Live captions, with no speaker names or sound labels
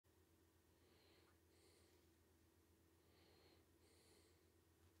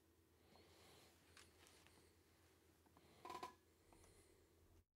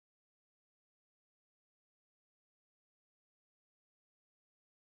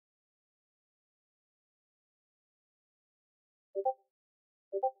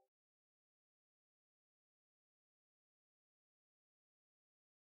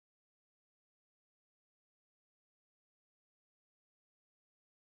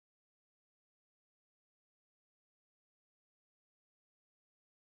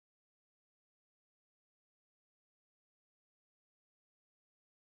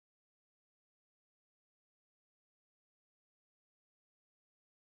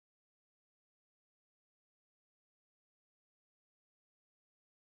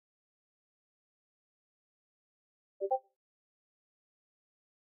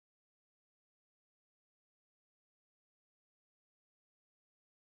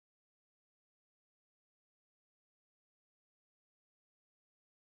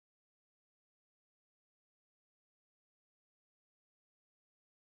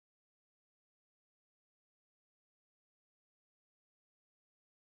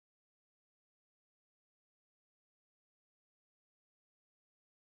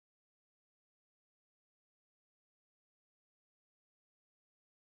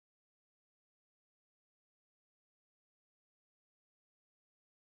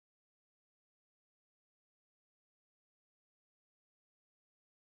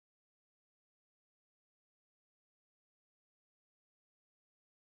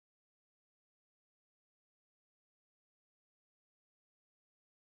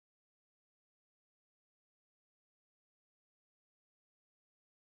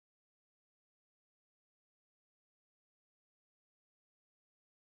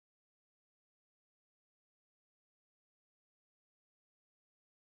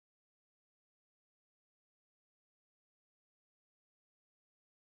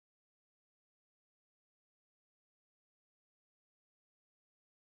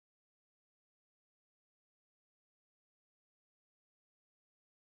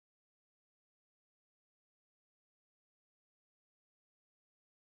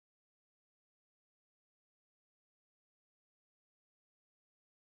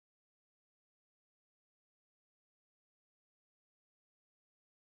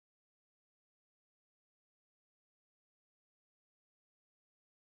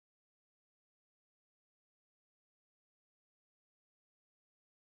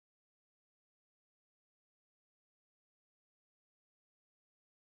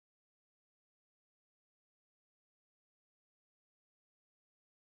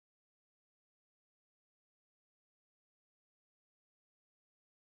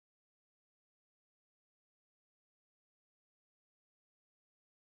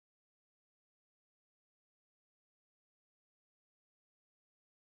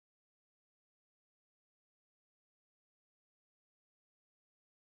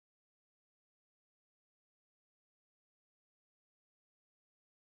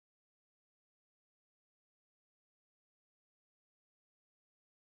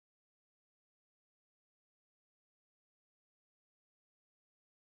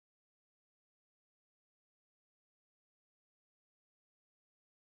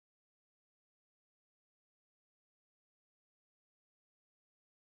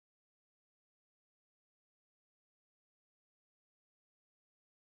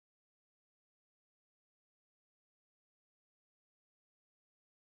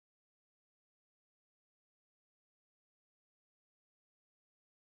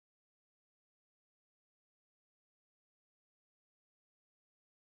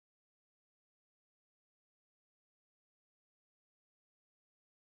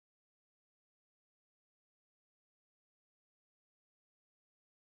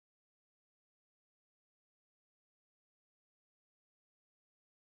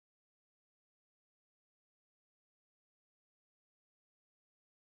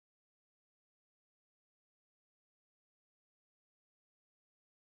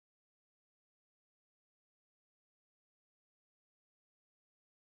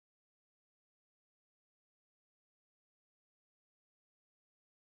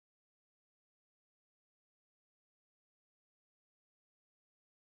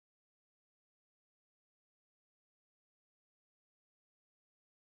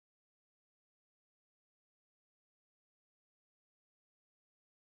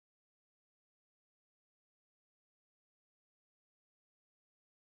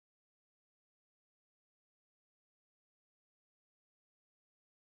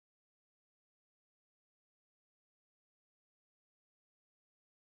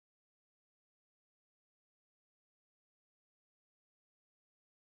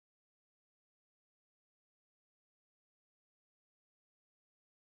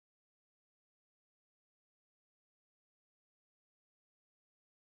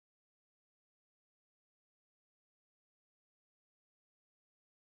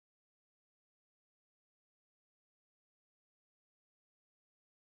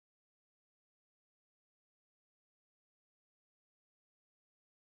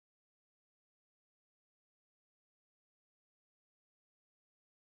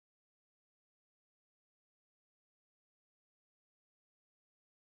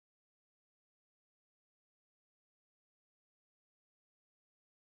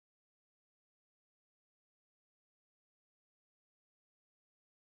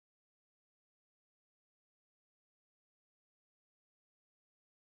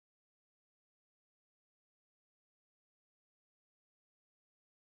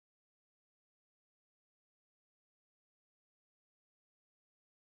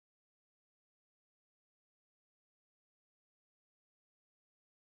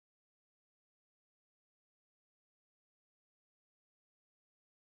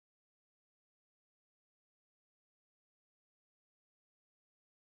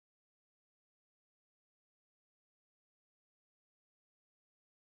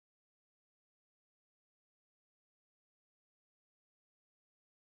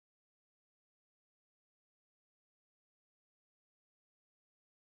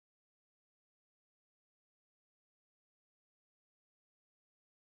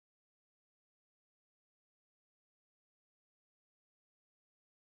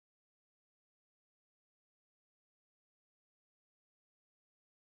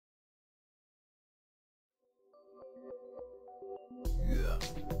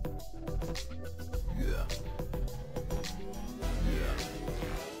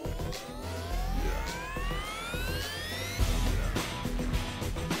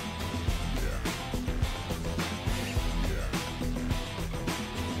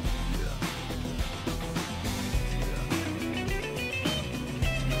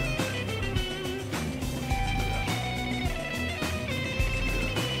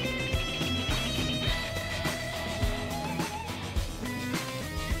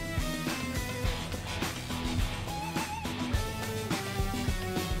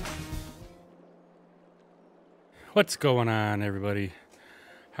What's going on, everybody?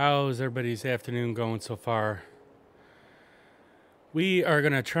 How's everybody's afternoon going so far? We are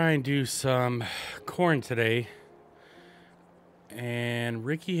going to try and do some corn today. And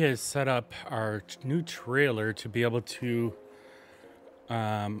Ricky has set up our new trailer to be able to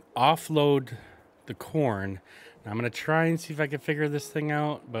offload the corn. Now, I'm going to try and see if I can figure this thing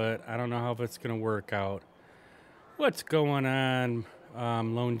out, but I don't know how it's going to work out. What's going on,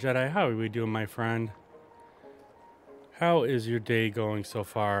 Lone Jedi? How are we doing, my friend? How is your day going so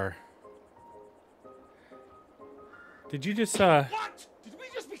far? Did you just, What? Did we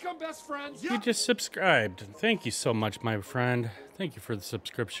just become best friends? You just subscribed. Thank you so much, my friend. Thank you for the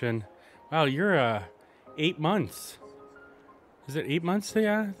subscription. Wow, you're, 8 months. Is it 8 months,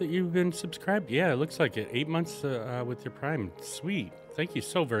 that you've been subscribed? Yeah, it looks like it. 8 months, with your Prime. Sweet. Thank you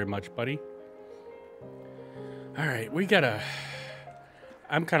so very much, buddy. Alright,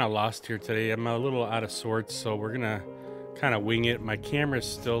 I'm kind of lost here today. I'm a little out of sorts, so we're gonna kind of wing it. My camera's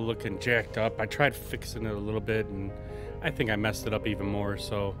still looking jacked up. I tried fixing it a little bit, and I think I messed it up even more,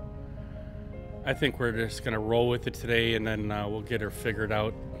 so I think we're just gonna roll with it today, and then we'll get her figured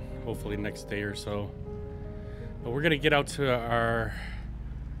out hopefully next day or so. But we're gonna get out to our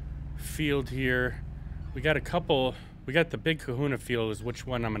field here. We got the Big Kahuna field is which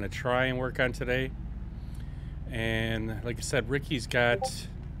one I'm gonna try and work on today. And like I said, Ricky's got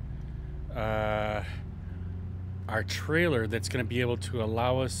our trailer that's going to be able to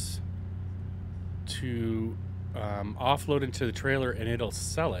allow us to offload into the trailer, and it'll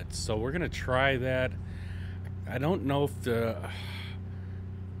sell it. So we're going to try that. I don't know if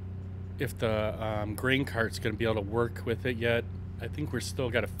the grain cart's going to be able to work with it yet. I think we're still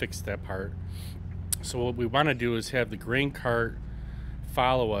got to fix that part. So what we want to do is have the grain cart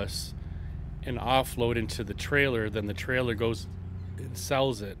follow us and offload into the trailer. Then the trailer goes and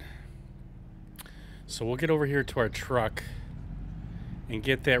sells it. So we'll get over here to our truck and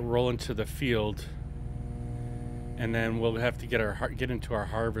get that rolling to the field, and then we'll have to get into our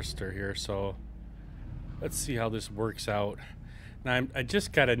harvester here. So let's see how this works out. Now I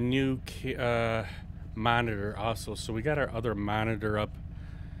just got a new monitor also, so we got our other monitor up.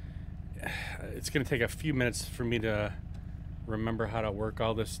 It's gonna take a few minutes for me to remember how to work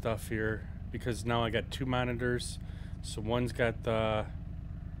all this stuff here, because now I got two monitors. So one's got the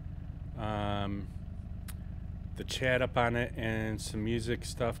chat up on it and some music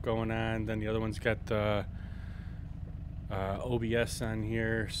stuff going on. Then the other one's got the OBS on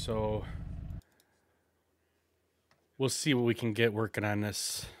here. So we'll see what we can get working on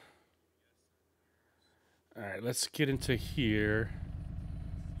this. All right, let's get into here.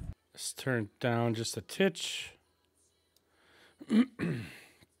 Let's turn it down just a titch. All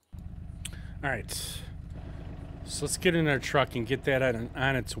right, so let's get in our truck and get that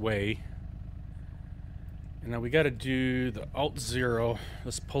on its way. And now we got to do the Alt-0.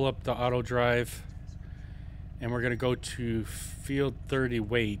 Let's pull up the auto drive, and we're going to go to field 30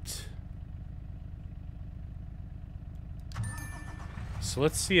 wait. So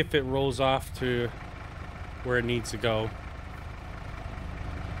let's see if it rolls off to where it needs to go.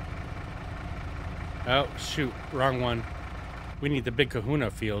 Oh, shoot, wrong one. We need the Big Kahuna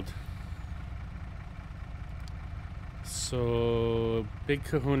field. So Big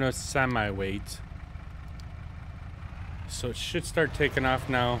Kahuna semi-wait. So it should start taking off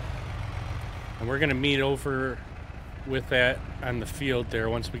now. And we're gonna meet over with that on the field there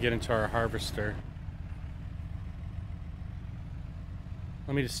once we get into our harvester.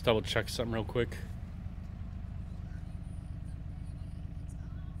 Let me just double check something real quick.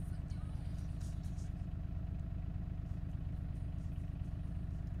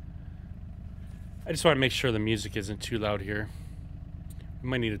 I just want to make sure the music isn't too loud here. We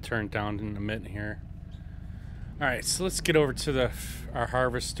might need to turn it down in a minute here. Alright, so let's get over to our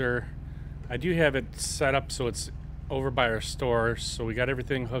harvester. I do have it set up so it's over by our store, so we got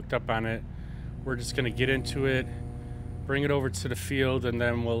everything hooked up on it. We're just going to get into it, bring it over to the field, and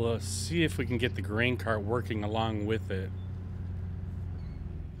then we'll see if we can get the grain cart working along with it.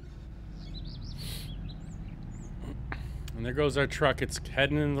 And there goes our truck. It's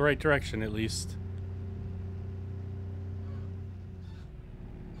heading in the right direction, at least.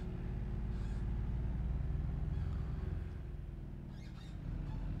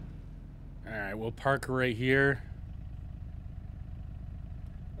 Alright, we'll park right here.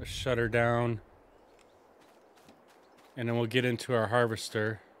 Let's shut her down. And then we'll get into our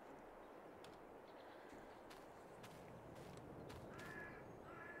harvester.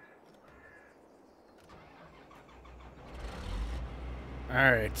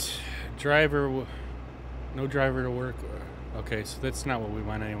 Alright, no driver to work. Okay, so that's not what we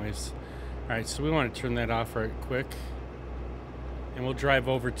want anyways. Alright, so we want to turn that off right quick. And we'll drive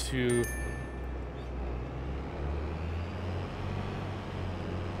over to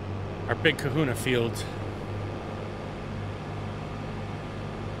our Big Kahuna field.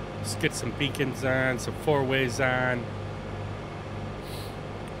 Let's get some beacons on, some four-ways on.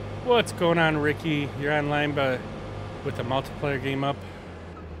 What's going on, Ricky? You're online with the multiplayer game up.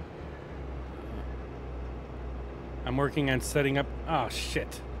 I'm working on setting up. Oh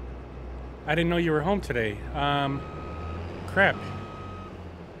shit! I didn't know you were home today. Crap.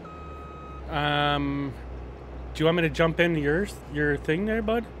 Do you want me to jump into your thing there,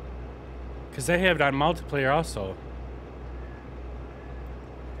 bud? Because I have it on multiplayer also.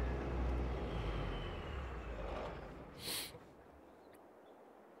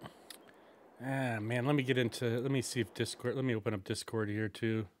 Ah man, let me see if Discord. Let me open up Discord here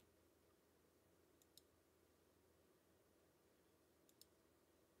too.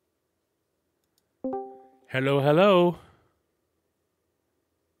 Hello, hello.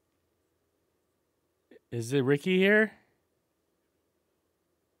 Is it Ricky here?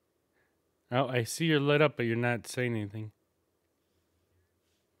 Oh, I see you're lit up, but you're not saying anything.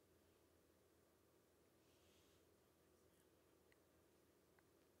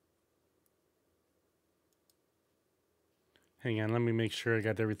 Hang on, let me make sure I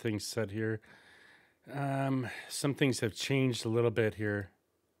got everything set here. Some things have changed a little bit here.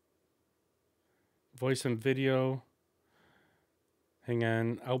 Voice and video. Hang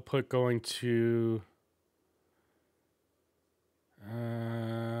on, output going to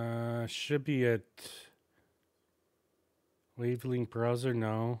should be at Wavelink browser.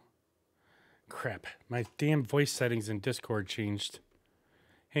 No. Crap. My damn voice settings in Discord changed.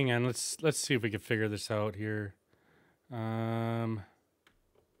 Hang on, let's see if we can figure this out here.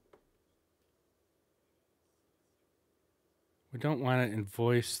 We don't want it in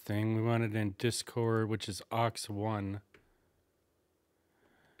voice thing. We want it in Discord, which is aux1.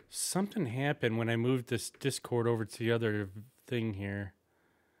 Something happened when I moved this Discord over to the other thing here.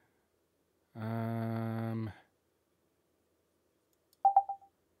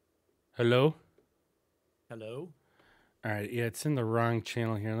 Hello? Hello? All right, yeah, it's in the wrong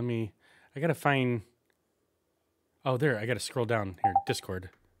channel here. I gotta find... Oh, there, I gotta scroll down here, Discord.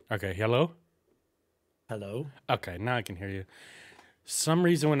 Okay, hello? Hello? Okay, now I can hear you. Some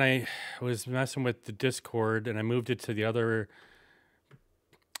reason when I was messing with the Discord and I moved it to the other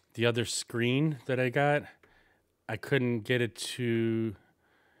screen that I got, I couldn't get it to...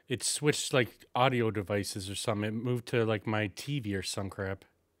 It switched like audio devices or something. It moved to like my TV or some crap.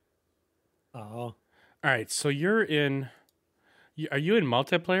 Oh. All right, so you're in... Are you in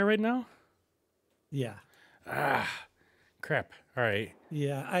multiplayer right now? Yeah. Ah, crap. All right.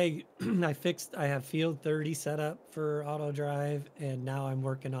 Yeah, I have Field 30 set up for auto drive, and now I'm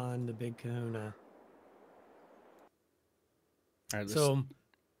working on the Big Kahuna. All right, so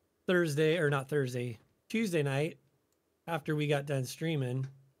Tuesday night, after we got done streaming,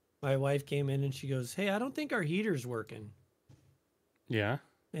 my wife came in and she goes, "Hey, I don't think our heater's working." Yeah.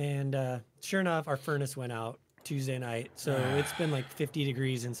 And sure enough, our furnace went out Tuesday night. So it's been like 50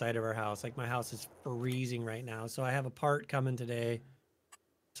 degrees inside of our house. Like my house is freezing right now. So I have a part coming today.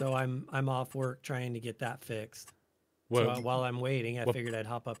 So I'm off work trying to get that fixed. So while I'm waiting, I figured I'd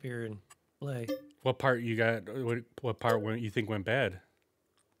hop up here and play. What part you got? What part you think went bad?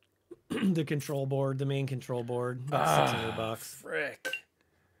 The control board, the main control board. That's $600. Frick.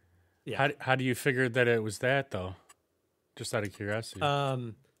 Yeah. How do you figure that it was that though? Just out of curiosity.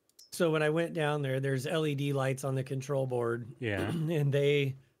 So when I went down there, there's LED lights on the control board. Yeah. And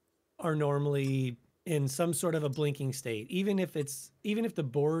they are normally in some sort of a blinking state. Even if the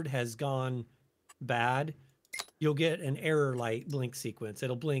board has gone bad, you'll get an error light blink sequence.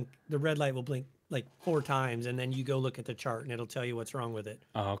 It'll blink, the red light will blink like 4 times, and then you go look at the chart and it'll tell you what's wrong with it.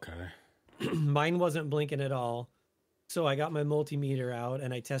 Oh, okay. Mine wasn't blinking at all. So I got my multimeter out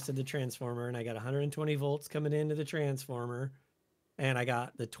and I tested the transformer, and I got 120 volts coming into the transformer. and I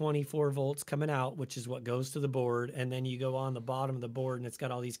got the 24 volts coming out, which is what goes to the board. And then you go on the bottom of the board and it's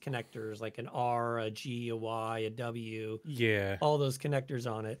got all these connectors like an R, a G, a Y, a W, Yeah. all those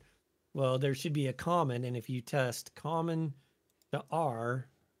connectors on it. Well, there should be a common. And if you test common to R,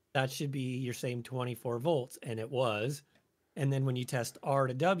 that should be your same 24 volts. And it was. And then when you test R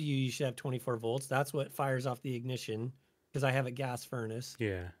to W, you should have 24 volts. That's what fires off the ignition because I have a gas furnace.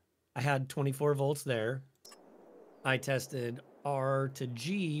 Yeah. I had 24 volts there. I tested R to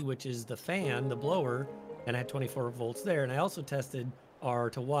G, which is the fan, the blower, and I had 24 volts there. And I also tested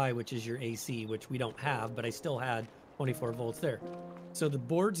R to Y, which is your AC, which we don't have, but I still had 24 volts there. So the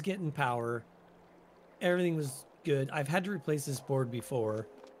board's getting power. Everything was good. I've had to replace this board before.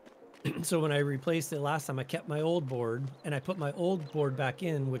 So when I replaced it last time, I kept my old board and I put my old board back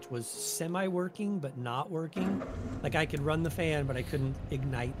in, which was semi-working, but not working. Like I could run the fan, but I couldn't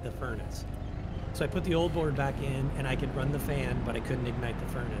ignite the furnace. So I put the old board back in and I could run the fan, but I couldn't ignite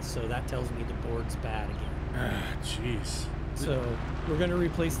the furnace. So that tells me the board's bad again. Ah, jeez. So we're going to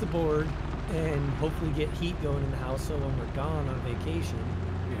replace the board and hopefully get heat going in the house. So when we're gone on vacation,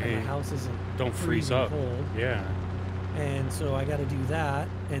 and the house isn't don't freeze freezing up. cold. Yeah. And so I got to do that.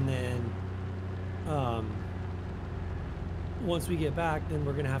 And then once we get back, then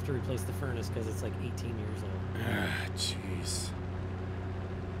we're going to have to replace the furnace because it's like 18 years old. Ah, jeez.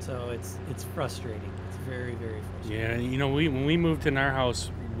 So it's frustrating. It's very, very frustrating. Yeah, you know, when we moved in our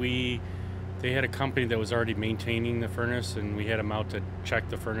house, they had a company that was already maintaining the furnace, and we had them out to check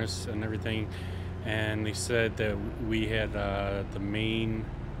the furnace and everything. And they said that we had the main,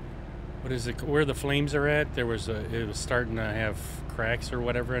 what is it, where the flames are at? It was starting to have cracks or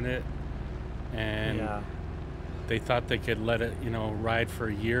whatever in it, and Yeah. they thought they could let it, ride for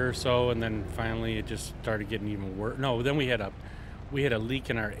a year or so, and then finally it just started getting even worse. No, then we had a leak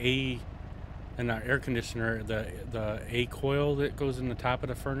in our air conditioner, the A coil that goes in the top of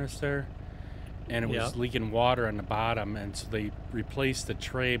the furnace there, and it was Yep. leaking water on the bottom, and so they replaced the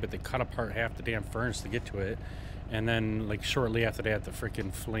tray, but they cut apart half the damn furnace to get to it, and then like shortly after that, the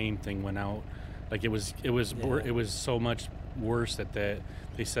freaking flame thing went out. Like it was so much worse that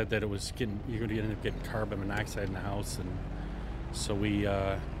they said that you're going to end up getting carbon monoxide in the house, and so we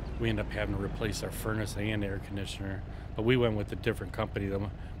ended up having to replace our furnace and air conditioner. But we went with a different company.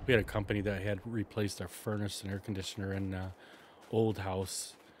 We had a company that had replaced our furnace and air conditioner in the old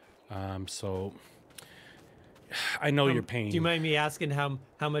house. So I know your pain. Do you mind me asking how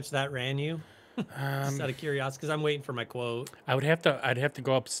much that ran you? Just out of curiosity, because I'm waiting for my quote. I'd have to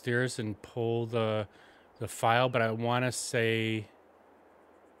go upstairs and pull the file, but I want to say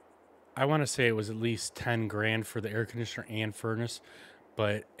it was at least 10 grand for the air conditioner and furnace.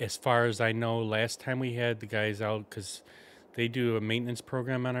 But as far as I know, last time we had the guys out, because they do a maintenance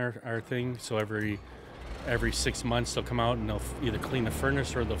program on our thing, so every 6 months they'll come out and they'll either clean the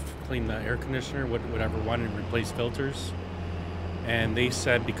furnace or they'll clean the air conditioner, whatever one, and replace filters. And they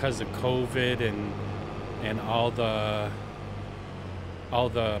said because of COVID and all the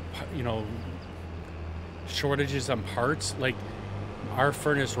shortages on parts, like our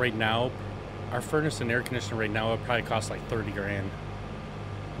furnace and air conditioner right now would probably cost like 30 grand.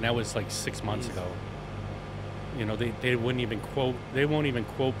 And that was like 6 months ago. They won't even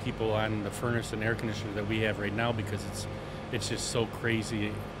quote people on the furnace and air conditioner that we have right now because it's just so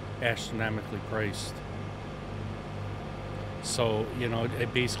crazy, astronomically priced. So,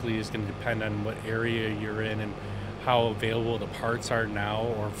 it basically is going to depend on what area you're in and how available the parts are now,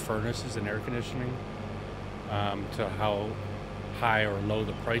 or furnaces and air conditioning, to how high or low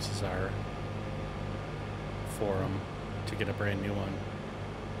the prices are for them to get a brand new one.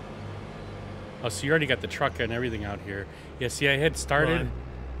 Oh, so you already got the truck and everything out here. Yeah, see, I had started.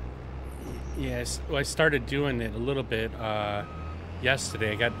 Yes, I started doing it a little bit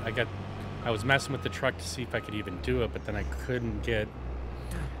yesterday. I was messing with the truck to see if I could even do it, but then I couldn't get.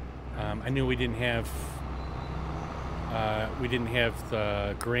 I knew we didn't have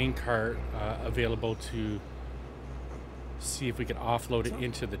the grain cart available to see if we could offload it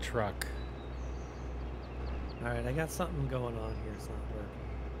into the truck. All right, I got something going on here. It's not working.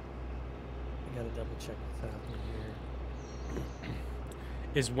 I gotta double check what's happening here.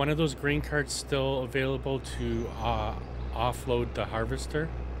 Is one of those grain carts still available to offload the harvester?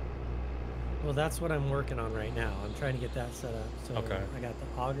 Well, that's what I'm working on right now. I'm trying to get that set up. So Okay. I got the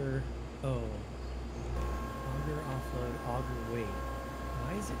auger. Auger offload, auger weight.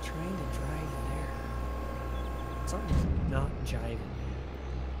 Why is it trying to drive there? Something's not jiving.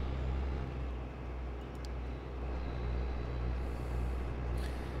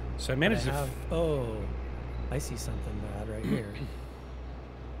 So I managed to. I see something bad right here.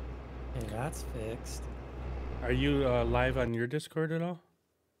 Okay, that's fixed. Are you live on your Discord at all?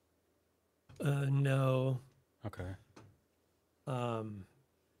 No. Okay. Let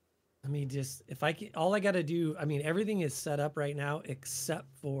me just, if I can, all I got to do, I mean, everything is set up right now except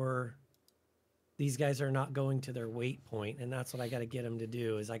for these guys are not going to their wait point. And that's what I got to get them to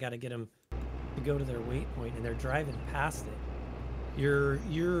do is I got to get them to go to their wait point and they're driving past it. You're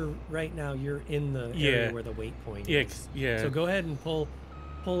right now, you're in the area where the wait point is. Yeah. So go ahead and pull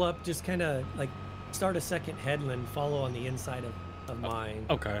up, just kind of like start a second headland, follow on the inside of mine.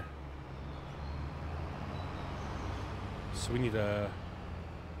 Okay. So we need a...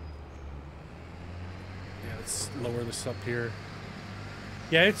 Yeah, let's lower this up here.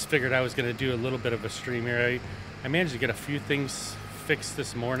 Yeah, it's figured I was going to do a little bit of a stream here. I managed to get a few things fixed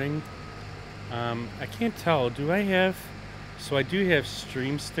this morning. I can't tell. Do I have... So I do have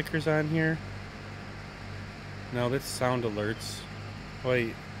stream stickers on here. No, that's sound alerts.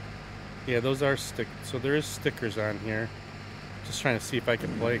 Wait. Yeah, those are so there is stickers on here. Just trying to see if I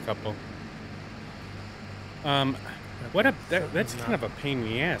can play a couple. That's kind of a pain in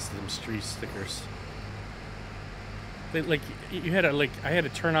the ass, them stream stickers. Like you had to I had to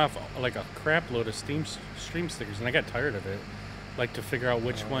turn off like a crap load of stream stickers, and I got tired of it. Like to figure out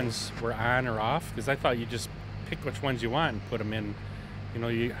which ones were on or off, because I thought you just pick which ones you want and put them in, you know,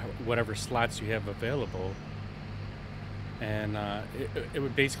 whatever slots you have available. And it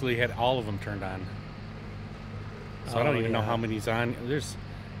would basically had all of them turned on. So I don't even know how many's on.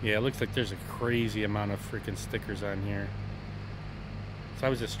 It looks like there's a crazy amount of freaking stickers on here. So I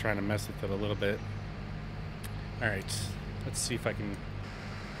was just trying to mess with it a little bit. All right, let's see if I can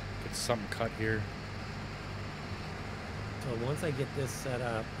get something cut here. So once I get this set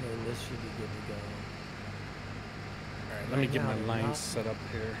up, then this should be good to go. All right, let me get my lines set up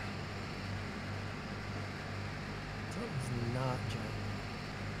here. Something's not jumping.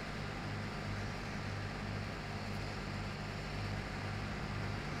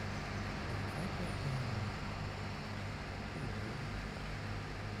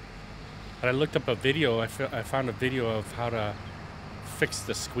 But I looked up a video. I found a video of how to fix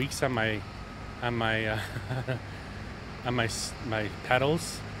the squeaks on my on my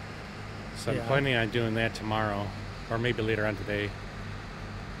pedals. So I'm planning on doing that tomorrow, or maybe later on today.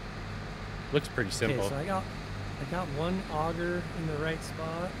 Looks pretty simple. Okay, so I got one auger in the right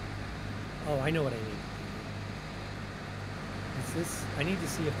spot. Oh, I know what I need. Is this? I need to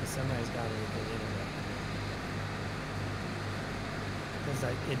see if the semi's got anything in it. Because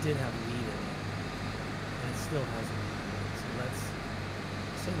it did have lead in it, and it still has lead in it. So let's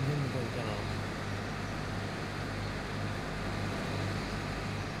send him to go down.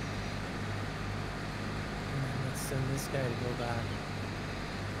 And then let's send this guy to go back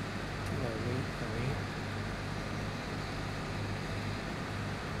to our wait point.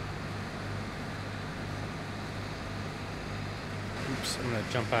 Oops, I'm gonna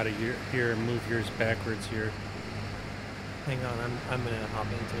jump out of here and move yours backwards here. Hang on, I'm gonna hop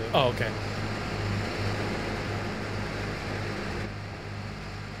into it. Oh, okay.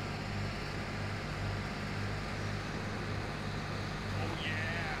 Oh yeah.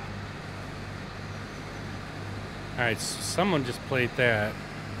 All right, so someone just played that.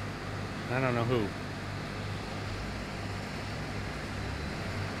 I don't know who.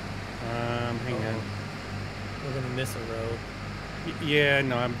 Hang on. We're gonna miss a row. Yeah,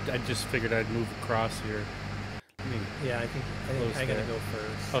 no, I just figured I'd move across here. Yeah, I think I gotta go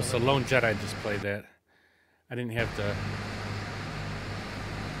first. Oh, so Lone Jedi just played that. I didn't have to.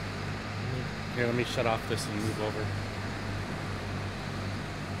 Here, let me shut off this and move over.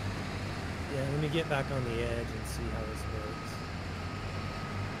 Yeah, let me get back on the edge and see how this works.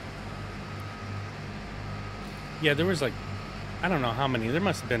 Yeah, there was like, I don't know how many. There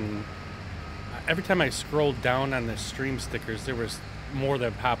must have been. Every time I scrolled down on the stream stickers, there was more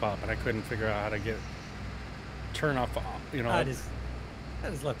that pop up, and I couldn't figure out how to turn off. You know. I just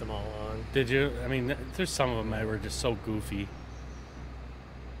let them all on. Did you? I mean, there's some of them that were just so goofy.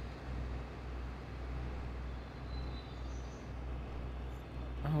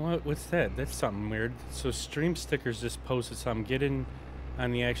 Oh, what's that? That's something weird. So stream stickers just posted something. Get in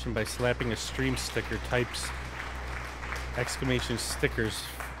on the action by slapping a stream sticker. Types exclamation stickers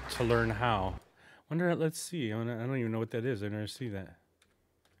to learn how. Wonder. Let's see. I don't even know what that is. I never see that.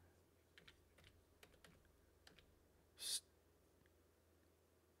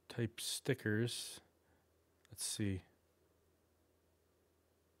 Type stickers. Let's see.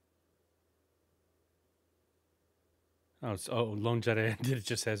 Oh, Lone Jedi did it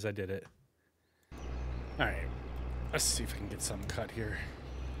just as I did it. All right. Let's see if I can get something cut here.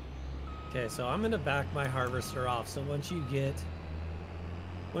 Okay, so I'm gonna back my harvester off. So once you get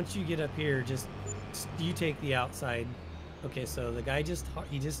up here, just You take the outside. Okay, so the guy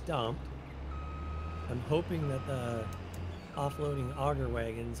he just dumped. I'm hoping that the offloading auger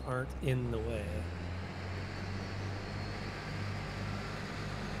wagons aren't in the way.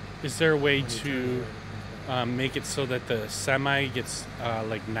 Is there a way Let me turn to around and come back. make it so that the semi gets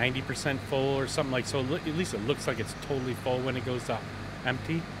like 90% full or something, like so at least it looks like it's totally full when it goes to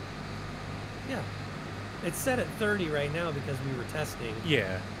empty? Yeah. It's set at 30 right now because we were testing.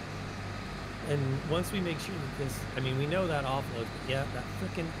 Yeah. And once we make sure that this, I mean, we know that offload, but yeah, that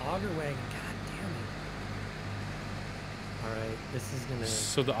freaking auger wagon, god damn it. All right, this is gonna.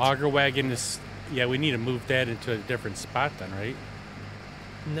 So the auger wagon is, yeah, we need to move that into a different spot then, right?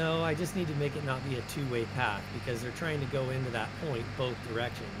 No, I just need to make it not be a two-way path because they're trying to go into that point both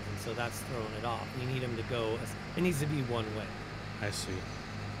directions, and so that's throwing it off. We need them to go. It needs to be one way. I see.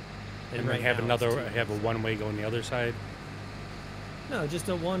 And And right we have now it's another, two have a ways. one-way going the other side? No, just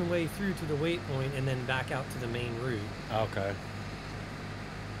a one-way through to the wait point and then back out to the main route. Okay.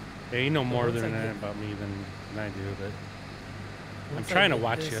 Yeah, you know more once than I that get- about me than I do, but I'm Once I trying to get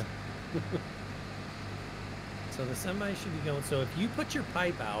watch this- you. So the semi should be going. So if you put your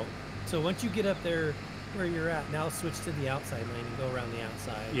pipe out, so once you get up there where you're at, now switch to the outside lane and go around the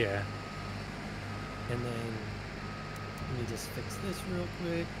outside. Yeah. And then let me just fix this real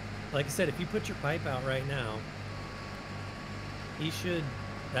quick. Like I said, if you put your pipe out right now,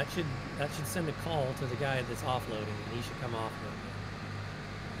 that should send a call to the guy that's offloading, and he should come offload.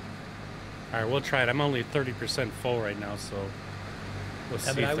 All right, we'll try it. I'm only 30% full right now, so we'll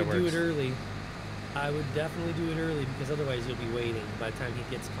Yeah, see but I if it would do works. it early. I would definitely do it early because otherwise you'll be waiting by the time he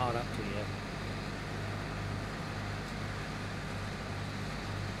gets caught up to you.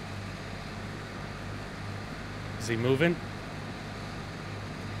 Is he moving?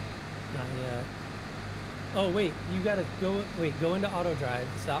 Not yet. Oh wait, you gotta go. Wait, go into auto drive.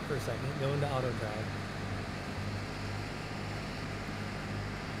 Stop for a second. Go into auto drive,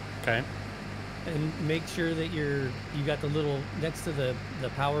 Okay. and make sure that you got the little next to the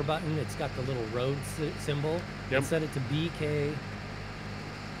power button. It's got the little road symbol. Yep. And set it to BK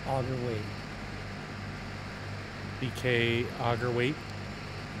auger weight. BK auger weight.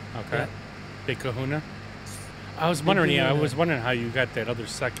 Okay. Yep. Big Kahuna. I was Big wondering, yeah, I Kahuna. was wondering how you got that other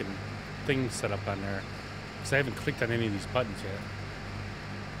second thing set up on there, because I haven't clicked on any of these buttons yet.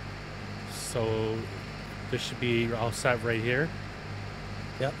 So this should be all set right here.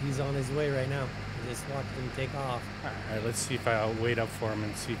 Yep, he's on his way right now. I just watched him take off. All right, let's see if I'll wait up for him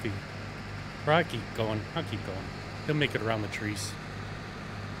and see if he. Or I'll keep going. I'll keep going. He'll make it around the trees.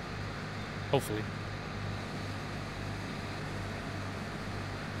 Hopefully.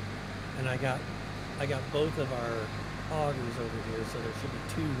 And I got both of our augers over here, so there should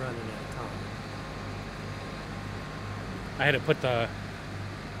be two running at a time. I had to put the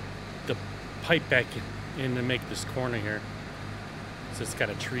pipe back in to make this corner here. So it's got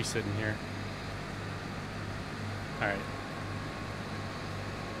a tree sitting here. All right.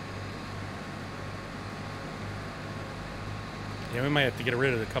 Yeah, we might have to get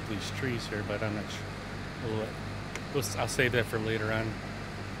rid of a couple of these trees here, but I'm not sure. I'll save that for later on.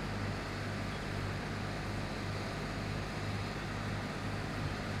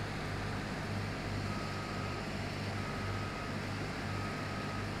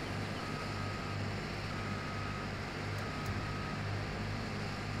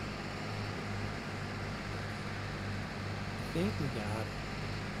 I think we got it.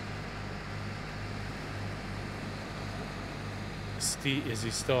 Steve, is he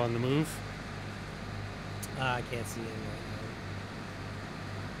still on the move? I can't see him right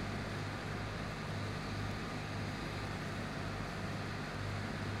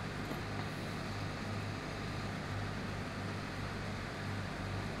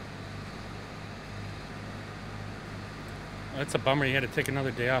That's a bummer. You had to take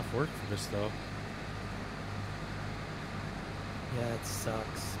another day off work for this, though. now. Yeah, it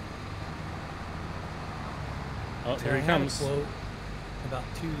sucks. Oh, So there I he had a comes. quote about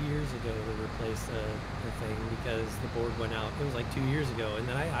 2 years ago to replace the thing because the board went out. It was like 2 years ago, and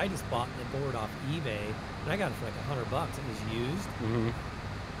then I just bought the board off eBay, and I got it for like $100. It was used, Mm-hmm.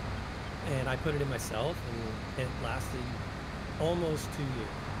 and I put it in myself, and it lasted almost 2 years.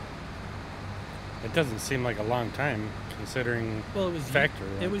 It doesn't seem like a long time, considering Well, it was factory.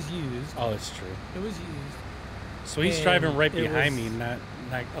 It was used. Oh, that's true. It was used. So he's And driving right it behind was- me, not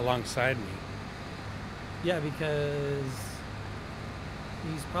alongside me. Yeah, because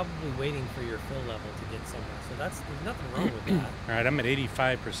he's probably waiting for your fill level to get somewhere. So there's nothing wrong with that. All right, I'm at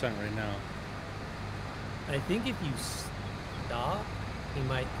 85% right now. I think if you stop, he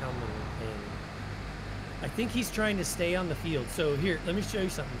might come and I think he's trying to stay on the field. So here, let me show you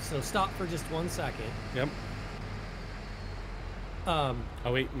something. So stop for just 1 second. Yep. Um,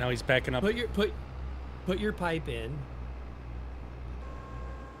 Oh wait, now he's backing up. put your pipe in,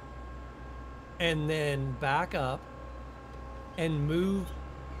 and then back up, and move.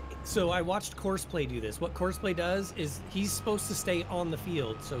 So I watched Courseplay do this. What Courseplay does is he's supposed to stay on the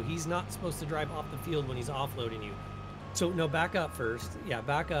field, so he's not supposed to drive off the field when he's offloading you. So no, back up first. Yeah,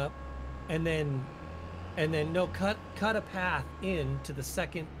 back up, and then no, cut a path into the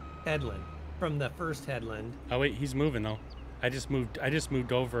second headland from the first headland. Oh wait, he's moving though. I just moved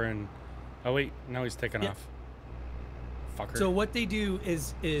over and. Oh wait, now he's taking off. Fucker. So what they do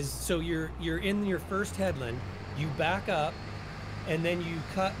is so you're in your first headland, you back up, and then you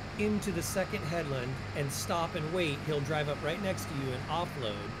cut into the second headland and stop and wait. He'll drive up right next to you and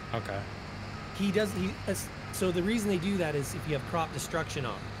offload. Okay. So the reason they do that is if you have crop destruction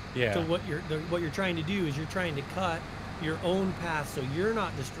on. Yeah. So what you're trying to do is you're trying to cut your own path so you're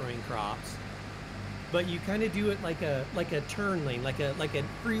not destroying crops, but you kind of do it like a turn lane, like a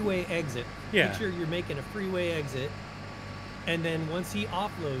freeway exit. Yeah. Make sure you're making a freeway exit, and then once he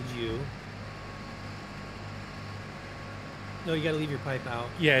offloads you, no, you got to leave your pipe out.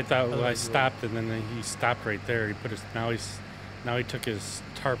 Yeah, I thought I Otherwise you stopped and then he stopped right there. He put his now he took his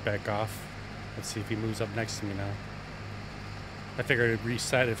tarp back off. Let's see if he moves up next to me now. I figured it'd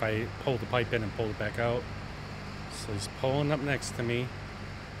reset if I pulled the pipe in and pulled it back out. So he's pulling up next to me.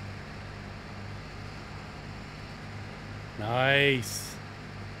 Nice.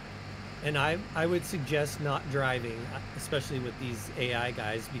 And I would suggest not driving, especially with these AI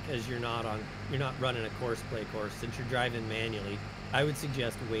guys, because you're not running a Courseplay course. Since you're driving manually, I would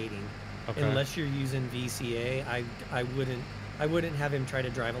suggest waiting. Okay. Unless you're using VCA, I wouldn't have him try to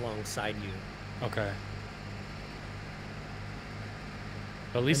drive alongside you. Okay.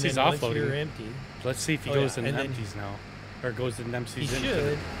 At least And he's then once offloading. you're empty. Let's see if he Oh, goes yeah, in and then empties now, or goes in empties He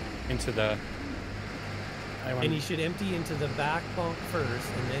should. into the. And you should empty into the back bunk first,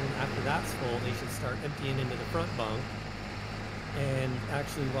 and then after that's full, they should start emptying into the front bunk. And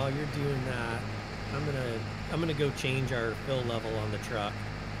actually, while you're doing that, I'm gonna go change our fill level on the truck.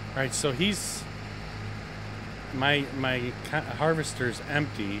 All right, so he's my harvester's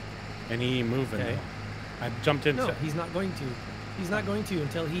empty, and he ain't moving. Okay. I jumped into. No, he's not going to. He's not going to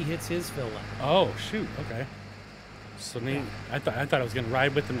until he hits his fill level. Oh shoot! Okay. So Yeah. I thought I was gonna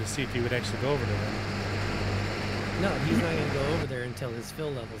ride with him to see if he would actually go over to them. No, he's not going to go over there until his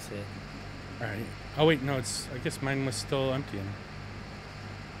fill level's hit. All right. Oh wait, no. I guess mine was still emptying.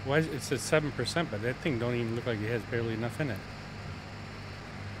 Why? It says 7%, but that thing don't even look like it has barely enough in it.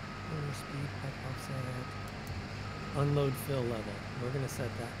 Owner speed, pipe offset, unload fill level. We're going to set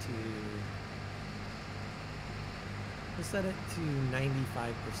that to. We'll set it to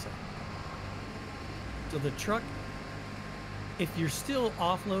 95%. So the truck, if you're still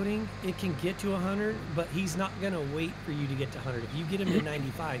offloading, it can get to 100, but he's not going to wait for you to get to 100. If you get him to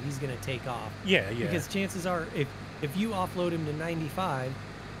 95, he's going to take off. Yeah. Because chances are, if you offload him to 95,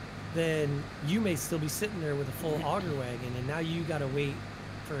 then you may still be sitting there with a full auger wagon, and now you got to wait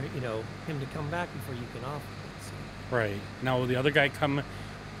for him to come back before you can offload. So. Right. Now will the other guy come?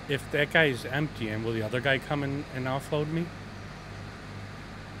 If that guy is emptying, will the other guy come and offload me?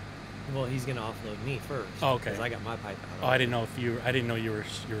 Well, he's going to offload me first. Oh, okay. Because I got my pipe out. Oh, I didn't know you were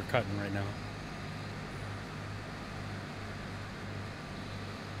cutting right now.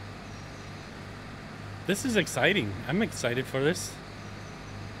 This is exciting. I'm excited for this.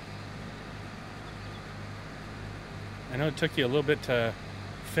 I know it took you a little bit to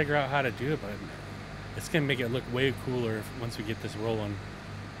figure out how to do it, but it's gonna make it look way cooler once we get this rolling.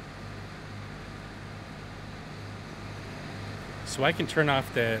 So I can turn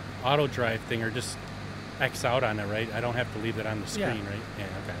off the auto drive thing or just X out on it, right? I don't have to leave it on the screen, Yeah. right? Yeah,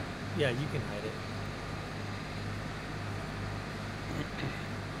 okay. Yeah, you can hide it.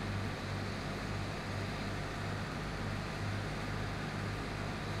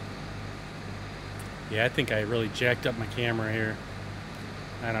 Yeah, I think I really jacked up my camera here.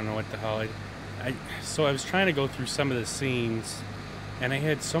 I don't know what the hell. So I was trying to go through some of the scenes, and I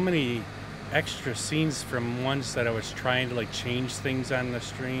had so many extra scenes from ones that I was trying to like change things on the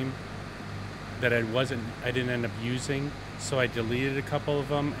stream that I didn't end up using. So I deleted a couple of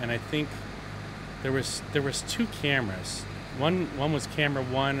them, and I think there was 2 cameras. One was camera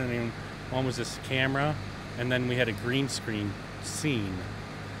 1, and then one was this camera, and then we had a green screen scene.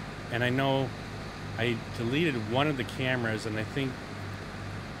 And I know I deleted one of the cameras, and I think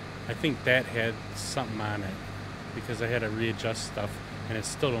that had something on it because I had to readjust stuff, and it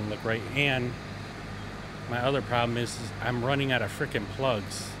still don't look right. And my other problem is I'm running out of freaking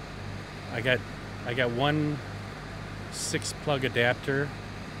plugs. I got I got one 6-plug adapter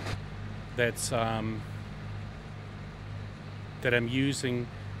that's that I'm using,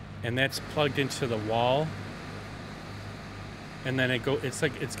 and that's plugged into the wall. And then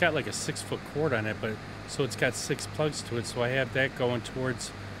it's got like a 6-foot cord on it, but so it's got 6 plugs to it. So I have that going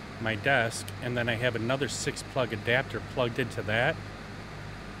towards my desk, and then I have another 6-plug adapter plugged into that.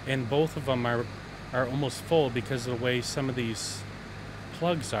 And both of them are almost full because of the way some of these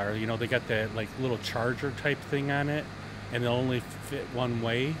plugs are. You know, they got that like little charger type thing on it, and they'll only fit one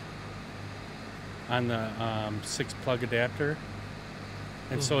way on the 6-plug adapter.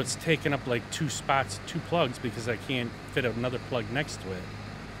 And so it's taking up like 2 plugs, because I can't fit another plug next to it.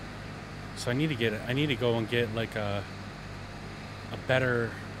 So I need to go and get like a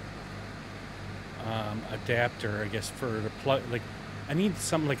better adapter, I guess, for the plug. Like, I need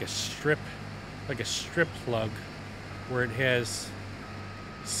something like a strip plug, where it has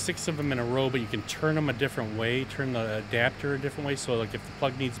 6 of them in a row, but you can turn them a different way, turn the adapter a different way. So like if the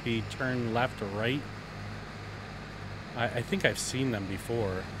plug needs to be turned left or right, I think I've seen them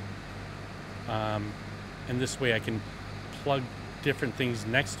before. And this way I can plug different things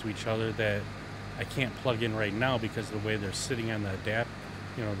next to each other that I can't plug in right now because of the way they're sitting on the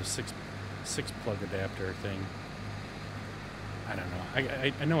the 6-plug adapter thing. I don't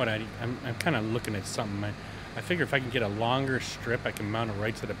know. I know what I'm kind of looking at something. I figure if I can get a longer strip, I can mount it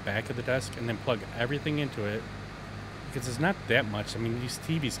right to the back of the desk and then plug everything into it, because it's not that much. I mean, these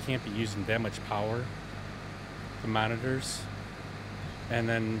TVs can't be using that much power, the monitors. And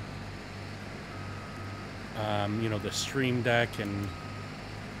then the Stream Deck and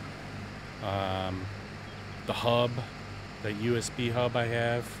the hub, the USB hub I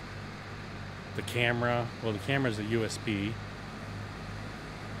have, the camera. Well, the camera's a USB,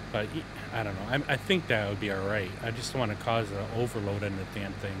 but I don't know. I think that would be all right. I just don't want to cause an overload on the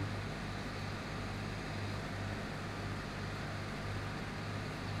damn thing.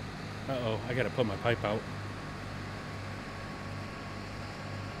 Uh-oh, I gotta put my pipe out.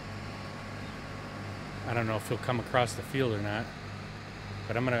 I don't know if he'll come across the field or not,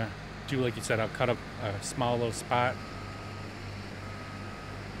 but I'm gonna do like you said. I'll cut up a small little spot.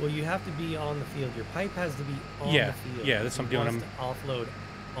 Well, you have to be on the field. Your pipe has to be on Yeah, the field. yeah, that's what I'm doing. Wants to offload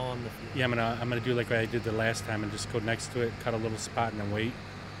on the field. Yeah, I'm gonna do like what I did the last time and just go next to it, cut a little spot, and then wait.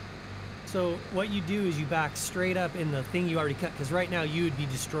 So what you do is you back straight up in the thing you already cut, because right now you would be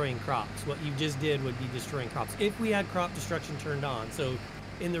destroying crops. What you just did would be destroying crops if we had crop destruction turned on. So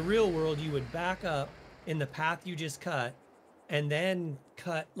in the real world, you would back up in the path you just cut, and then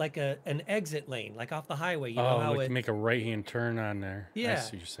cut like an exit lane, like off the highway. You know how like it make a right-hand turn on there. I Yeah.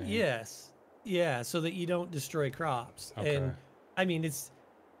 see what you're saying. Yes. Yeah. So that you don't destroy crops. Okay. And I mean, it's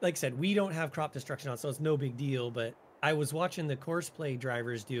like I said, we don't have crop destruction on, so it's no big deal. But I was watching the course play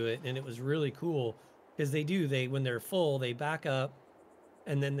drivers do it, and it was really cool because when they're full, they back up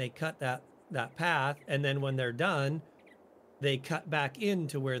and then they cut that path. And then when they're done, they cut back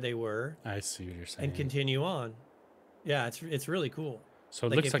into where they were I see what you're saying. and continue on. Yeah. It's really cool. So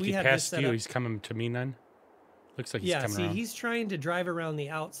it Like, looks if like we he had this passed set you. up- He's coming to me then. Looks like he's Yeah. coming See, around. he's trying to drive around the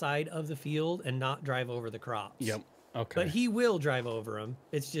outside of the field and not drive over the crops. Yep. Okay. But he will drive over them.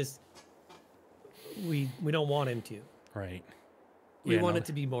 It's just we don't want him to. Right. We Yeah, want no, it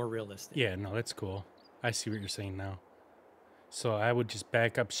to be more realistic. Yeah, no, that's cool. I see what you're saying now. So I would just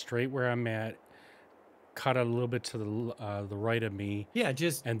back up straight where I'm at, cut a little bit to the right of me, Yeah,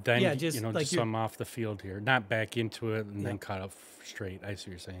 just and then just like just so I'm off the field here, not back into it and then cut up straight. I see what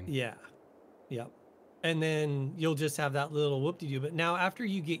you're saying. yeah, yep. And then you'll just have that little whoop-de-doo. But now after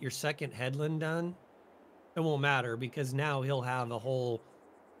you get your second headland done, it won't matter because now he'll have a whole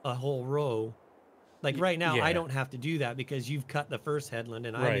row. Like right now, yeah. I don't have to do that because you've cut the first headland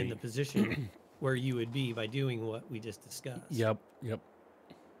and I'm in the position where you would be by doing what we just discussed. Yep.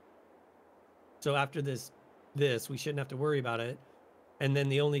 So after this, we shouldn't have to worry about it. And then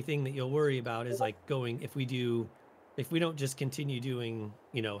the only thing that you'll worry about is like if we don't just continue doing,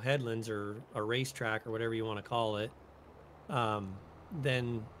 headlands or a racetrack or whatever you want to call it,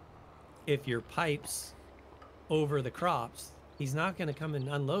 then if your pipes over the crops, he's not going to come and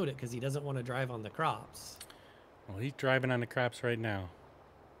unload it because he doesn't want to drive on the crops. Well, he's driving on the crops right now.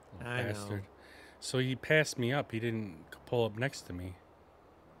 Little I know. bastard. So he passed me up. He didn't pull up next to me.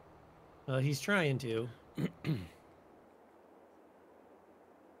 He's trying to.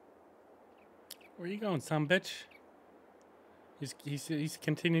 Where you going, son bitch? He's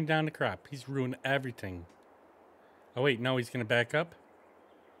continuing down the crop. He's ruined everything. Oh wait, no, he's gonna back up.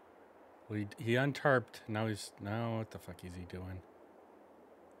 Well, he untarped. Now what the fuck is he doing?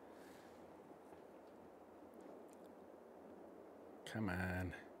 Come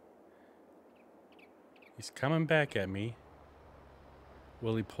on. He's coming back at me.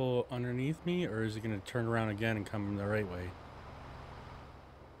 Will he pull underneath me, or is he going to turn around again and come the right way?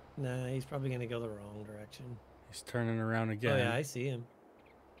 Nah, he's probably gonna go the wrong direction. He's turning around again. Oh yeah, I see him.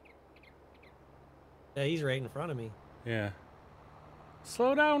 Yeah, he's right in front of me. Yeah.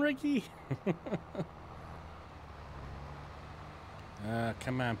 Slow down, Ricky.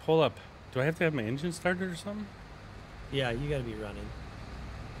 Come on, pull up. Do I have to have my engine started or something? Yeah, you gotta be running.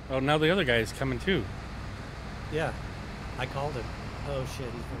 Oh, now the other guy is coming too. Yeah, I called him. Oh shit,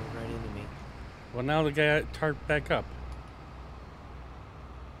 he's coming right into me. Well, now the guy tarped back up.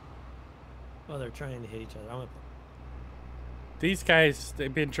 Oh, they're trying to hit each other. These guys,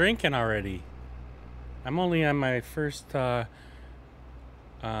 they've been drinking already. I'm only on my first Arnold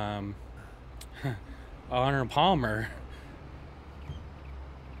Palmer.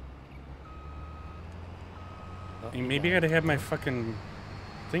 Oh, Maybe I gotta have my fucking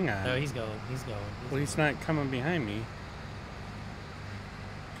thing on. No, he's going. He's going. Well, he's not coming behind me.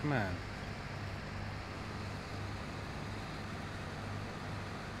 Come on.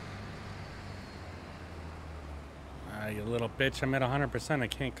 You little bitch, I'm at 100%. I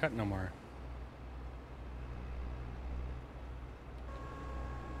can't cut no more.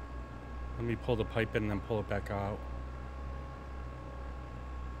 Let me pull the pipe in and then pull it back out.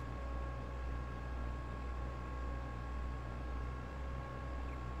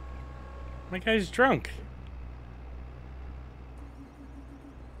 My guy's drunk.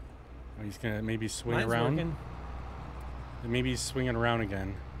 Oh, he's gonna maybe swing Mine's around. working. Maybe he's swinging around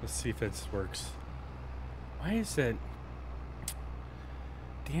again. Let's see if this works. Why is it?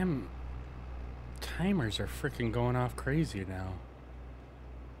 Damn timers are freaking going off crazy now.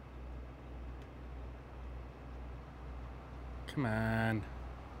 Come on.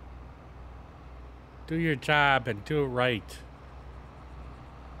 Do your job and do it right.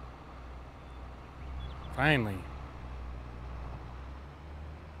 Finally.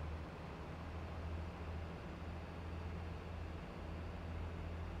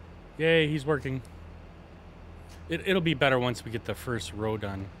 Yay, he's working. It'll be better once we get the first row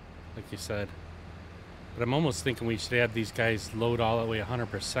done, like you said. But I'm almost thinking we should have these guys load all the way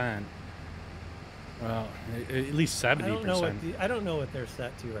 100%. Well, at least 70%. I don't know what they're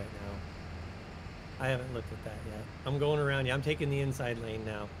set to right now. I haven't looked at that yet. I'm going around you. I'm taking the inside lane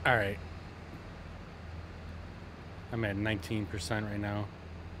now. All right. I'm at 19% right now.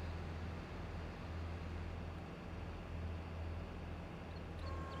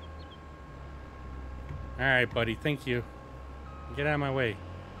 All right, buddy. Thank you. Get out of my way.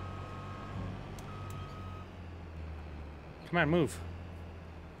 Come on, move.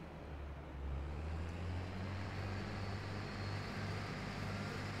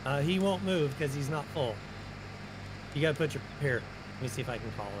 He won't move because he's not full. You gotta put your... Here, let me see if I can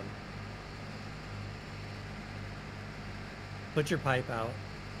call him. Put your pipe out.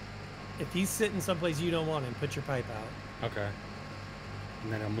 If he's sitting someplace you don't want him, put your pipe out. Okay.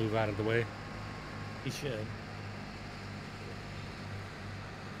 And then I'll move out of the way. He should.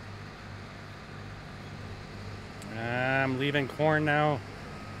 I'm leaving corn now.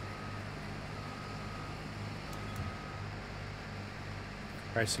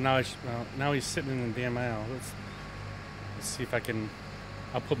 All right, so now he's sitting in the damn aisle. Let's see if I can.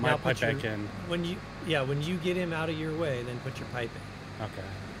 I'll put my pipe back in. When you get him out of your way, then put your pipe in. Okay.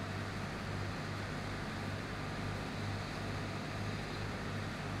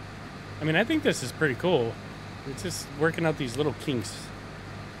 I mean, I think this is pretty cool. It's just working out these little kinks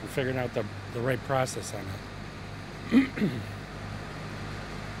and figuring out the right process on it.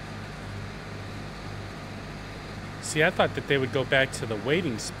 See, I thought that they would go back to the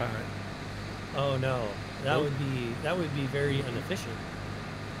waiting spot. Oh no, that would be very inefficient.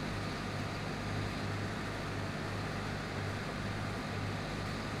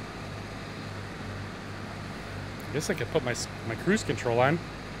 I guess I could put my cruise control on.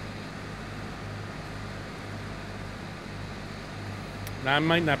 Now I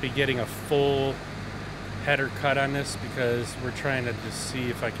might not be getting a full header cut on this because we're trying to just see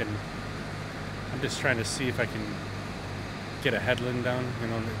if I can. I'm just trying to see if I can get a headland down. You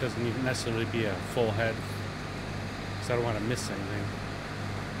know, it doesn't even necessarily be a full head, because I don't want to miss anything.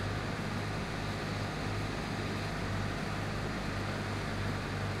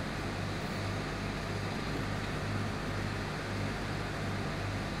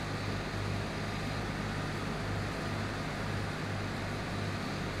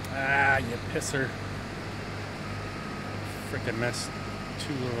 Ah, you pisser. Frickin' missed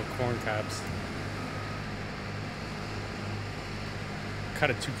 2 little corn cobs. Cut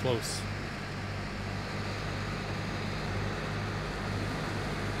it too close.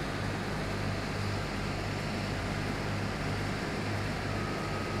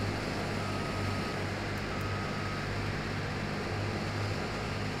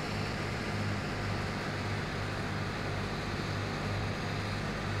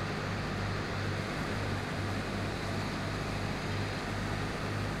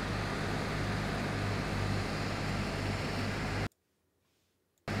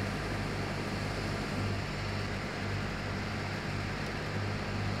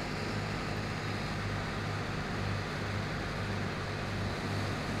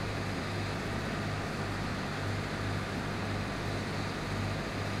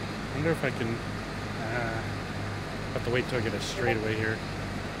 wonder if I can. Have to wait till I get a straightaway here.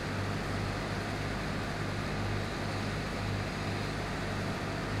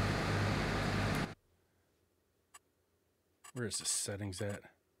 Where is the settings at?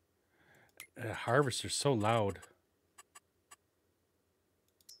 Harvester's so loud.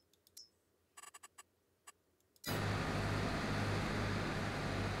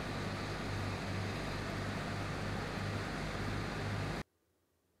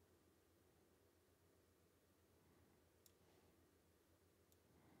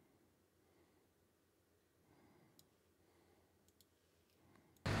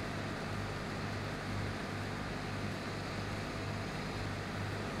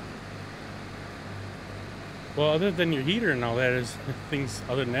 Well, other than your heater and all that, is things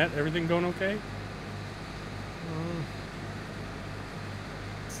other than that, everything going okay?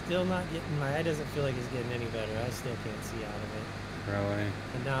 Still not getting my eye doesn't feel like it's getting any better. I still can't see out of it. Really?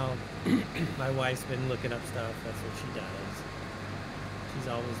 And now my wife's been looking up stuff. That's what she does. She's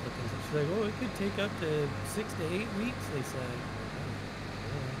always looking. She's like, oh, it could take up to 6 to 8 weeks, they said.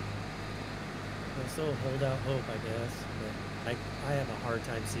 I still hold out hope, I guess. But I have a hard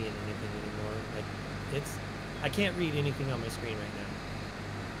time seeing anything anymore. Like, I can't read anything on my screen right now.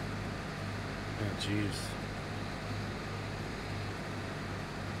 Oh, jeez.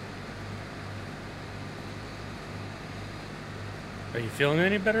 Are you feeling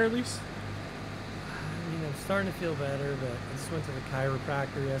any better at least? I mean, I'm starting to feel better, but I just went to the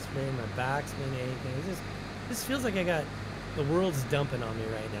chiropractor yesterday. My back's been aching. It just feels like the world's dumping on me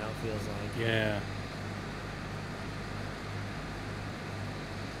right now, it feels like. Yeah.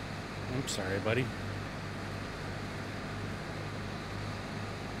 I'm sorry, buddy.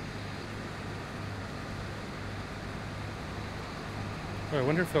 Oh, I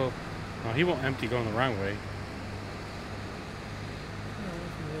wonder if he'll... Oh, he won't empty going the wrong way.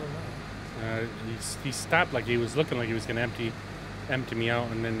 He stopped like he was looking like he was going to empty me out,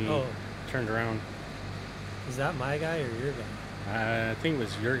 and then he turned around. Is that my guy or your guy? I think it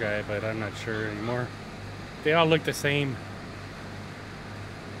was your guy, but I'm not sure anymore. They all look the same.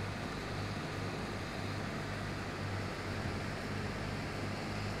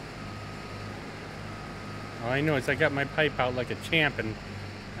 All I know is I got my pipe out like a champ, and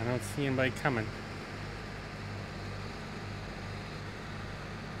I don't see anybody coming.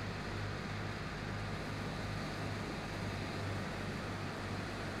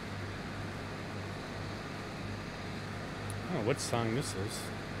 Oh, what song this is?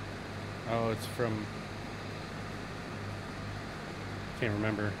 Oh, it's from... Can't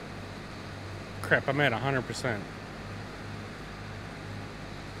remember. Crap, I'm at 100%.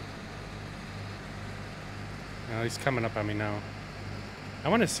 Oh, he's coming up on me now. I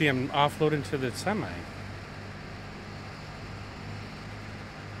want to see him offload into the semi.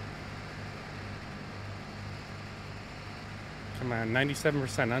 Come on,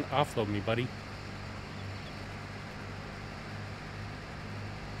 97%. Offload me, buddy.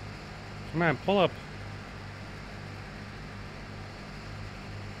 Come on, pull up.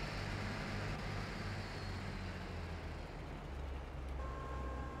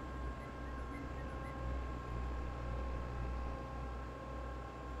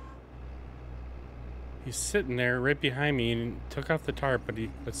 He's sitting there right behind me and took off the tarp, but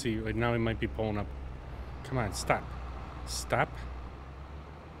let's see, now he might be pulling up. Come on, stop. Stop.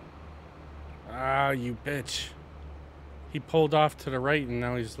 Ah, you bitch. He pulled off to the right, and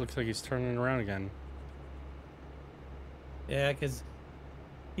now he looks like he's turning around again. Yeah, because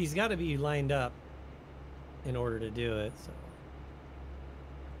he's got to be lined up in order to do it. So.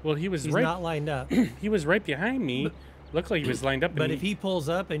 Well, he's not lined up. He was right behind me. Looked like he was lined up. But if he pulls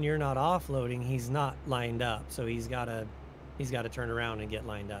up and you're not offloading, he's not lined up. So he's got to turn around and get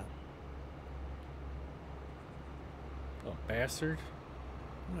lined up. Oh, bastard!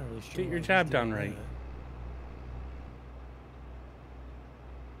 I'm not really sure. Get your job done right.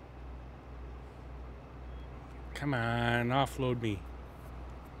 Come on, offload me.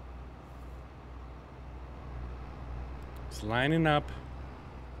 He's lining up.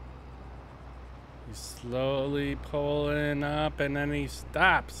 He's slowly pulling up, and then he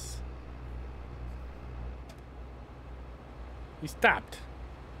stops. He stopped.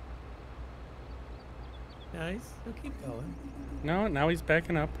 Nice. He'll keep going. No, now he's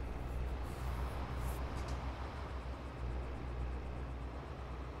backing up.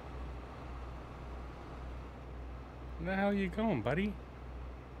 Where the hell are you going, buddy?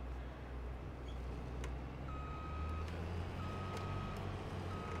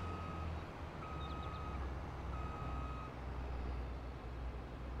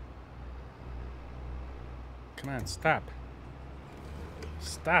 Come on, stop.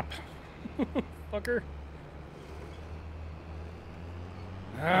 Stop. Fucker.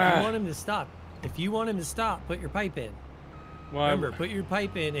 If Ah. you want him to stop, put your pipe in. Well, Remember, put your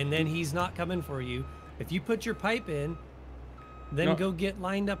pipe in, and then he's not coming for you. If you put your pipe in, then No. go get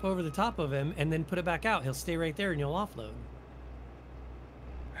lined up over the top of him, and then put it back out. He'll stay right there, and you'll offload.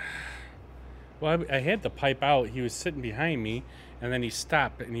 well, I had the pipe out. He was sitting behind me, and then he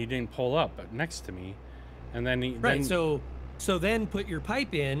stopped, and he didn't pull up next to me. And then he... Right, then, so then put your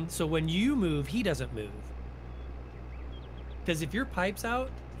pipe in, so when you move, he doesn't move. Because if your pipe's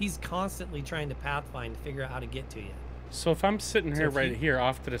out, he's constantly trying to pathfind to figure out how to get to you. So if I'm sitting So here if right you- here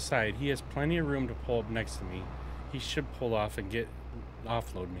off to the side, he has plenty of room to pull up next to me. He should pull off and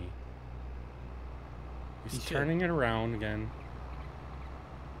offload me. He He's should. turning it around again.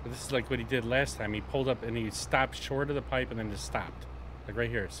 But this is like what he did last time. He pulled up and he stopped short of the pipe and then just stopped. Like right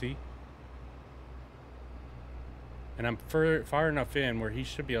here, see? And I'm far enough in where he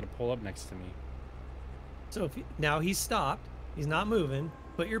should be able to pull up next to me. So now he's stopped. He's not moving.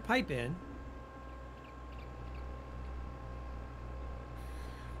 Put your pipe in.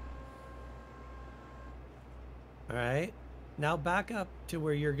 All right. Now back up to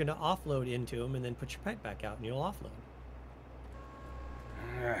where you're going to offload into him, and then put your pipe back out, and you'll offload.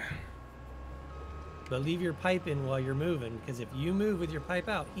 But leave your pipe in while you're moving, because if you move with your pipe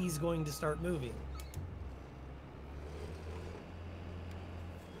out, he's going to start moving.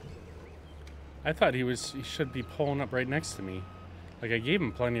 I thought he should be pulling up right next to me. Like I gave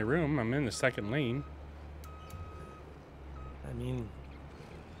him plenty of room. I'm in the second lane. I mean,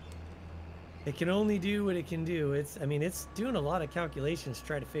 it can only do what it can do. It's doing a lot of calculations to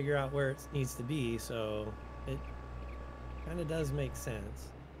try to figure out where it needs to be, so it kind of does make sense.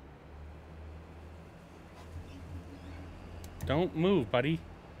 Don't move, buddy.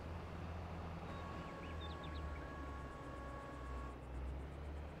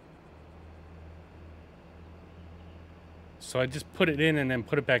 So I just put it in and then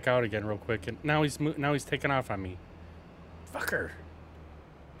put it back out again real quick, and now he's taking off on me. Fucker.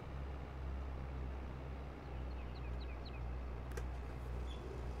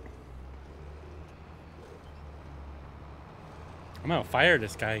 I'm gonna fire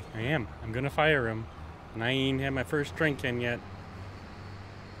this guy. I am. I'm gonna fire him. And I ain't had my first drink in yet.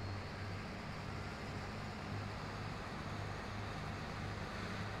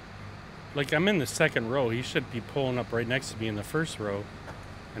 Like, I'm in the second row. He should be pulling up right next to me in the first row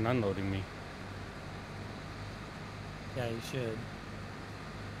and unloading me. Yeah, you should.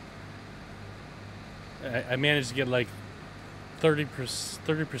 I managed to get like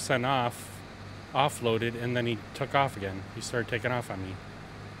 30% off, offloaded, and then he took off again. He started taking off on me.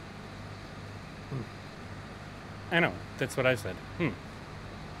 I know. That's what I said.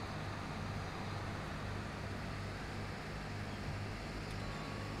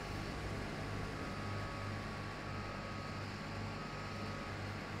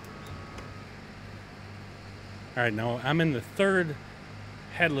 All right, now I'm in the third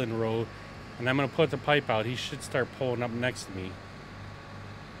headland row, and I'm going to put the pipe out. He should start pulling up next to me.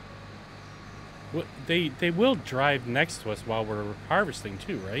 They will drive next to us while we're harvesting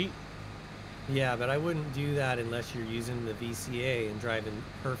too, right? Yeah, but I wouldn't do that unless you're using the VCA and driving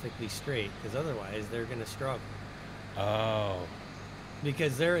perfectly straight, because otherwise they're going to struggle. Oh.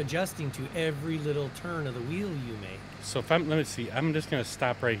 Because they're adjusting to every little turn of the wheel you make. So if let me see, I'm just going to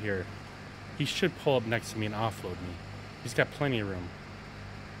stop right here. He should pull up next to me and offload me. He's got plenty of room.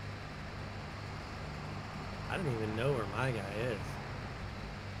 I don't even know where my guy is.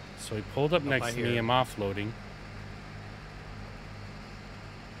 So he pulled up Up next by to me. here. I'm offloading.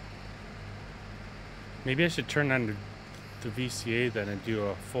 Maybe I should turn on the VCA then and do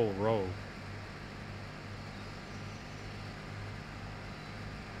a full row.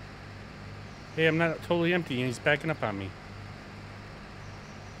 Hey, I'm not totally empty and he's backing up on me.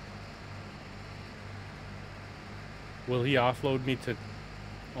 Will he offload me to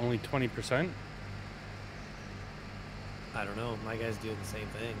only 20%? I don't know. My guy's doing the same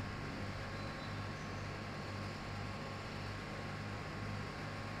thing.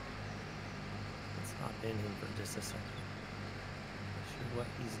 Let's hop in him for just a second. Not sure what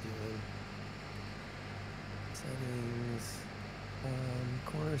he's doing. Settings.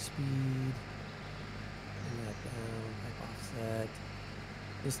 Corner speed. Bring that down. Pipe offset.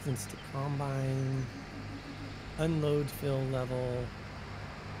 Distance to combine. Unload fill level.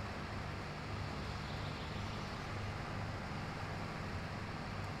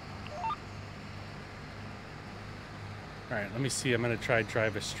 All right, let me see. I'm going to try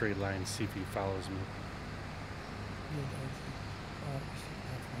drive a straight line, see if he follows me.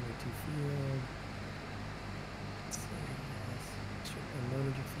 Field.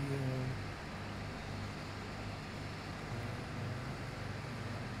 field.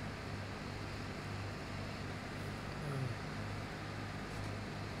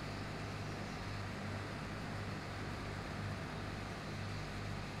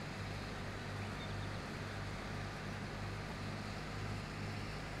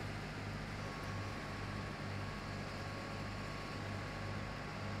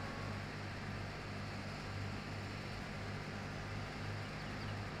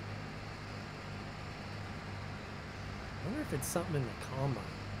 I wonder if it's something in the combine.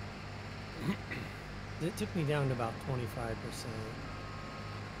 It took me down to about 25%.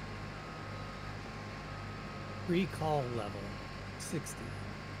 Recall level 60.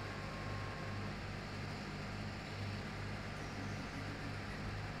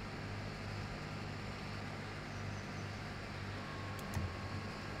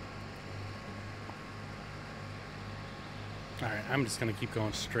 All right, I'm just gonna keep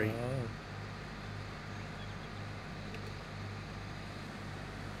going straight.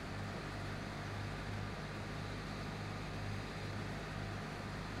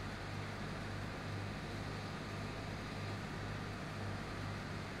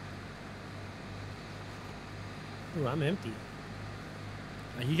 Ooh, I'm empty.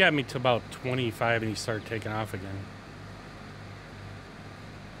 He got me to about 25 and he started taking off again.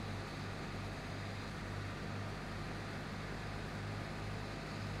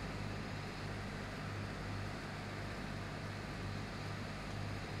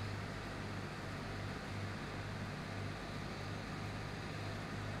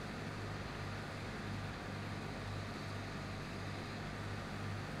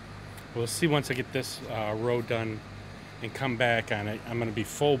 We'll see once I get this row done and come back on it. I'm going to be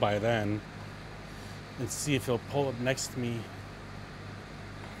full by then. And see if he'll pull up next to me.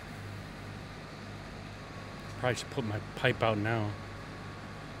 Probably should put my pipe out now.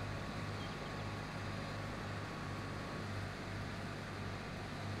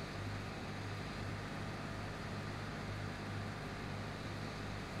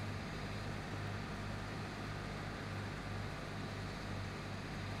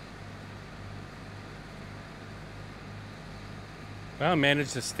 Well, I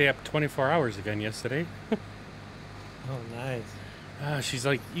managed to stay up 24 hours again yesterday. Oh, nice. She's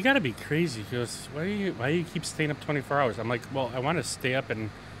like, you gotta be crazy. She goes, why do you keep staying up 24 hours? I'm like, well, I want to stay up and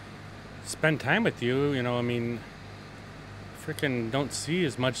spend time with you. You know, I mean, freaking don't see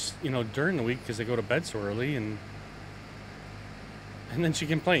as much, you know, during the week because I go to bed so early. And then she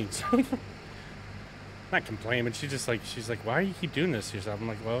complains. Not complain, but she's like, why do you keep doing this to yourself? I'm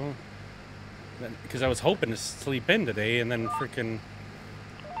like, well, because I was hoping to sleep in today and then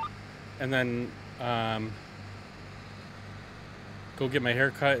go get my hair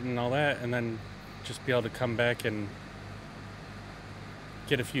cut and all that, and then just be able to come back and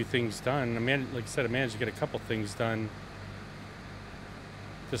get a few things done. Like I said, I managed to get a couple things done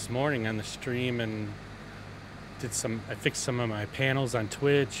this morning on the stream, and I fixed some of my panels on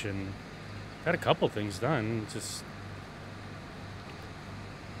Twitch and got a couple things done. Just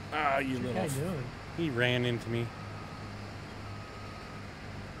you little. What's that guy doing? He ran into me.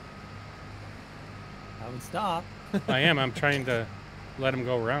 I would stop. I am. I'm trying to let him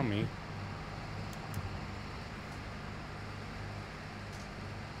go around me.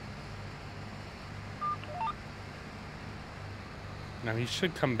 Now he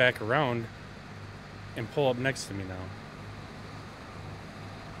should come back around and pull up next to me now.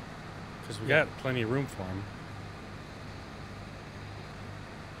 Because we got plenty of room for him.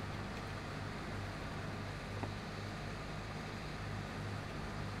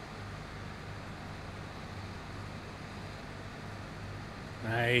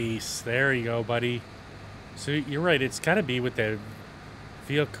 Nice. There you go, buddy. So you're right. It's got to be with the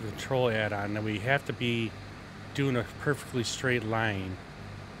vehicle control add-on that we have to be doing a perfectly straight line.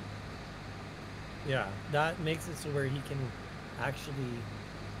 Yeah, that makes it so where he can actually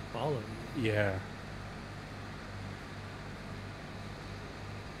follow you. Yeah.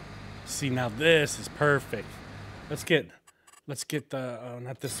 See, now this is perfect. Let's get the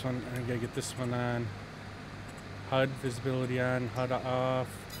not this one. I gotta get this one on. HUD visibility on, HUD off.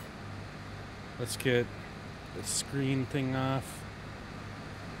 Let's get the screen thing off.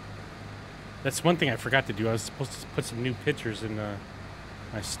 That's one thing I forgot to do. I was supposed to put some new pictures in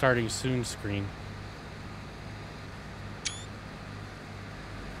my starting soon screen.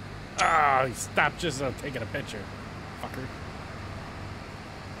 Ah, he stopped just taking a picture, fucker.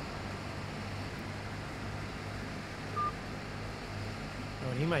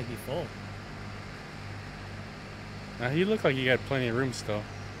 Oh, he might be full. Now, he looked like he got plenty of room still.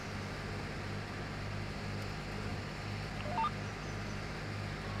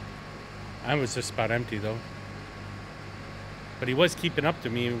 I was just about empty though. But he was keeping up to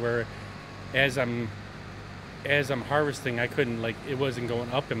me where as I'm harvesting, I couldn't, like, it wasn't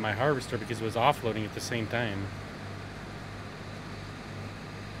going up in my harvester because it was offloading at the same time.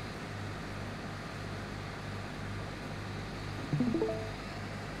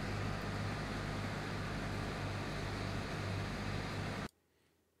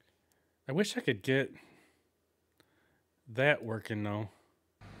 I wish I could get that working though.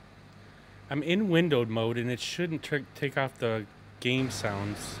 I'm in windowed mode and it shouldn't take off the game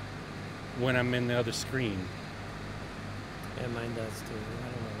sounds when I'm in the other screen. Yeah, mine does too. I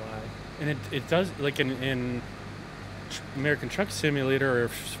don't know why. And it does, like in American Truck Simulator or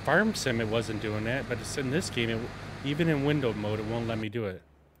Farm Sim, it wasn't doing that, but it's in this game, even in windowed mode, it won't let me do it.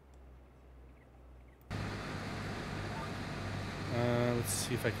 Let's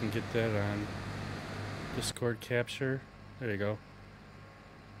see if I can get that on Discord capture. There you go.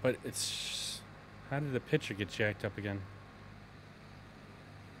 But it's... How did the picture get jacked up again?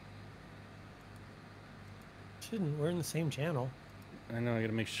 Shouldn't. We're in the same channel. I know, I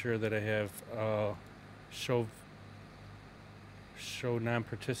gotta make sure that I have show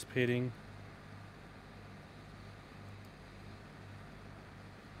non-participating.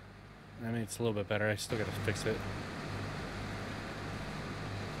 I mean, it's a little bit better. I still gotta fix it.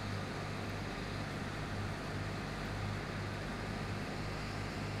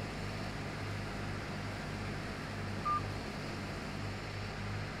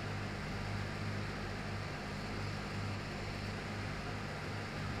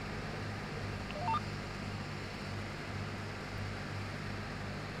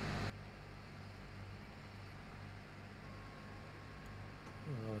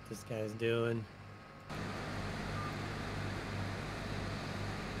 I don't know what this guy's doing.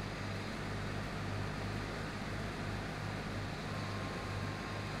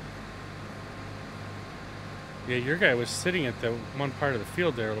 Yeah, your guy was sitting at the one part of the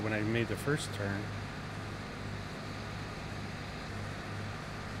field there when I made the first turn.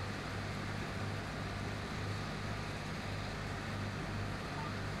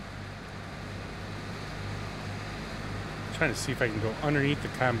 I'm trying to see if I can go underneath the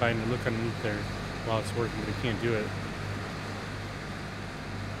combine and look underneath there while it's working, but I can't do it.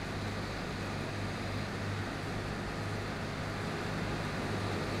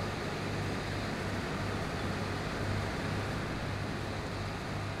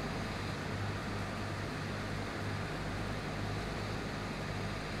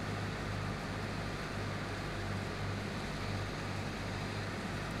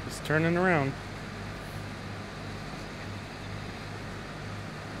 It's turning around.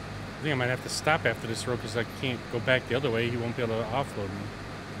 I think I might have to stop after this road because I can't go back the other way. He won't be able to offload me.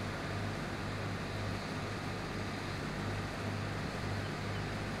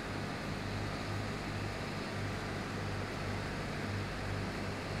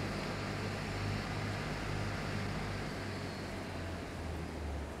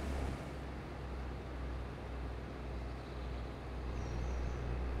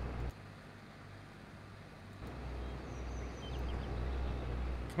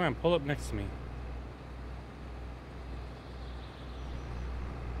 Come on, pull up next to me.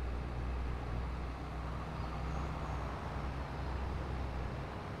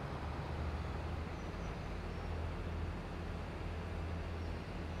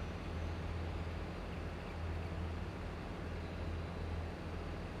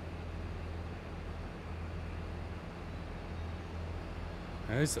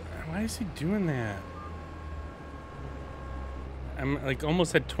 Why is he doing that? I'm like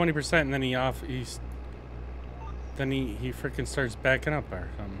almost at 20% and then he freaking starts backing up or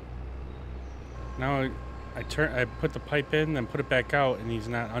something. Now I put the pipe in, then put it back out, and he's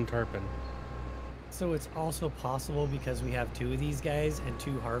not untarping. So it's also possible because we have two of these guys and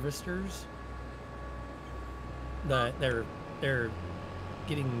two harvesters that they're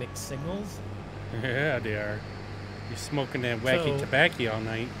getting mixed signals. Yeah, they are. You're smoking that wacky tobacco all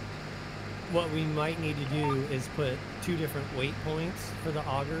night. What we might need to do is put two different weight points for the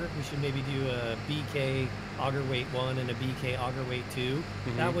auger. We should maybe do a BK auger weight 1 and a BK auger weight 2.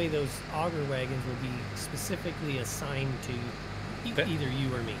 Mm-hmm. That way those auger wagons will be specifically assigned to either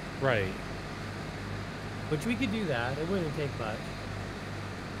you or me. Right. Which we could do that. It wouldn't take much.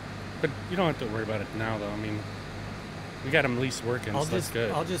 But you don't have to worry about it now, though. I mean, we got them at least working, so that's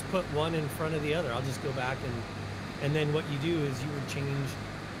good. I'll just put one in front of the other. I'll just go back and then what you do is you would change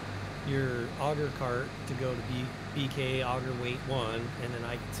your auger cart to go to BK auger weight 1, and then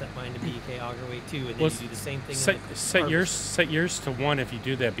I can set mine to BK auger weight 2, and then you do the same thing. Set yours to 1 if you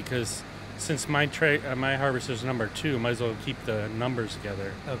do that, because Since my my harvester's number 2, might as well keep the numbers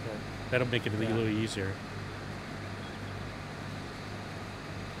together. Okay. That'll make it a little easier.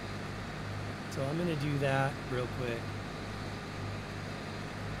 So I'm gonna do that real quick.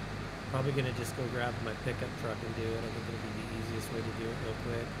 Probably gonna just go grab my pickup truck and do it. I think it'll be the easiest way to do it real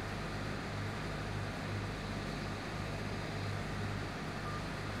quick.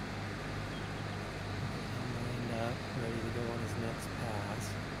 I'm lined up, ready to go on his next pass.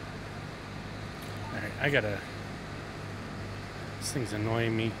 Alright, I gotta... This thing's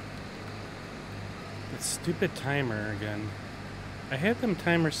annoying me. That stupid timer again. I had them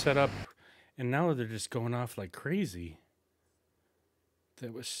timers set up, and now they're just going off like crazy.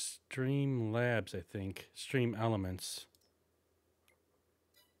 That was Stream Labs, I think. Stream Elements.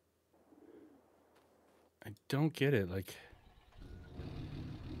 I don't get it, like...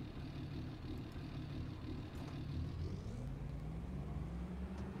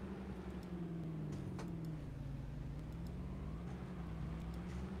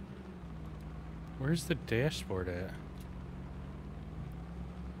 Where's the dashboard at?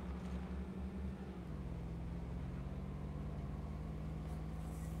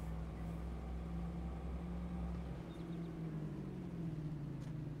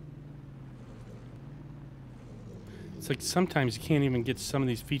 It's like sometimes you can't even get some of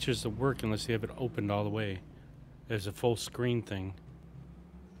these features to work unless you have it opened all the way. There's a full screen thing.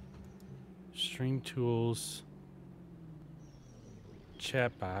 Stream tools.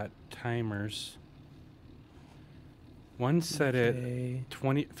 Chatbot. Timers. One set at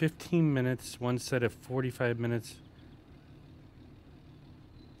 15 minutes, one set at 45 minutes.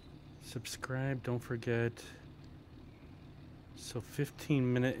 Subscribe, don't forget. So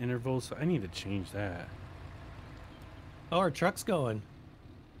 15-minute intervals. I need to change that. Oh, our truck's going.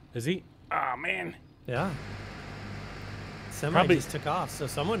 Is he? Oh, man. Yeah. Semi Probably just took off, so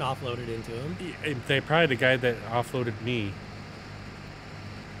someone offloaded into him. They probably the guy that offloaded me.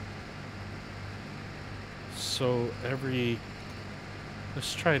 So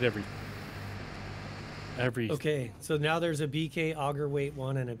let's try it every. Okay, so now there's a BK auger weight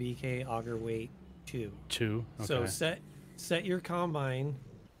 1 and a BK auger weight 2. 2. Okay. So set your combine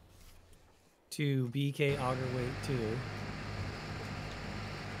to BK auger weight 2.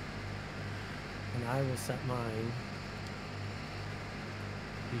 And I will set mine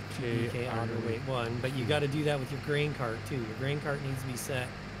BK auger weight 1, but you got to do that with your grain cart too. Your grain cart needs to be set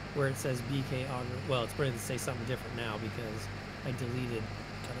where it says BK auger. Well, it's probably to say something different now because I deleted.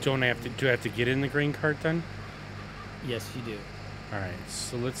 Do I have to get in the grain cart then? Yes, you do. All right,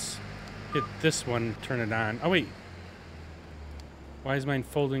 so let's hit this one, turn it on. Oh wait, why is mine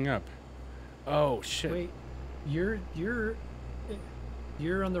folding up? Oh shit! Wait, you're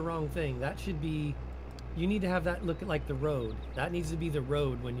on the wrong thing. That should be. You need to have that look like the road. That needs to be the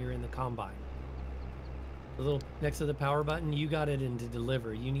road when you're in the combine. The little next to the power button, you got it in to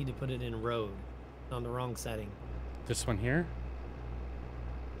deliver. You need to put it in road on the wrong setting. This one here?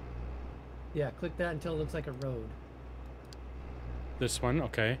 Yeah, click that until it looks like a road. This one,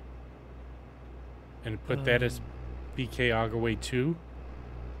 okay. And put that as BK auger weight 2?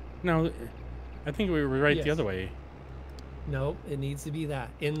 No, I think we were right the other way. No, it needs to be that.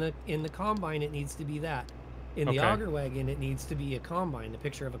 In the combine, it needs to be that. In the auger wagon, it needs to be a combine, a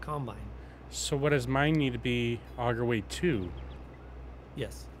picture of a combine. So what does mine need to be auger weight 2?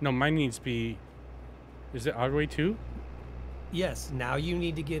 Yes. No, mine needs to be... Is it auger weight 2? Yes. Now you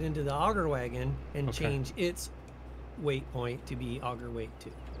need to get into the auger wagon and change its weight point to be auger weight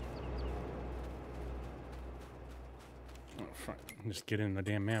 2. Oh, fuck. Just get in the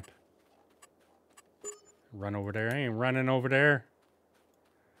damn map. Run over there. I ain't running over there.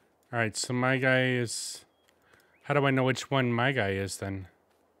 Alright, so my guy is... How do I know which one my guy is then?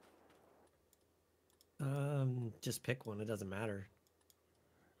 Just pick one. It doesn't matter.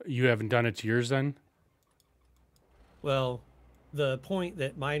 You haven't done it to yours then? Well, the point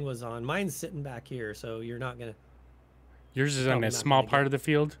that mine was on, mine's sitting back here, so you're not gonna... Yours is on that small part of the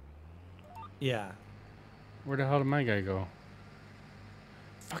field? Yeah. Where the hell did my guy go?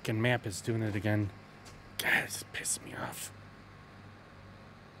 Fucking map is doing it again. God, it's pissing me off.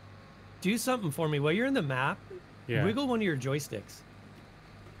 Do something for me. While you're in the map, wiggle one of your joysticks.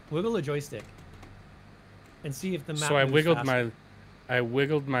 Wiggle a joystick. And see if the map So I moves wiggled faster. I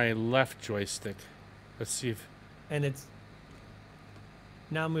wiggled my left joystick. Let's see if... And it's...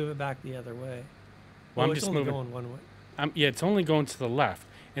 Now move it back the other way. Well, I'm it's just only moving. going one way. Yeah, it's only going to the left.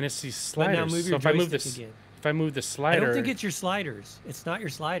 And it's these sliders. But now move your so joystick again. If I move the slider... I don't think it's your sliders. It's not your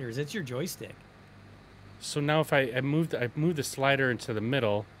sliders. It's your joystick. So now if I move the slider into the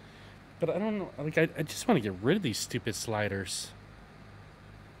middle, but I don't know, like I just want to get rid of these stupid sliders.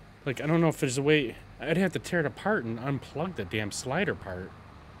 Like, I don't know if there's a way. I'd have to tear it apart and unplug the damn slider part.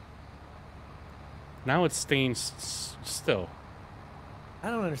 Now it's staying still. I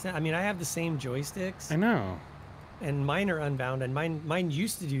don't understand. I mean, I have the same joysticks, I know. and mine are unbound, and mine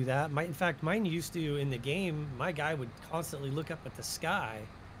used to do that. In fact, mine used to in the game. My guy would constantly look up at the sky.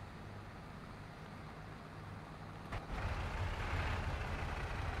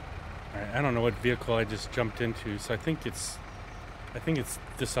 All right, I don't know what vehicle I just jumped into, so I think it's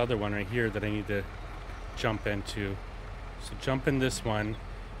this other one right here that I need to jump into. So jump in this one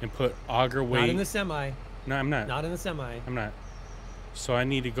and put auger weight. Not in the semi. No, I'm not. Not in the semi. I'm not. So I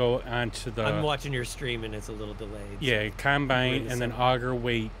need to go onto the. I'm watching your stream and it's a little delayed. Yeah, so combine the and then semi. auger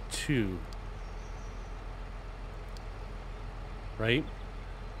weight 2. Right?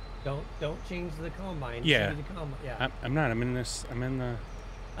 Don't change the combine. Yeah. Change the yeah. I'm not. I'm in this. I'm in the.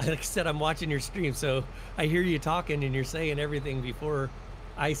 Like I said, I'm watching your stream, so I hear you talking and you're saying everything before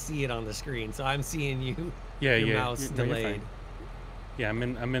I see it on the screen. So I'm seeing you. Yeah, your yeah. mouse No, you're delayed. fine. Yeah,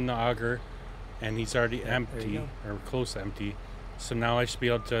 I'm in the auger, and he's already There you empty go. or close to empty. So now I should be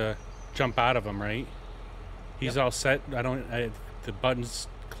able to jump out of him, right? He's all set. The button's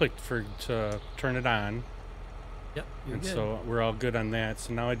clicked to turn it on, Yep, you're and good. so we're all good on that.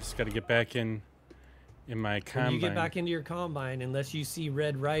 So now I just got to get back in my combine. When you get back into your combine, unless you see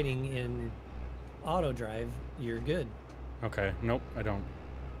red writing in auto drive, you're good. Okay. Nope, I don't.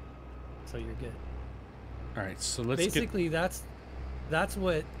 So you're good. All right. So let's Basically, that's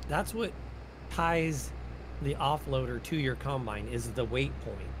what ties the offloader to your combine is the weight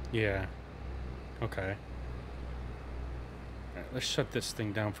point. Yeah. Okay. All right, let's shut this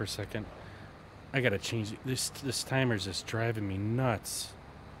thing down for a second. I gotta change it. This timer's just driving me nuts.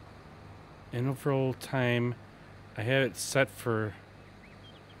 Interval time. I have it set for.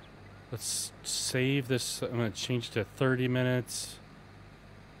 Let's save this. I'm gonna change to 30 minutes.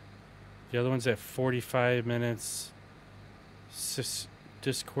 The other one's at 45 minutes.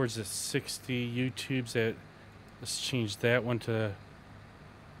 Discord's at 60. YouTube's at. Let's change that one to.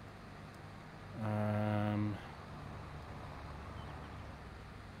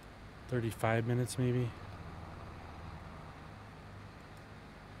 35 minutes maybe.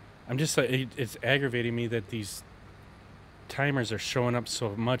 I'm just like, it's aggravating me that these timers are showing up so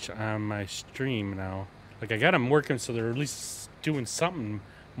much on my stream now. Like, I got them working so they're at least doing something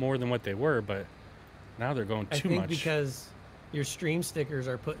more than what they were, but now they're going I too think much. because your stream stickers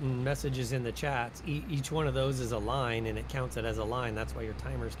are putting messages in the chats. Each one of those is a line, and it counts it as a line. That's why your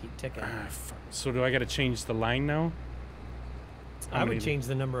timers keep ticking. So do I got to change the line now? I would change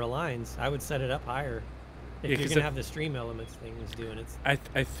the number of lines. I would set it up higher. If Yeah, you're 'cause gonna have the stream elements things doing it. I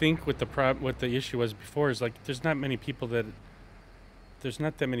think what the issue was before is like there's not that many people that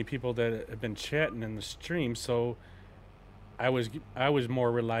have been chatting in the stream, so I was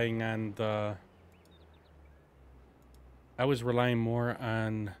more relying on the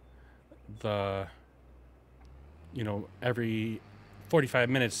every 45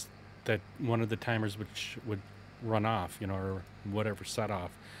 minutes that one of the timers would run off, or whatever set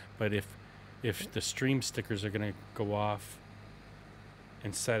off. But if the stream stickers are going to go off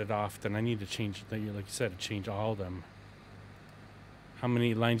and set it off, then I need to change, like you said, change all of them. How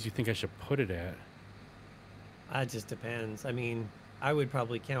many lines do you think I should put it at? It just depends. I mean, I would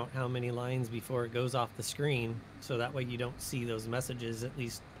probably count how many lines before it goes off the screen, so that way you don't see those messages at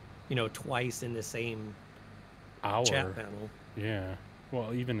least, twice in the same Hour. chat panel. Yeah.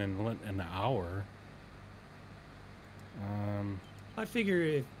 Well, even in an hour. I figure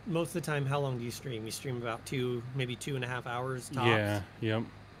if most of the time, how long do you stream? You stream about maybe 2.5 hours tops. Yeah. Yep.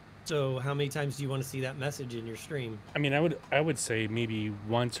 So how many times do you want to see that message in your stream? I mean, I would say maybe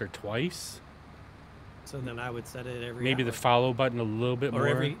once or twice. So then I would set it every Maybe hour. the follow button a little bit more.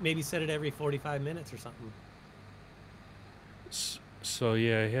 Or maybe set it every 45 minutes or something. So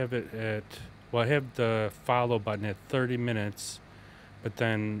yeah, I have it at. Well, I have the follow button at 30 minutes, but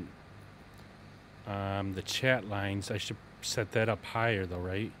then the chat lines, I should set that up higher though,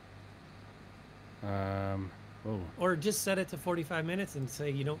 right? Oh. Or just set it to 45 minutes and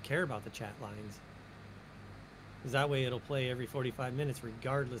say you don't care about the chat lines. Because that way it'll play every 45 minutes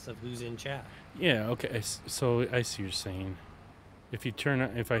regardless of who's in chat. Yeah. Okay. So I see what you're saying.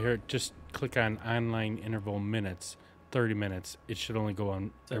 If I hear just click on online interval minutes, 30 minutes, it should only go on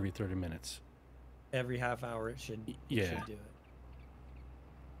So- every 30 minutes. Every half hour it should, Yeah. should do it.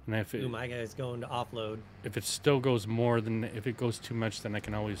 And if Ooh, my guy's going to offload. if it still goes more than, if it goes too much, then I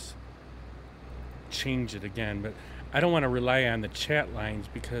can always change it again. But I don't want to rely on the chat lines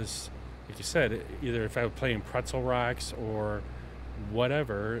because, like you said, either if I was playing Pretzel Rocks or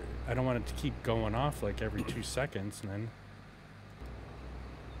whatever, I don't want it to keep going off like every 2 seconds. And then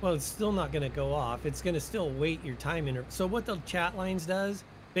Well, it's still not going to go off. It's going to still wait your time in. So what the chat lines does,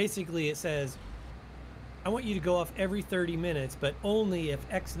 basically it says, I want you to go off every 30 minutes, but only if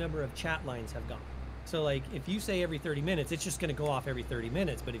X number of chat lines have gone. So like if you say every 30 minutes, it's just going to go off every 30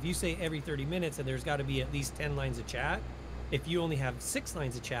 minutes. But if you say every 30 minutes and there's got to be at least 10 lines of chat, if you only have 6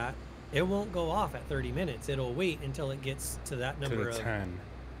 lines of chat, it won't go off at 30 minutes. It'll wait until it gets to that number of 10.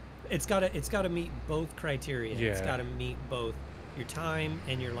 It's got to meet both criteria. Yeah. It's got to meet both your time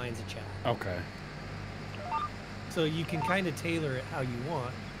and your lines of chat. Okay. So you can kind of tailor it how you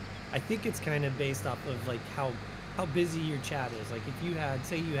want. I think it's kind of based off of like how busy your chat is. Like if you had,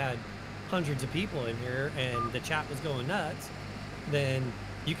 say you had hundreds of people in here and the chat was going nuts, then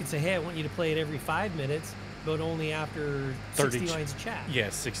you could say, hey, I want you to play it every 5 minutes, but only after 60 lines of chat. Yeah,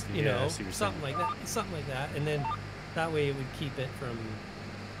 60. You yeah, know, I see what you're something saying. like that. Something like that. And then that way it would keep it from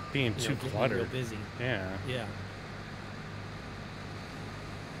Being too getting cluttered. real busy. Yeah. Yeah.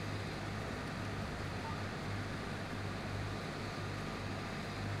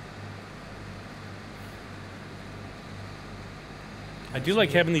 I do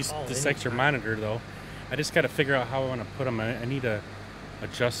like having this Call extra anytime. monitor though. I just got to figure out how I want to put them. I need to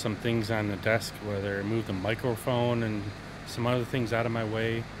adjust some things on the desk, whether move the microphone and some other things out of my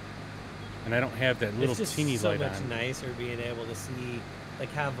way. And I don't have that little It's just teeny so light much on. nicer being able to see, like,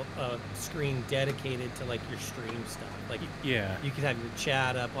 have a screen dedicated to like your stream stuff. Like, Yeah. you could have your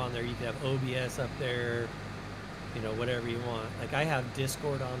chat up on there. You could have OBS up there. You know, whatever you want. Like, I have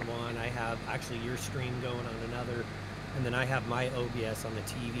Discord on one. I have actually your stream going on another, and then I have my OBS on the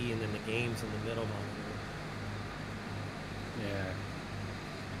TV, and then the games in the middle monitor. Yeah.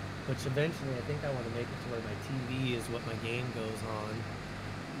 Which eventually, I think I want to make it to where my TV is what my game goes on.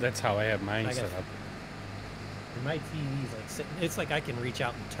 That's how I have mine I got- set up. And my TV's like sitting. It's like I can reach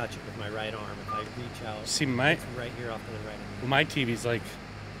out and touch it with my right arm. If I reach out, See, my it's right here off to the right of me. my TV's like,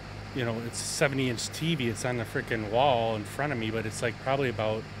 you know, it's a 70-inch TV. It's on the freaking wall in front of me, but it's like probably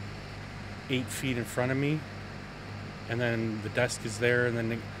about 8 feet in front of me. And then the desk is there, and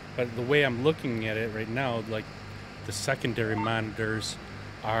then but the way I'm looking at it right now, like the secondary monitors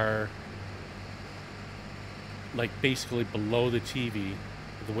are like basically below the TV,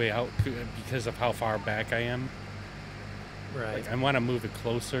 the way out because of how far back I am. Right. Like I want to move it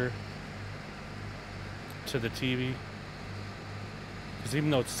closer to the TV. Because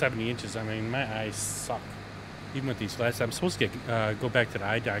even though it's 70 inches, I mean, my eyes suck. Even with these glasses, I'm supposed to go back to the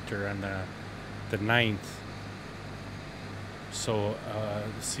eye doctor on the 9th. So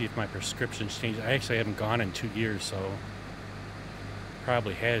see if my prescription's changed. I actually haven't gone in 2 years, so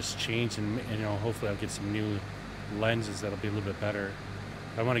probably has changed, and you know, hopefully I'll get some new lenses that'll be a little bit better.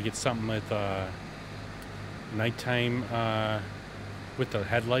 I want to get something with nighttime with the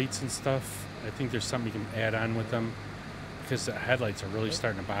headlights and stuff. I think there's something you can add on with them because the headlights are really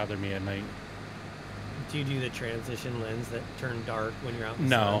starting to bother me at night. Do you do the transition lens that turn dark when you're out in the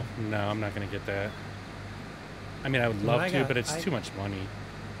No, sun? no, I'm not going to get that. I mean, I would Well, love I to, got- but it's I- too much money.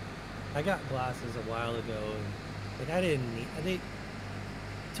 I got glasses a while ago, and like I didn't need. They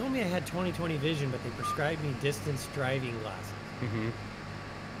told me I had 20/20 vision, but they prescribed me distance driving glasses, Hmm.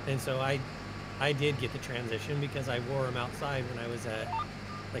 and so I did get the transition because I wore them outside when I was at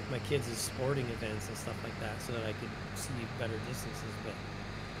like my kids' sporting events and stuff like that, so that I could see better distances. But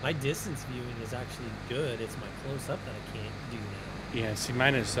my distance viewing is actually good. It's my close up that I can't do now. Yeah, see,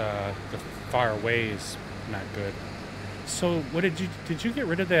 mine is the far away is not good. So, what did you get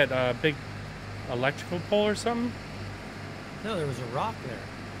rid of that big electrical pole or something? No, there was a rock there.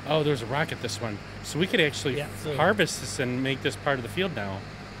 Oh, there's a rock at this one. So we could actually Yeah, so- harvest this and make this part of the field now.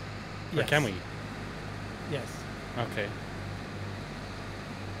 Or Yes. can we? Yes. Okay.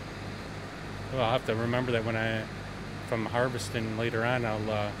 Well, I'll have to remember that if I'm harvesting later on,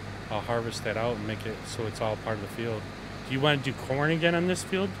 I'll harvest that out and make it so it's all part of the field. Do you want to do corn again on this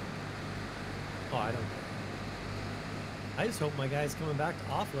field? Oh, I don't care. I just hope my guy's coming back to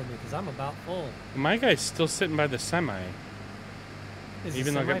offload me because I'm about full. My guy's still sitting by the semi. Is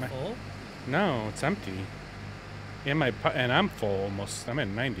Even the though I got semi full? No, it's empty. And I'm full almost. I'm at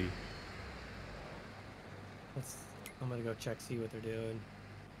 90. I'm gonna go check, see what they're doing.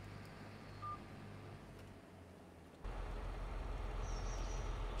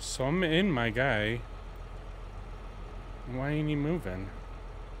 So I'm in my guy. Why ain't he moving?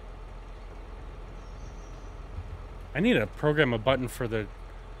 I need to program a button for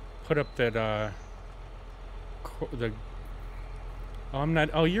put up that, oh, I'm not,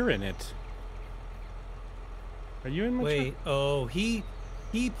 oh, you're in it. Are you in my Wait, oh, he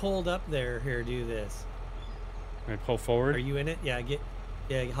pulled up there. Here, do this. Can I pull forward? Are you in it? Yeah,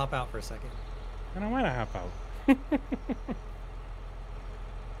 hop out for a second. I don't want to hop out.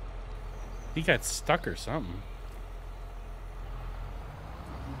 He got stuck or something.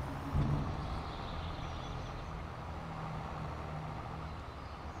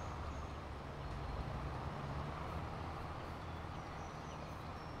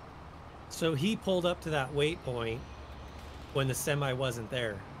 So he pulled up to that waypoint when the semi wasn't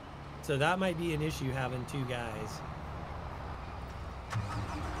there. So that might be an issue having two guys.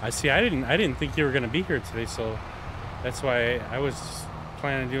 I see. I didn't think you were gonna be here today, so that's why I was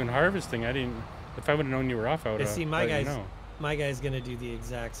planning on doing harvesting. I didn't. If I would have known you were off, I would have. See, my guy's gonna do the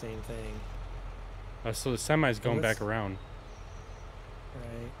exact same thing. So the semi's going back around.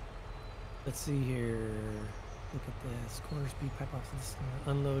 Right. Let's see here. Look at this. Quarter speed pipe off to the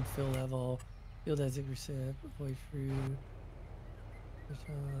snow. Unload, fill level. Field exit recip. Avoid fruit.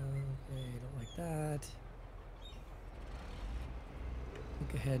 Okay, don't like that.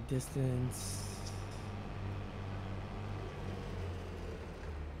 Look ahead distance.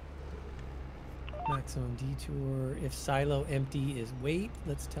 Maximum detour. If silo empty is wait,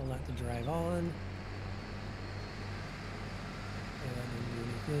 let's tell that to drive on. That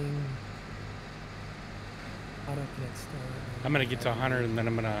didn't do anything. Auto connect start. I'm gonna get to 100 and then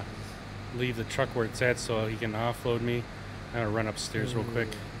I'm gonna leave the truck where it's at so he can offload me. I'm gonna run upstairs real quick.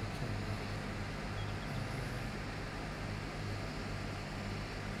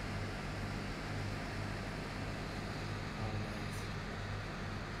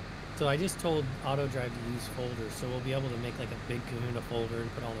 So I just told AutoDrive to use folders, so we'll be able to make like a big Kahuna folder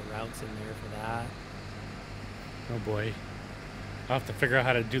and put all the routes in there for that. Oh boy. I'll have to figure out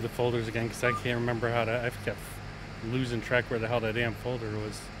how to do the folders again because I can't remember how to. I've kept losing track where the hell that damn folder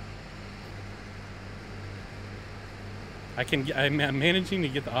was. I'm managing to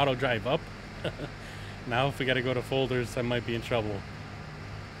get the AutoDrive up. Now if we gotta go to folders, I might be in trouble.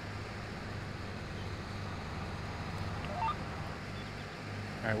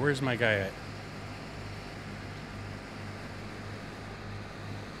 Alright, where's my guy at?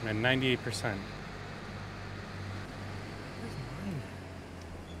 I'm at 98%. Where's mine at?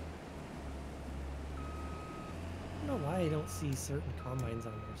 I don't know why I don't see certain combines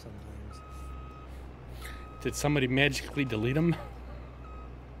on there sometimes. Did somebody magically delete them?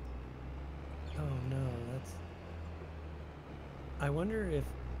 Oh no, that's... I wonder if...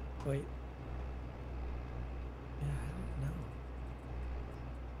 Wait. Yeah, I don't know.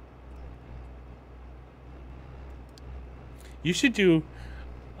 You should do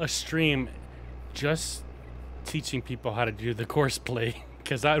a stream just teaching people how to do the course play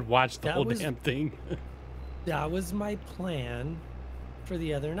because I'd watch the whole damn thing. That was my plan for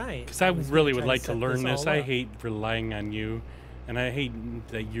the other night. Because I really would like to learn this. I hate relying on you, and I hate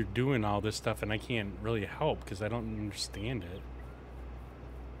that you're doing all this stuff and I can't really help because I don't understand it.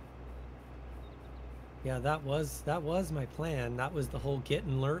 Yeah, that was my plan. That was the whole get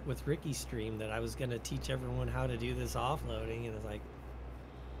and learn with Ricky stream, that I was going to teach everyone how to do this offloading, and it's like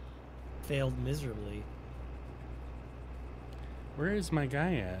failed miserably. Where is my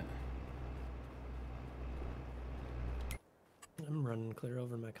guy at? I'm running clear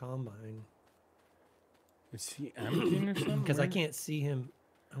over my combine. Is he emptying or something? Because I can't see him.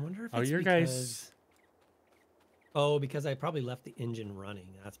 I wonder if Oh, it's your because... guy's... Oh, because I probably left the engine running.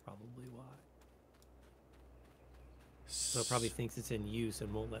 That's probably why. So it probably thinks it's in use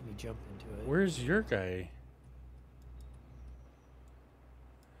and won't let me jump into it. Where's your guy?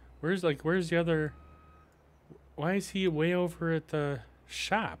 Where's the other... Why is he way over at the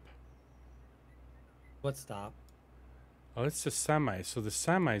shop? What stop? Oh, it's the semi. So the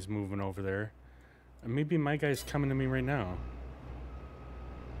semi's moving over there. Maybe my guy's coming to me right now.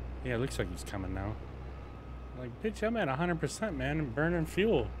 Yeah, it looks like he's coming now. Like, bitch, I'm at 100%, man. I'm burning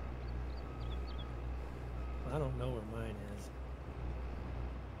fuel. I don't know where mine is.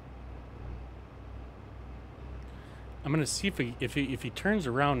 I'm gonna see if he turns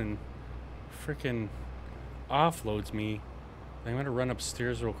around and frickin' offloads me. I'm gonna run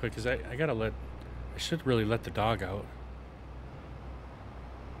upstairs real quick because I should really let the dog out.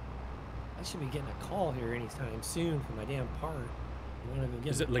 I should be getting a call here anytime soon for my damn part. I want to go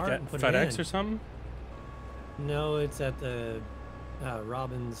get Is it my like part at and put FedEx it in. or something? No, it's at the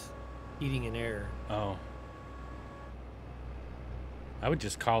Robbins Heating and Air. Oh. I would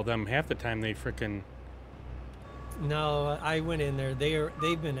just call them. Half the time they frickin'... No, I went in there.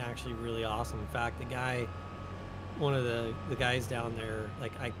 They've been actually really awesome. In fact, the guy, one of the guys down there,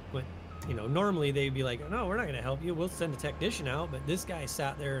 like I went, you know, normally they'd be like, no, we're not going to help you. We'll send a technician out. But this guy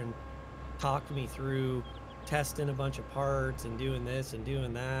sat there and talked me through testing a bunch of parts and doing this and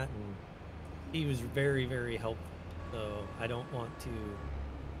doing that. And he was very, very helpful. So I don't want to.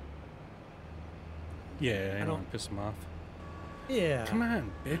 Yeah, I don't want to piss them off. Yeah. Come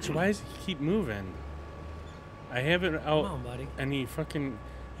on, bitch. Why does he keep moving? I have it Come out, on, buddy. and he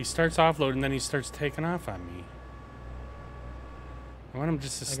starts offloading, and then he starts taking off on me. I want him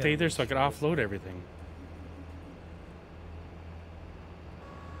just to I gotta stay there make so I can sure this offload guy- everything.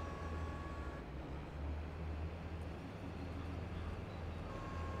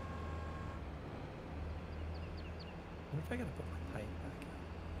 What if I gotta put my pipe back in?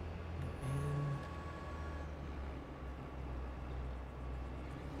 Go in.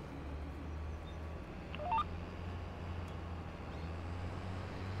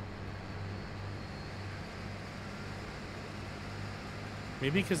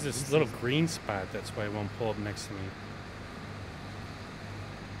 Maybe because this This little is- green spot, that's why it won't pull up next to me.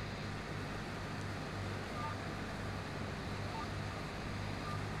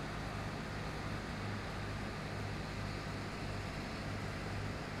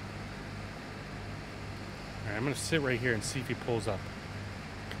 Alright, I'm gonna sit right here and see if he pulls up.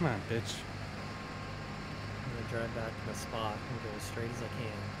 Come on, bitch. I'm gonna drive back to the spot and go as straight as I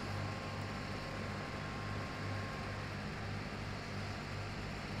can.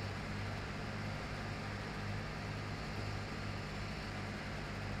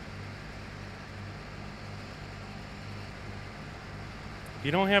 You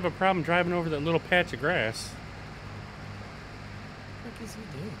don't have a problem driving over that little patch of grass. What the heck is he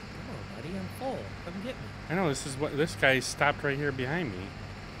doing? Come on, buddy. I'm full. Come get me. I know this guy stopped right here behind me.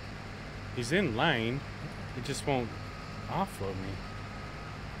 He's in line. He just won't offload me.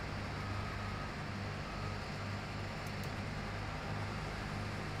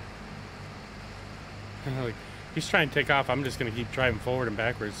 Like, he's trying to take off. I'm just gonna keep driving forward and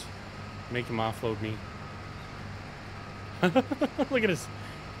backwards, make him offload me. Look at this.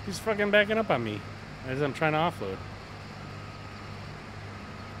 He's fucking backing up on me as I'm trying to offload.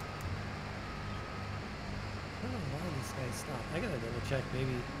 I don't know why this guy stopped. I gotta double check.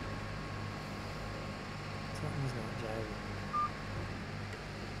 Maybe something's not jiving.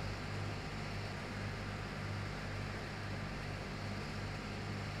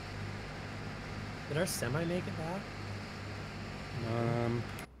 Did our semi make it back?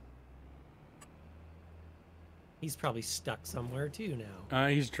 He's probably stuck somewhere too now.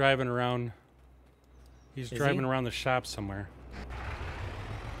 He's driving around. He's Is driving he? around the shop somewhere.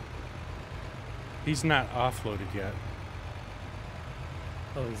 He's not offloaded yet.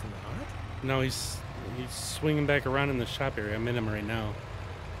 Oh, he's not? No, he's swinging back around in the shop area. I'm in him right now.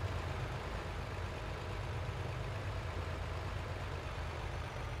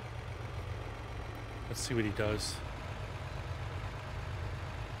 Let's see what he does.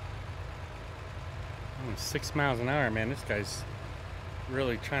 Oh, 6 miles an hour, man. This guy's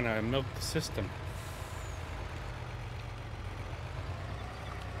really trying to milk the system.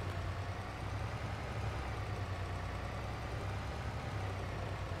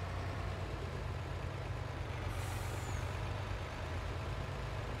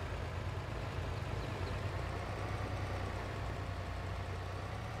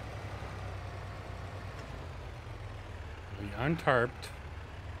 We untarped.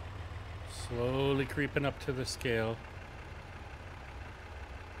 Slowly creeping up to the scale.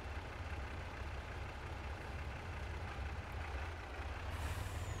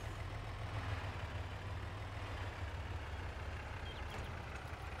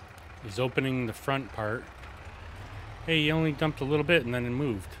 He's opening the front part. Hey, he only dumped a little bit and then it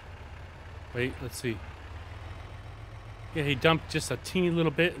moved. Wait, let's see. Yeah, he dumped just a teeny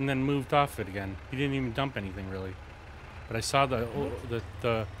little bit and then moved off it again. He didn't even dump anything really. But I saw the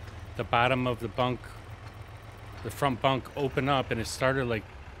bottom of the bunk, the front bunk open up and it started like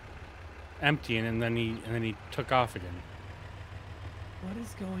emptying and then he took off again. What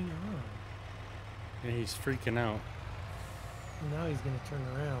is going on? Yeah, he's freaking out. Now he's gonna turn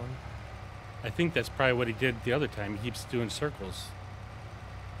around. I think that's probably what he did the other time. He keeps doing circles.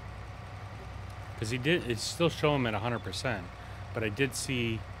 Because it's still showing him at 100%. But I did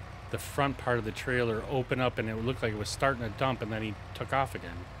see the front part of the trailer open up and it looked like it was starting to dump and then he took off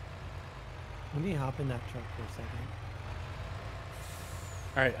again. Let me hop in that truck for a second.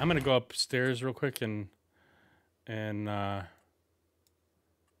 All right, I'm going to go upstairs real quick and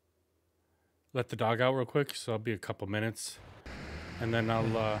let the dog out real quick. So I'll be a couple minutes. And then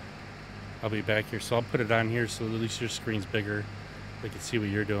I'll be back here. So I'll put it on here so at least your screen's bigger. They can see what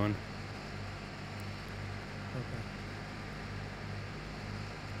you're doing. Okay.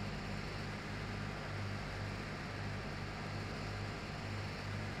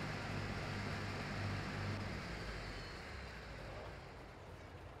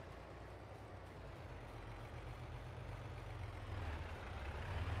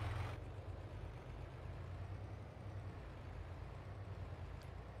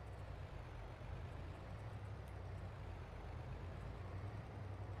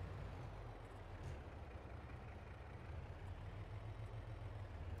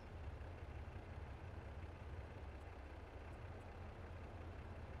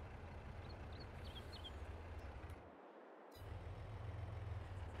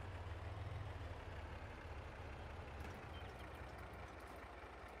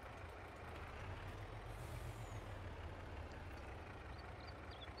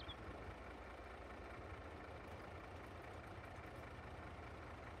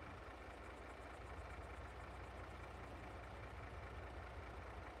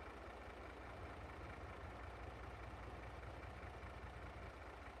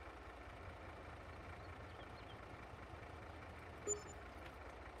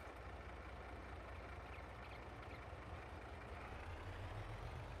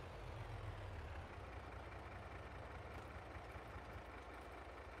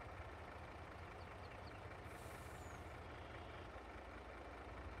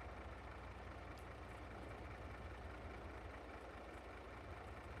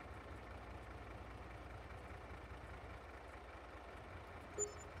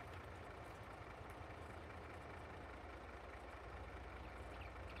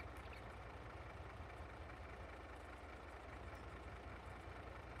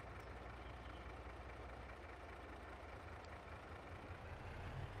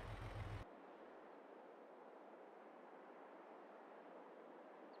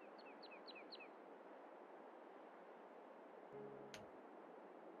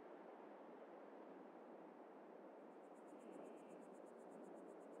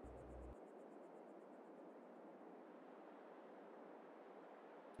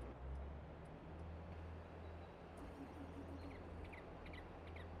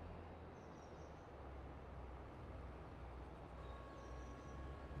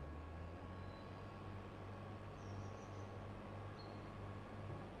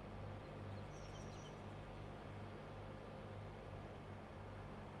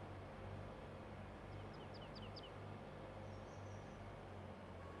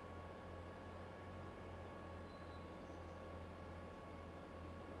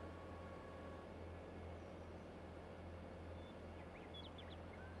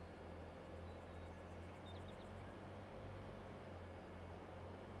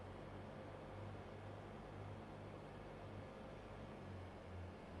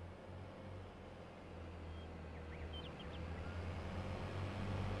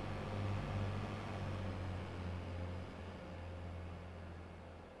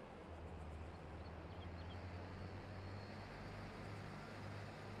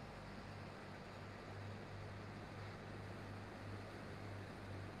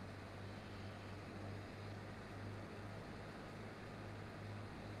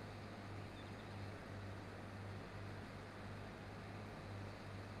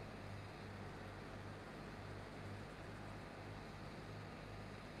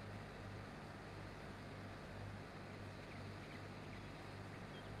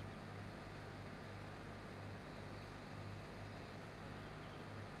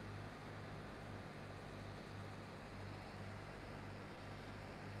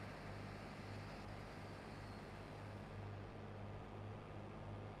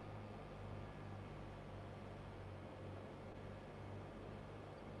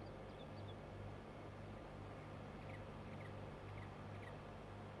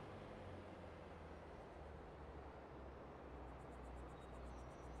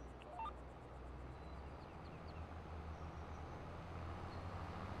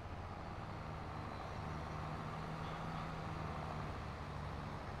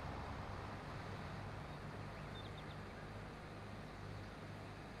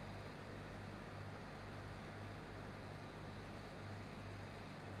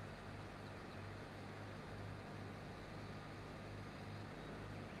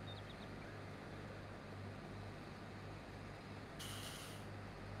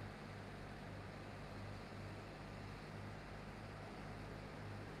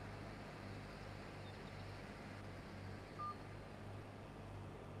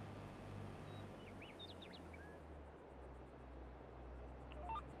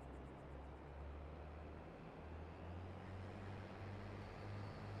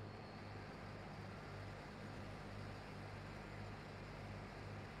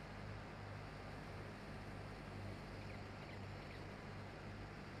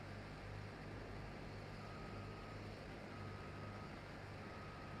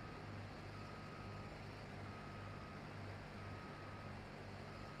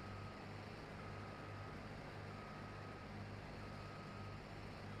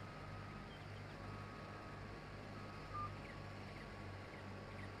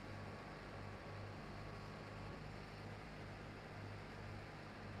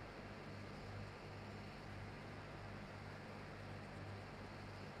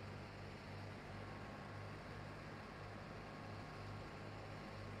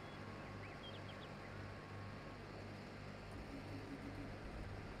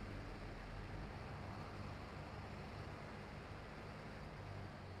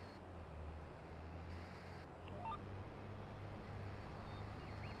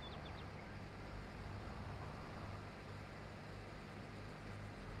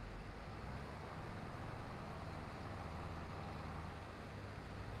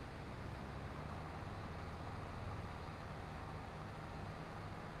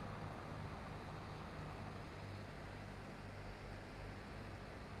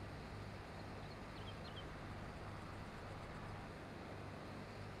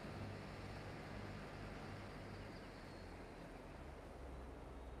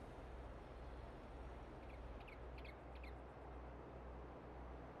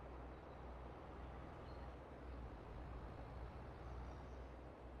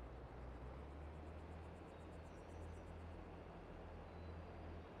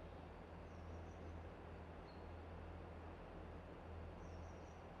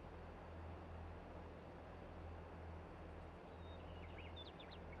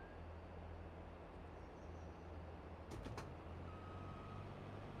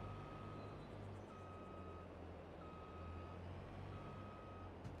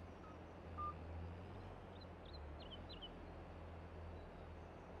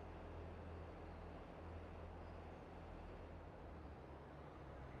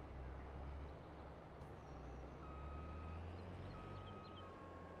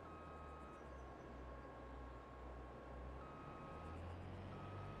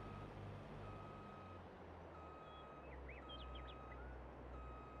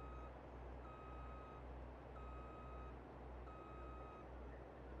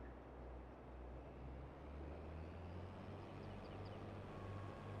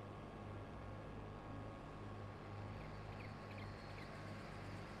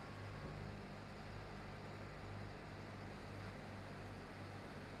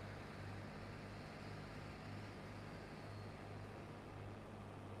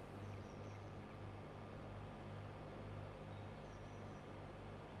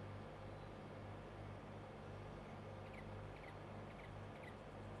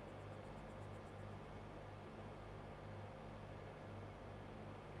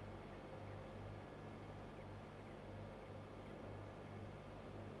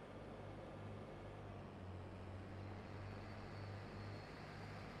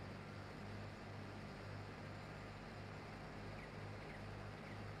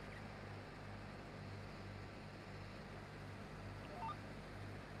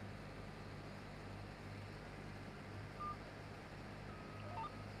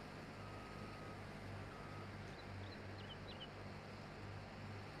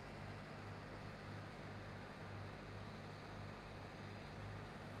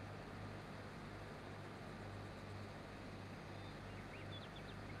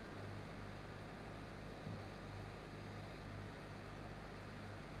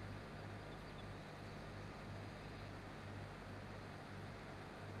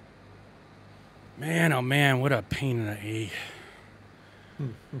 Man, oh man, what a pain in the A.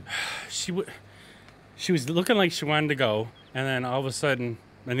 She was looking like she wanted to go, and then all of a sudden,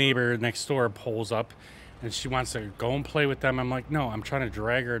 the neighbor next door pulls up, and she wants to go and play with them. I'm like, no, I'm trying to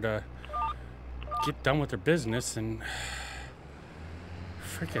drag her to get done with her business, and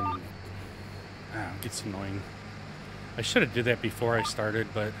freaking, it gets annoying. I should have did that before I started,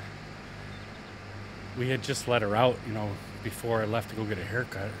 but we had just let her out, you know, before I left to go get a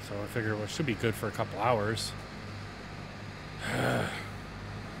haircut, so I figured, well, it should be good for a couple hours. Dang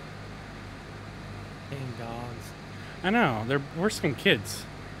dogs. I know, they're worse than kids.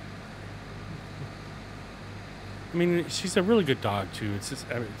 I mean, she's a really good dog, too. It's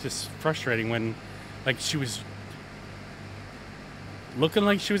just frustrating when, like, she was looking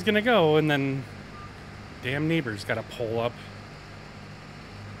like she was gonna go, and then damn neighbors gotta pull up.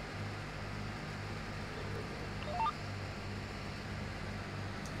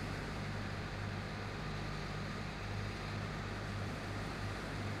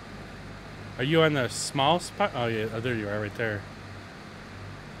 Are you on the small spot? Oh, yeah. Oh, there you are, right there.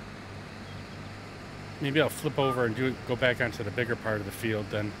 Maybe I'll flip over and go back onto the bigger part of the field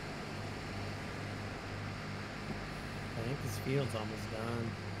then. I think this field's almost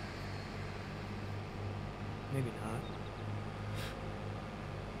done. Maybe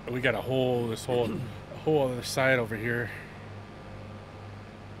not. We got a whole other side over here.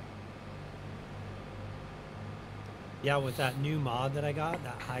 Yeah, with that new mod that I got,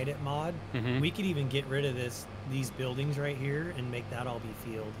 that hide it mod, we could even get rid of these buildings right here and make that all be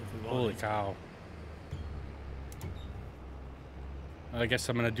field if we want. Holy cow. I guess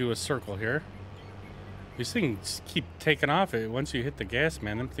I'm gonna do a circle here. These things keep taking off. Once you hit the gas,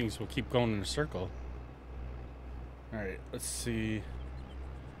 man, them things will keep going in a circle. Alright, let's see.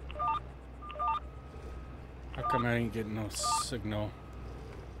 How come I ain't getting no signal?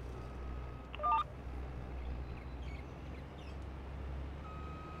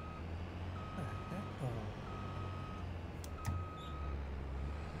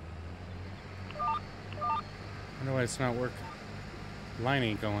 I wonder why it's not working. Line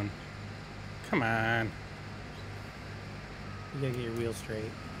ain't going. Come on. You gotta get your wheel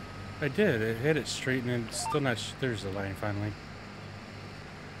straight. I did. It hit it straight and it's still not. There's the line finally.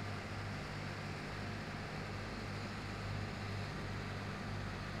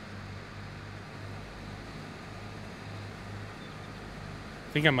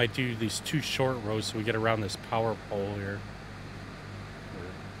 I think I might do these 2 short rows so we get around this power pole here.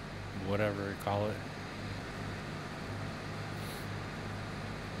 Or whatever you call it.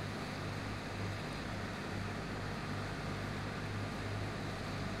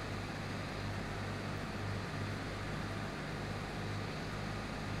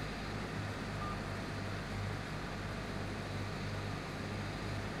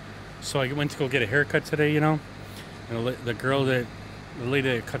 So I went to go get a haircut today, you know, and the lady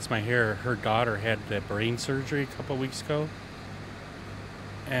that cuts my hair, her daughter had that brain surgery a couple weeks ago,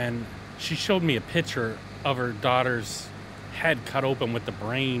 and she showed me a picture of her daughter's head cut open with the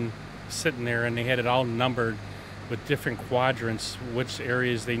brain sitting there, and they had it all numbered with different quadrants, which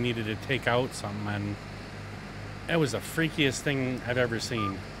areas they needed to take out something, and it was the freakiest thing I've ever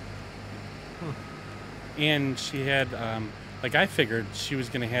seen. And she had, like, I figured she was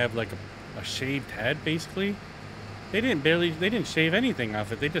gonna have like a shaved head, basically. They didn't shave anything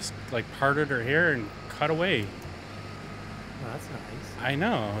off it. They just like parted her hair and cut away. Oh, that's nice. I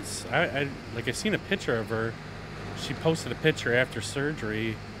know. I seen a picture of her. She posted a picture after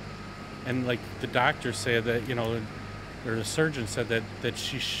surgery, and like the doctor said that, you know, or the surgeon said that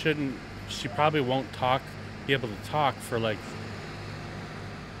she probably won't be able to talk for like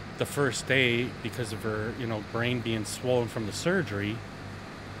the first day because of her, you know, brain being swollen from the surgery.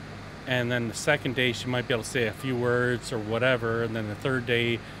 And then the second day she might be able to say a few words or whatever, and then the third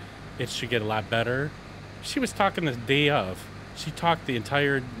day it should get a lot better. She was talking the day of. She talked the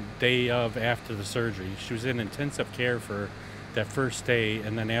entire day of after the surgery. She was in intensive care for that first day,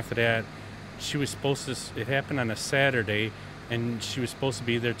 and then after that she was supposed to, it happened on a Saturday, and she was supposed to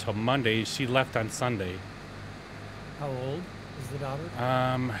be there till Monday. She left on Sunday. How old is the daughter?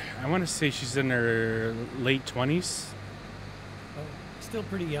 I want to say she's in her late 20s. Oh, still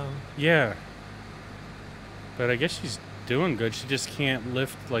pretty young. Yeah. But I guess she's doing good. She just can't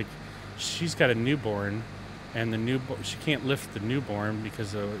lift, like, she's got a newborn, and she can't lift the newborn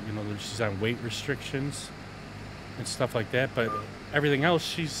because of, you know, she's on weight restrictions and stuff like that. But everything else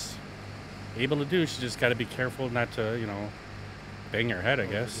she's able to do. She just got to be careful not to, you know, bang her head, I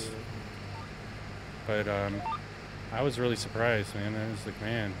guess. But I was really surprised, man. I was like,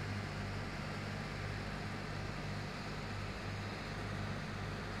 man.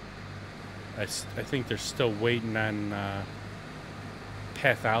 I think they're still waiting on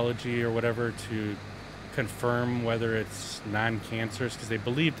pathology or whatever to confirm whether it's non-cancerous, because they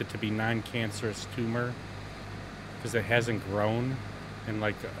believed it to be non-cancerous tumor because it hasn't grown in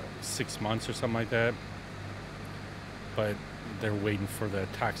like 6 months or something like that. But they're waiting for the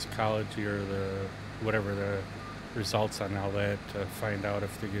toxicology or the whatever the results on all that to find out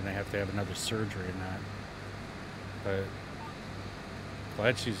if they're gonna have to have another surgery or not. But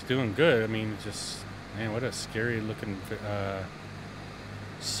glad she's doing good. I mean, just man, what a scary looking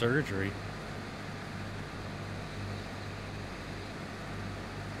surgery.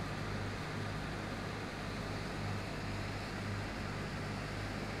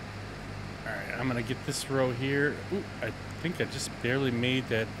 All right, I'm gonna get this row here. Ooh, I think I just barely made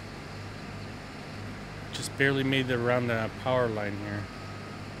that. Just barely made it around the power line here.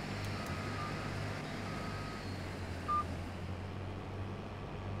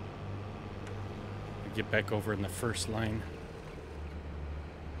 Get back over in the first line.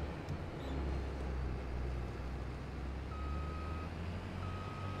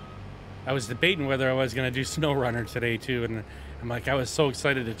 I was debating whether I was going to do Snow Runner today too, and I'm like, I was so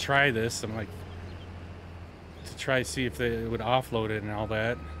excited to try this. I'm like, to try see if they would offload it and all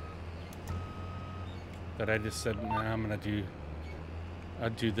that. But I just said, nah, I'll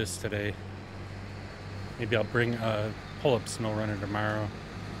do this today. Maybe I'll bring a pull-up Snow Runner tomorrow.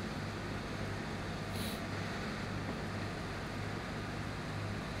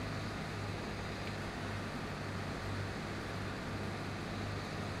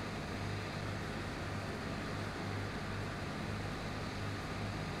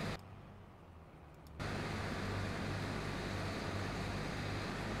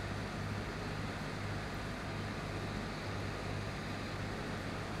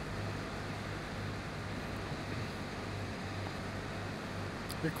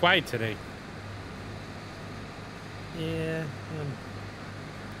 You're quiet today. Yeah.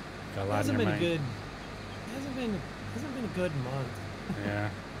 Got a lot Hasn't in your been mind. good. Hasn't been a good month. Yeah.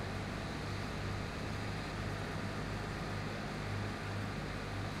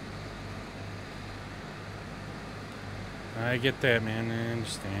 I get that, man. I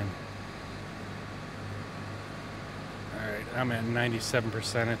understand. Alright, I'm at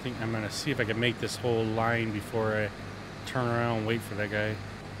 97%. I think I'm going to see if I can make this whole line before I turn around and wait for that guy.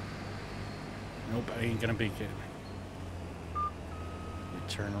 Nope, I ain't going to make it. Let me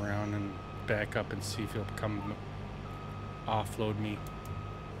turn around and back up and see if he'll come offload me.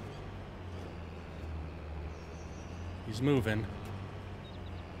 He's moving.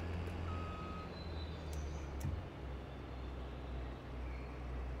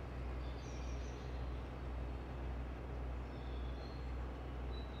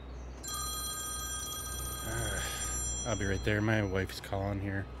 I'll be right there. My wife's calling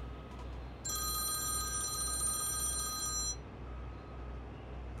here.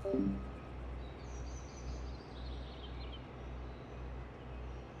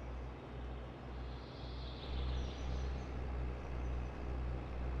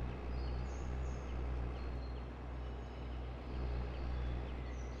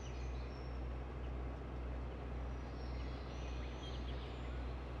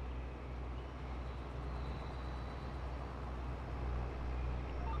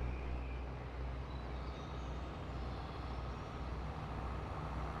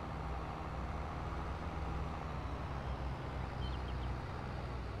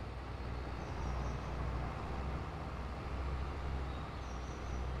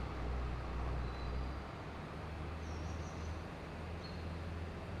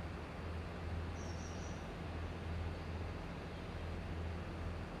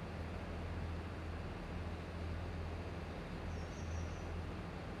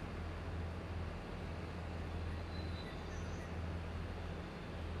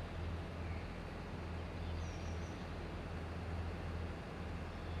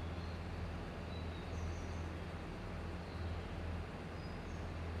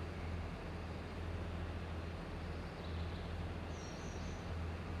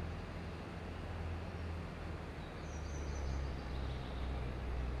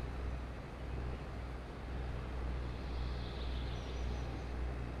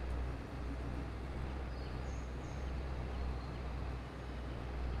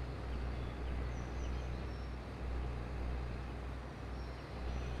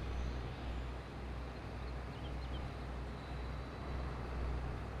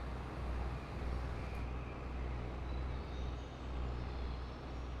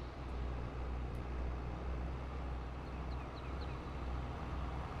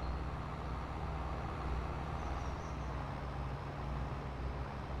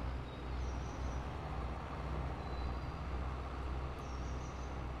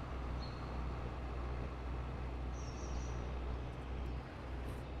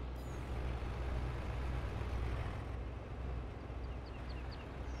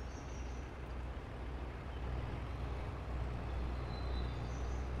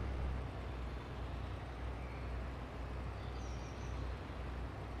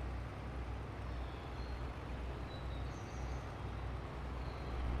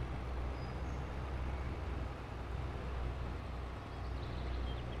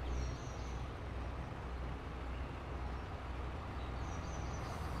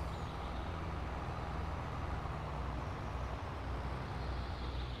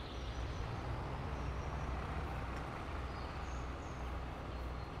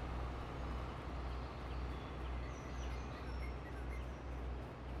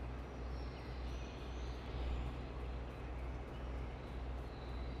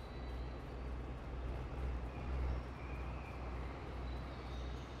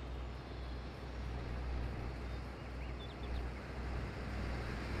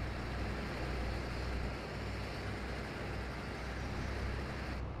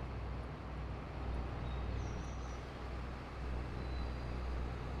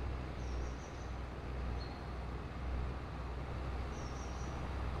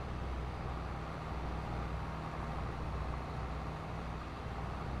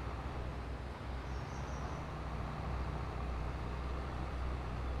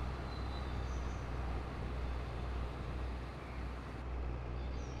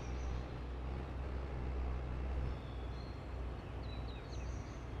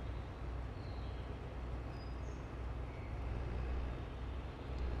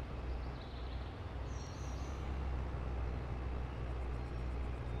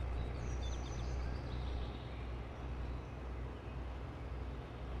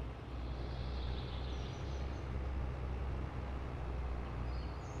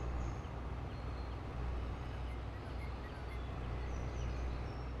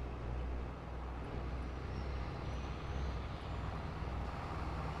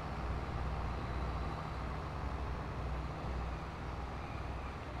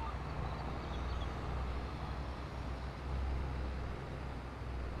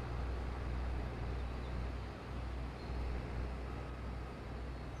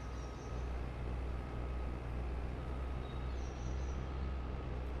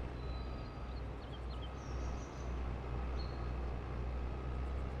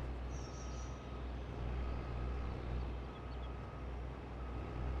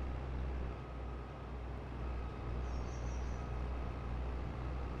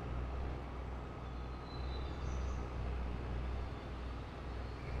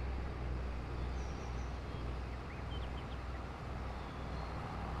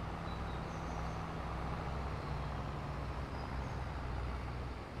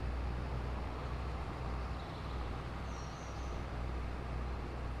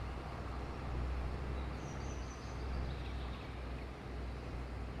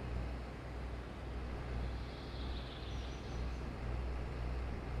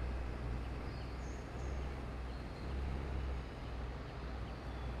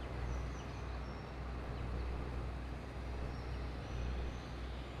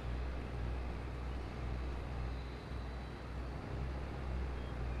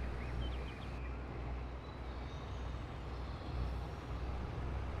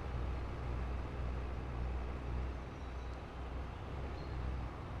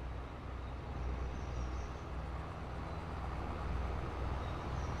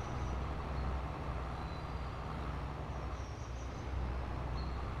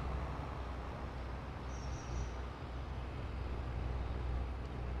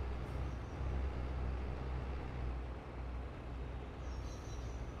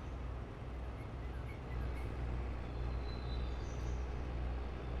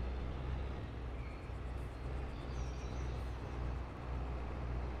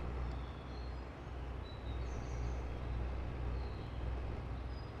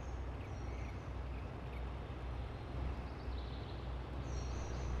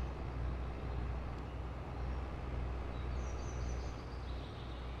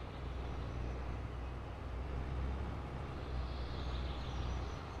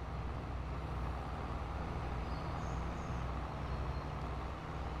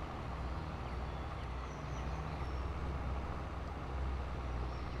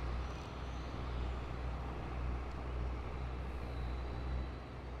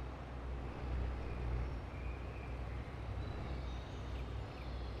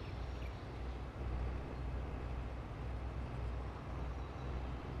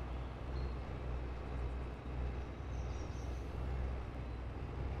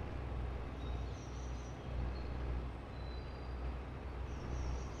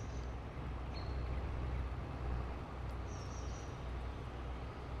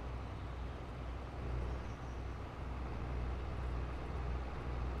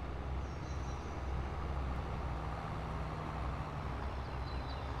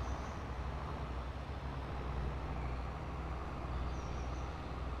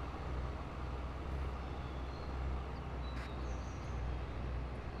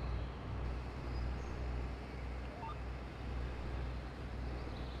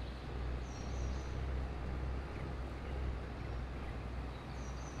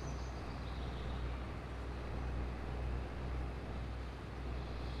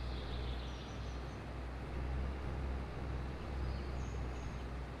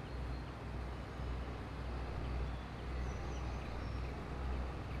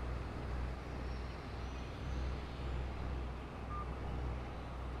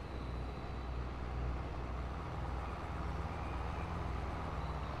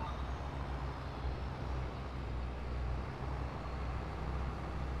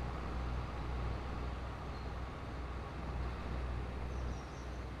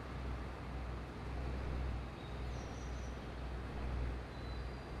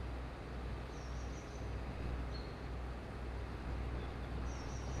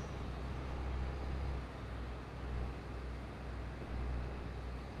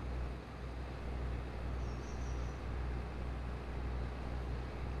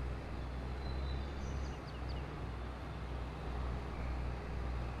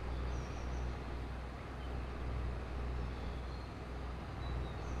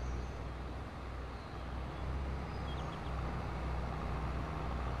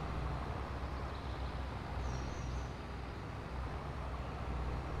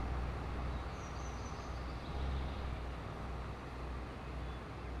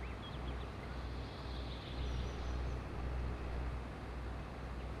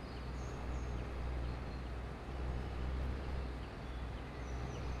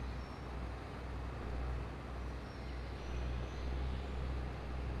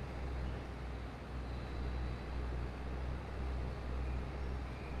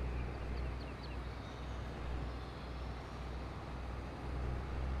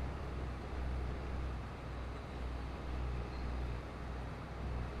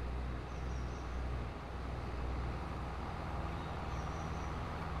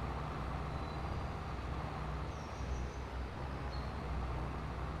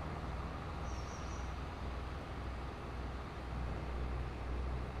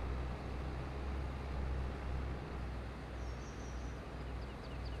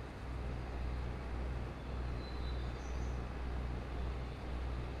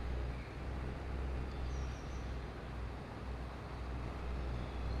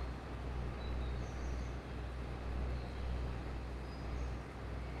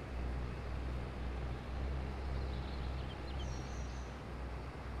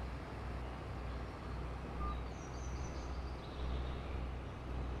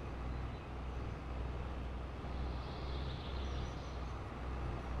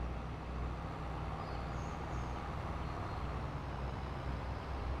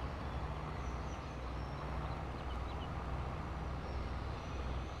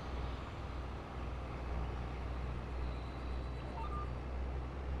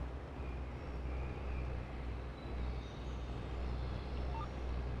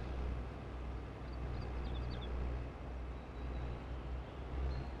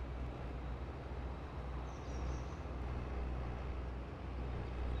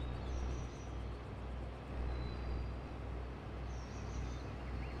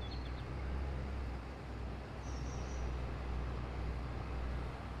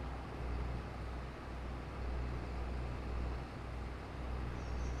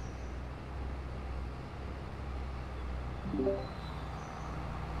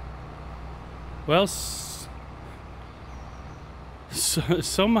 Well,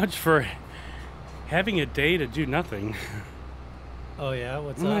 so much for having a day to do nothing. Oh yeah,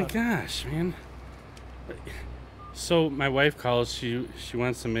 what's Oh my up? gosh, man. So my wife calls. She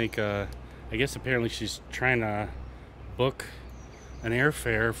wants to make a. I guess apparently she's trying to book an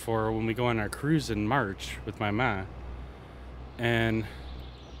airfare for when we go on our cruise in March with my ma, and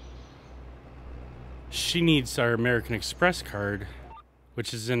she needs our American Express card,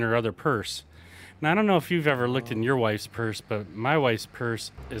 which is in her other purse. Now I don't know if you've ever looked in your wife's purse, but my wife's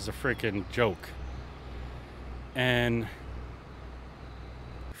purse is a freaking joke. And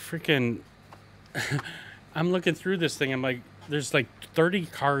freaking I'm looking through this thing. I'm there's like 30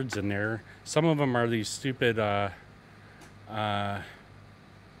 cards in there. Some of them are these stupid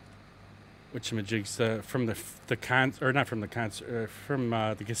whatchamajigs, from the the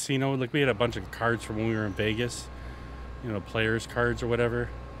casino. Like we had a bunch of cards from when we were in Vegas, players cards or whatever.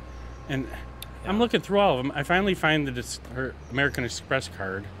 And I'm looking through all of them. I finally find her American Express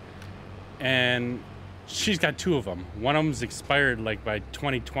card, and she's got 2 of them. One of them's expired like by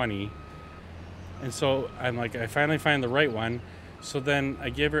 2020, and so I finally find the right one. So then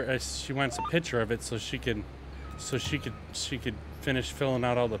I give her she wants a picture of it so she could finish filling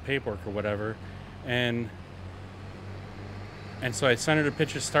out all the paperwork or whatever, and so I sent her the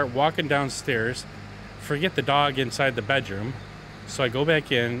picture. Start walking downstairs, forget the dog inside the bedroom. So I go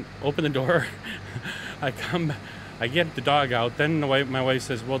back in, open the door. I get the dog out. Then my wife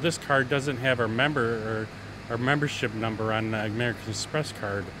says, "Well, this card doesn't have our membership number on the American Express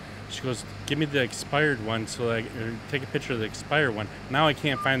card." She goes, "Give me the expired one." So I take a picture of the expired one. Now I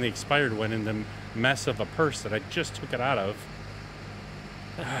can't find the expired one in the mess of a purse that I just took it out of.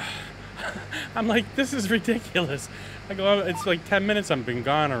 I'm like, this is ridiculous. I go, it's like 10 minutes. I've been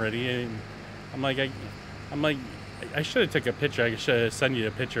gone already, and I'm like, I should have took a picture. I should have sent you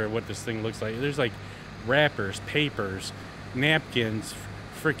a picture of what this thing looks like. There's like wrappers, papers, napkins,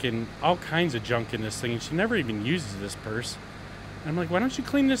 freaking all kinds of junk in this thing. And she never even uses this purse. And I'm like, why don't you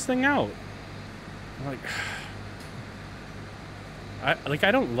clean this thing out? I'm like, I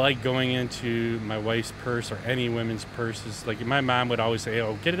don't like going into my wife's purse or any women's purses. Like my mom would always say,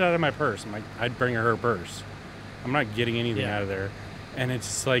 "Oh, get it out of my purse." I'm like, I'd bring her purse. I'm not getting anything out of there. And it's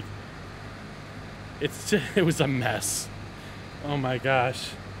just like, it was a mess. Oh my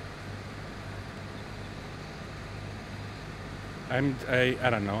gosh. I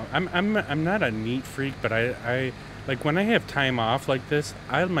don't know. I'm not a neat freak, but I like when I have time off like this,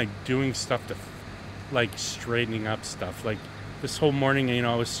 I'm like doing stuff to like straightening up stuff. Like this whole morning,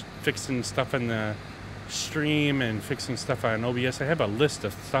 I was fixing stuff in the stream and fixing stuff on OBS. I have a list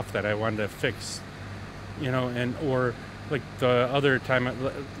of stuff that I wanted to fix, or like the other time,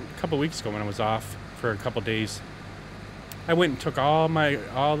 a couple weeks ago when I was off for a couple days, I went and took all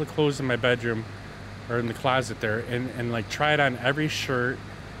the clothes in my bedroom or in the closet there and like tried on every shirt,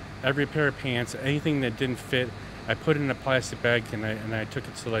 every pair of pants, anything that didn't fit. I put it in a plastic bag and I took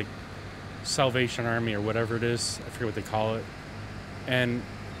it to like Salvation Army or whatever it is. I forget what they call it. And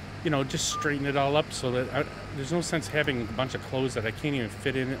just straighten it all up so that there's no sense having a bunch of clothes that I can't even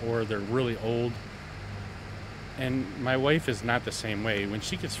fit in or they're really old. And my wife is not the same way. When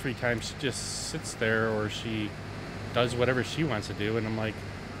she gets free time, she just sits there or she does whatever she wants to do. And I'm like,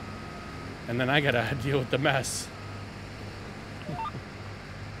 and then I gotta deal with the mess.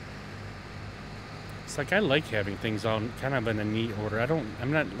 It's like I like having things all kind of in a neat order.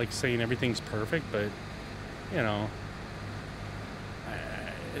 I'm not like saying everything's perfect, but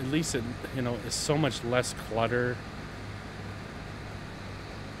at least it is so much less clutter.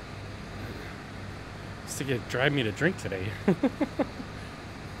 It's to drive me to drink today.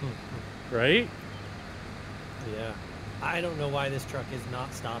 Right? Yeah. I don't know why this truck is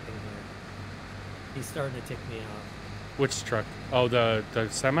not stopping here. He's starting to tick me off. Which truck? Oh, the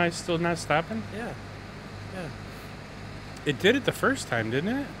semi's still not stopping? Yeah. Yeah. It did it the first time,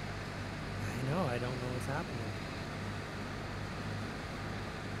 didn't it? I know. I don't know what's happening.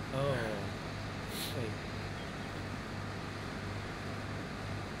 Oh. Wait.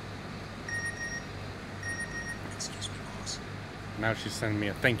 Excuse me, boss. Now she's sending me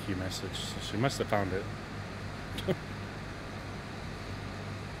a thank you message, so she must have found it.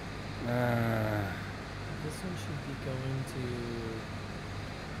 This one should be going to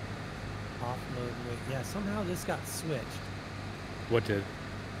offload weight. Yeah, somehow this got switched. What did?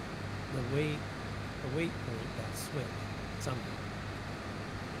 The weight point got switched somehow.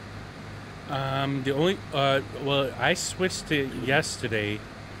 The only well, I switched it yesterday,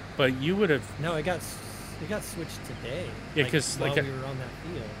 but you would have. No, it got switched today. Yeah, because while we were on that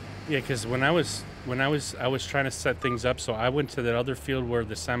field. Yeah, because when I was when I was trying to set things up, so I went to that other field where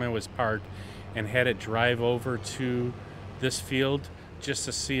the semi was parked and had it drive over to this field just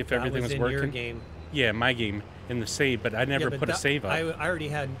to see if That everything was in working. your game. Yeah, my game in the save, but I never Yeah, but put a save up. I already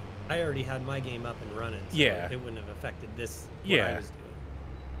had my game up and running. So Yeah. it wouldn't have affected this. What Yeah. I was doing.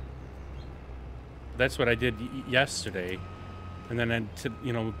 That's what I did yesterday, and then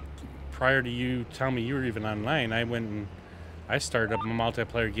prior to you telling me you were even online, I went and I started up a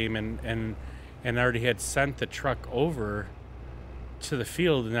multiplayer game and already had sent the truck over to the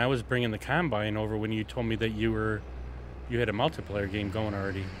field, and I was bringing the combine over when you told me that you had a multiplayer game going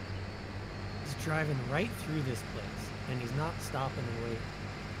already. He's driving right through this place, and he's not stopping and waiting.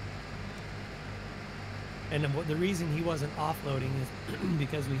 And the reason he wasn't offloading is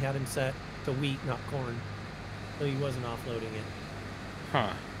because we had him set to wheat, not corn. So he wasn't offloading it.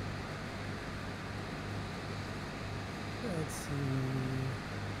 Huh. Let's see.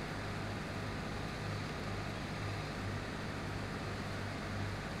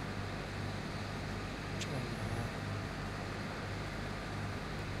 Try that.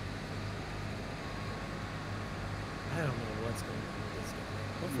 I don't know what's going on with this guy.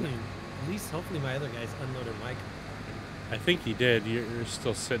 Hopefully my other guys unloaded my car. I think he did. You're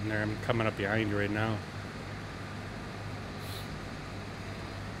still sitting there. I'm coming up behind you right now.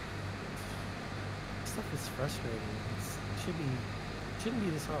 This stuff is frustrating. Shouldn't be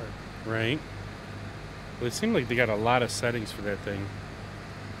this hard. Right. Well, it seemed like they got a lot of settings for that thing.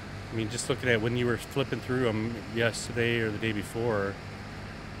 I mean, just looking at when you were flipping through them yesterday or the day before,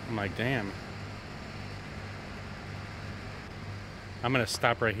 I'm like, damn. I'm going to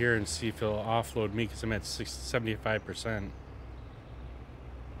stop right here and see if he'll offload me because I'm at 75%.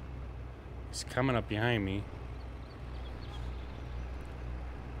 He's coming up behind me.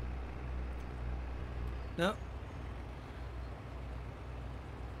 No.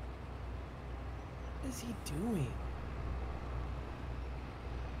 What is he doing?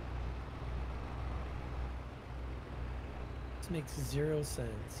 This makes 0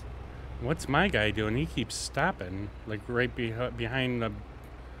 sense. What's my guy doing? He keeps stopping, like right behind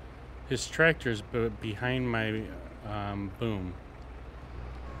his tractor's behind my boom.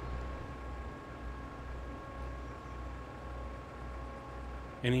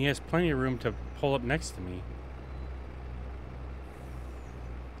 And he has plenty of room to pull up next to me.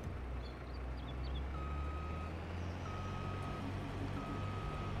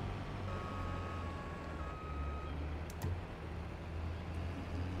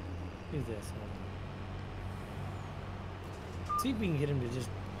 Do this. Hold on. See if we can get him to just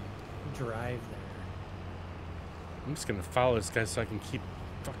drive there. I'm just gonna follow this guy so I can keep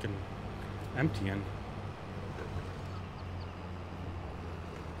fucking emptying.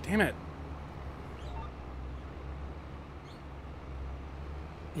 Damn it.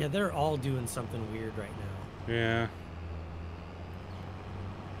 Yeah, they're all doing something weird right now. Yeah.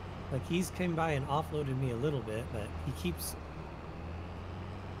 Like he's came by and offloaded me a little bit, but he keeps.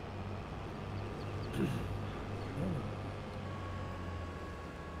 I have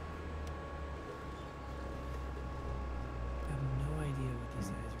no idea what these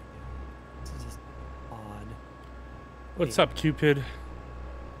guys are doing. This is just odd. What's up, Cupid?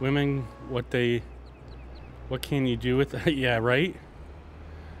 Women, what can you do with that? Yeah, right?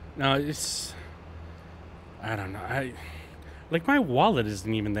 No, it's, I don't know. Like my wallet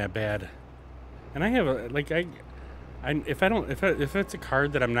isn't even that bad. And I have if it's a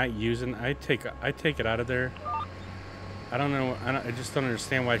card that I'm not using, I take it out of there. I don't know. I just don't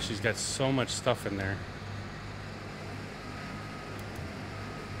understand why she's got so much stuff in there.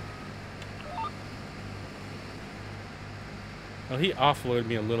 Well, he offloaded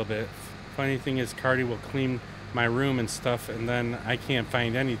me a little bit. Funny thing is, Cardi will clean my room and stuff, and then I can't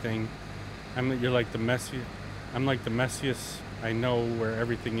find anything. I'm like the messiest I know where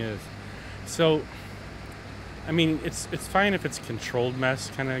everything is. So, I mean, it's fine if it's controlled mess,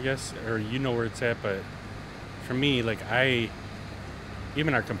 kind of, I guess, or you know where it's at. But for me, like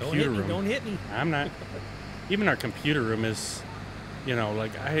even our computer room. Don't hit me. I'm not. Even our computer room is,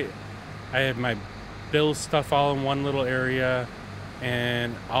 like I have my bill stuff all in one little area,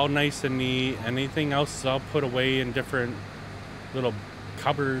 and all nice and neat. Anything else is all put away in different little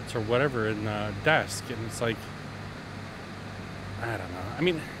cupboards or whatever in the desk, and it's like, I don't know. I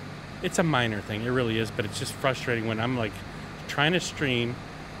mean, it's a minor thing, it really is, but it's just frustrating when I'm like trying to stream,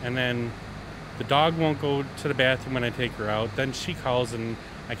 and then the dog won't go to the bathroom when I take her out. Then she calls and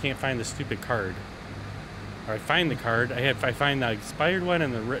I can't find the stupid card. Or I find the card, I find the expired one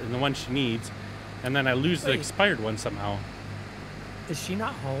and the one she needs, and then I lose the expired one somehow. Is she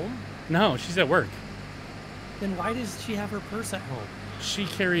not home? No, she's at work. Then why does she have her purse at home? she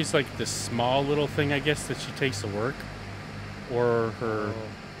carries like this small little thing, I guess, that she takes to work, or her, Oh,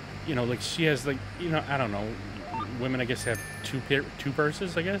 you know, like she has like, you know, I don't know, women I guess have two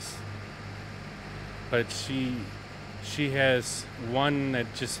purses, I guess, but she has one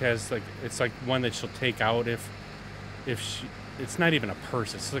that just has like, it's like one that she'll take out if she, it's not even a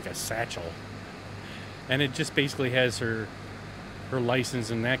purse, it's like a satchel, and it just basically has her license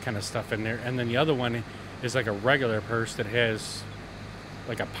and that kind of stuff in there, and then the other one is like a regular purse that has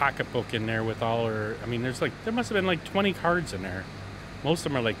like a pocketbook in there with all her, I mean, there must have been like 20 cards in there. Most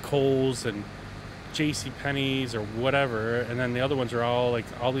of them are like Kohl's and JC Penney's or whatever, and then the other ones are all like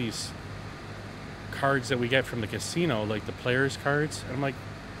all these cards that we get from the casino, like the players cards. And I'm like,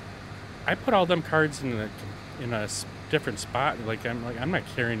 I put all them cards in a different spot. Like I'm not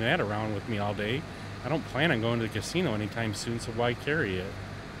carrying that around with me all day. I don't plan on going to the casino anytime soon, so why carry it?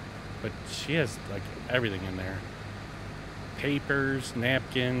 But she has like everything in there. Papers,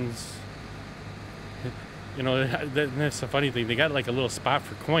 napkins. You know, that's the funny thing. They got like a little spot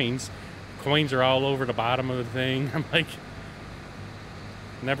for coins. Coins are all over the bottom of the thing. I'm like,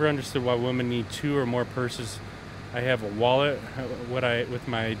 never understood why women need 2 or more purses. I have a wallet, with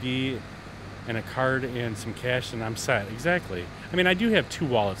my ID, and a card and some cash, and I'm set. Exactly. I mean, I do have 2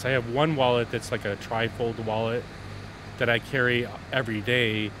 wallets. I have one wallet that's like a trifold wallet that I carry every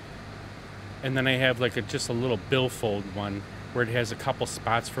day, and then I have like just a little billfold one where it has a couple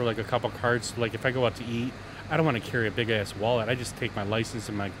spots for like a couple cards. Like if I go out to eat, I don't want to carry a big ass wallet. I just take my license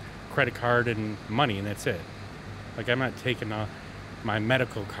and my credit card and money, and that's it. Like I'm not taking my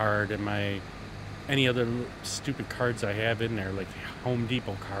medical card and my any other stupid cards I have in there, like Home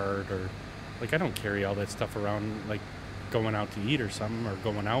Depot card, or like I don't carry all that stuff around like going out to eat or something, or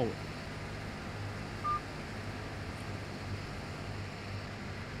going out.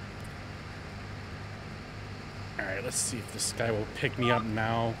 All right, let's see if this guy will pick me up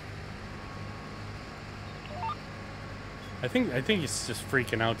now. I think he's just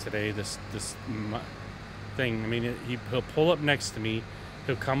freaking out today. This thing. I mean, he'll pull up next to me.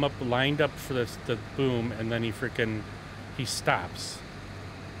 He'll come up lined up for the boom, and then he stops.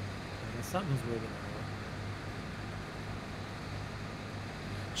 yeah, something's moving around.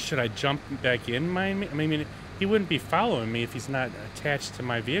 Should I jump back in? I mean, he wouldn't be following me if he's not attached to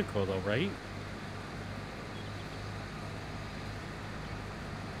my vehicle, though, right?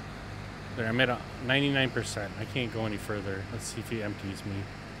 There, I'm at 99%. I can't go any further. Let's see if he empties me.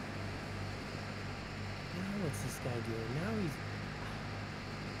 Now what's this guy doing? Now he's...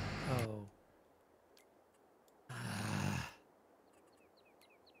 Oh.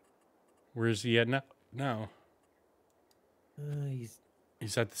 Where is he at now? No.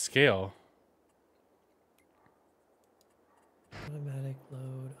 He's at the scale. Automatic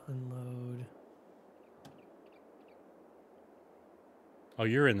load, unload. Oh,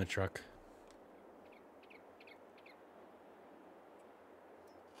 you're in the truck.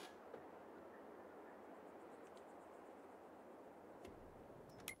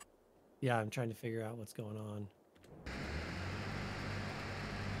 Yeah, I'm trying to figure out what's going on.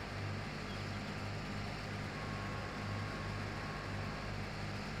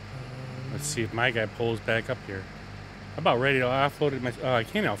 Let's see if my guy pulls back up here. I'm about ready to offload it. Oh, I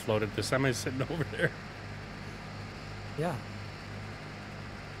can't offload it. This time I'm sitting over there. Yeah.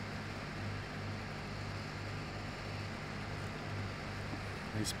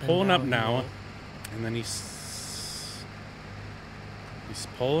 He's pulling up he now, won't. and then he's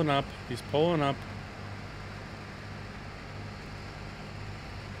pulling up. He's pulling up.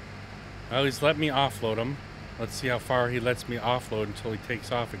 Well, he's let me offload him. Let's see how far he lets me offload until he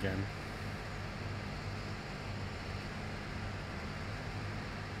takes off again.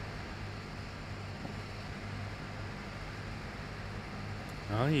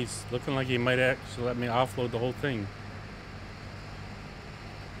 Well, he's looking like he might actually let me offload the whole thing.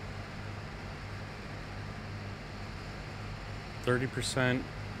 %,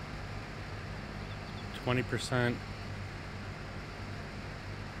 20%.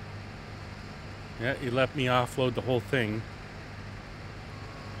 Yeah, he let me offload the whole thing.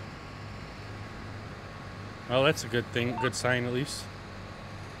 Well, that's a good thing, good sign at least.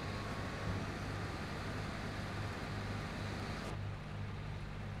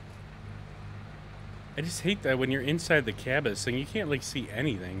 I just hate that when you're inside the cab of this thing, you can't like see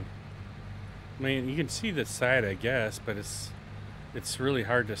anything. I mean, you can see the side, I guess, but it's really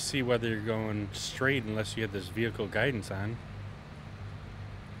hard to see whether you're going straight unless you have this vehicle guidance on.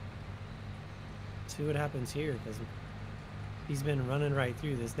 See what happens here, because he's been running right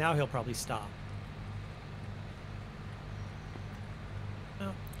through this. Now he'll probably stop.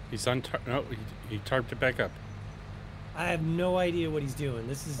 No. He's no, he tarped it back up. I have no idea what he's doing.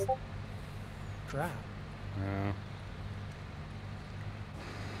 This is crap.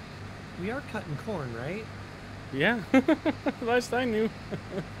 We are cutting corn, right? Yeah. Last I knew.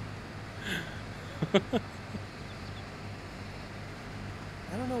 I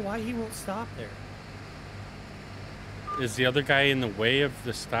don't know why he won't stop there. Is the other guy in the way of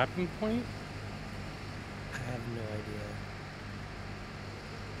the stopping point? I have no idea.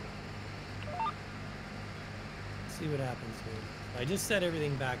 Let's see what happens here. I just set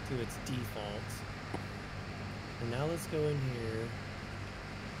everything back to its defaults. And now let's go in here.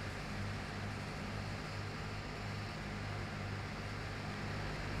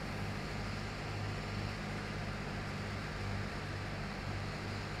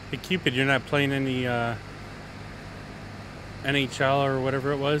 Hey Cupid, you're not playing any NHL or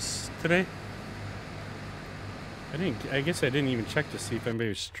whatever it was today? I guess I didn't even check to see if anybody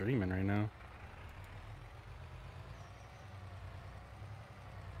was streaming right now.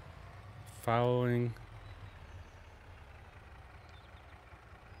 Following.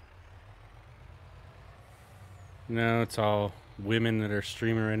 No, it's all women that are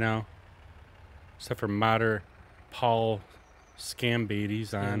streaming right now. Except for Modder Paul Scambait,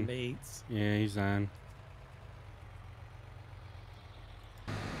 he's on. Bates. Yeah, he's on.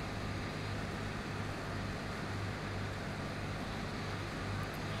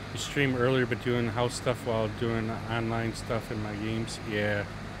 You stream earlier but doing house stuff while doing online stuff in my games? Yeah.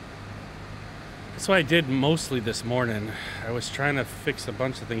 That's what I did mostly this morning. I was trying to fix a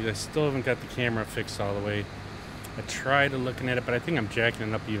bunch of things. I still haven't got the camera fixed all the way. I tried looking at it, but I think I'm jacking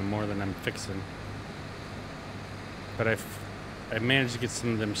it up even more than I'm fixing. But I managed to get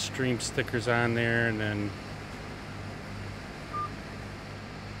some of them stream stickers on there, and then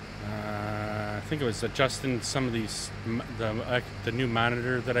I think it was adjusting some of these, the new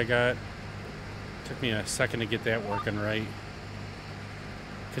monitor that I got. Took me a second to get that working right,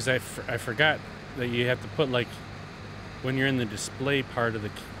 because I forgot that you have to put, like, when you're in the display part of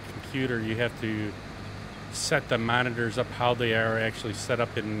the computer, you have to set the monitors up how they are actually set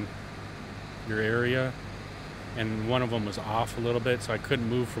up in your area. And one of them was off a little bit, so I couldn't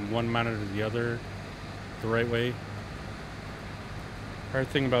move from one monitor to the other the right way. Hard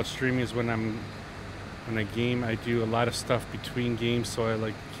thing about streaming is when I game, I do a lot of stuff between games, so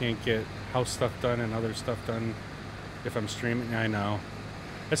I can't get house stuff done and other stuff done if I'm streaming. I know.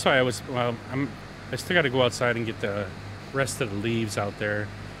 That's why I still got to go outside and get the rest of the leaves out there,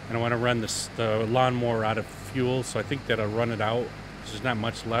 and I want to run the lawnmower out of fuel, so I think that'll run it out. There's not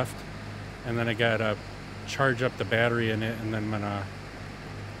much left, and then I gotta charge up the battery in it, and then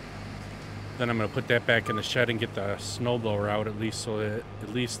I'm gonna put that back in the shed and get the snowblower out at least, so that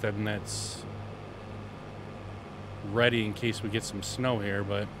then that's ready in case we get some snow here.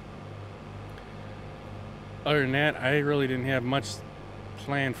 But other than that, I really didn't have much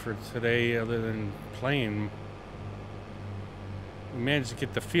planned for today other than playing. We managed to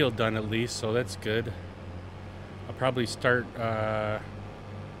get the field done at least, so that's good. I'll probably start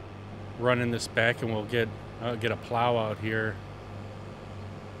running this back, and we'll get a plow out here.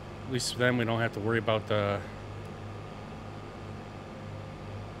 At least then we don't have to worry about the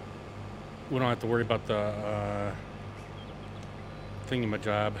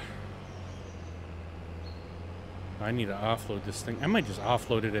thingamajob. I need to offload this thing. I might just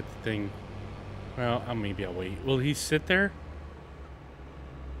offload it at the thing. Well, maybe I'll wait. Will he sit there?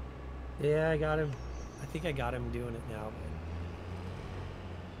 Yeah, I got him. I think I got him doing it now.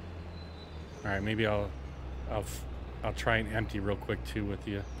 All right, maybe I'll try and empty real quick too with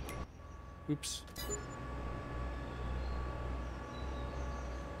you. Oops.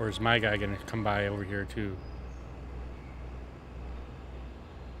 Or is my guy gonna come by over here too?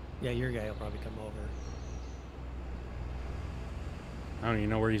 Yeah, your guy will probably come over. I don't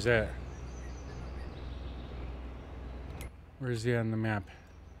even know where he's at. Where is he on the map?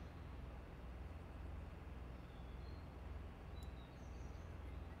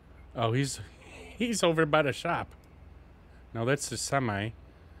 Oh, he's over by the shop. No, that's the semi.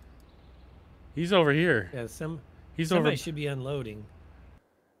 He's over here. Yeah, He's semi over. should be unloading.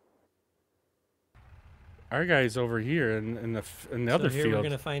 Our guy's over here in the other here field. We're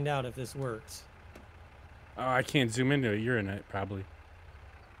gonna find out if this works. Oh, I can't zoom into it. You're in it probably.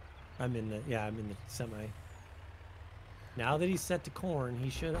 I'm in the semi. Now that he's set to corn, he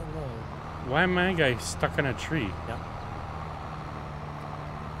should unload. Why am my guy stuck on a tree? Yep.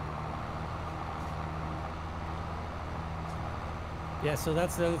 Yeah, so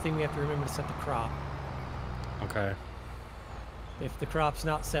that's the other thing we have to remember to set the crop. Okay. If the crop's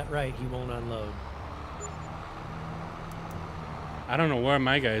not set right, he won't unload. I don't know where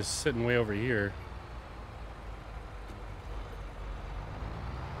my guy's sitting way over here.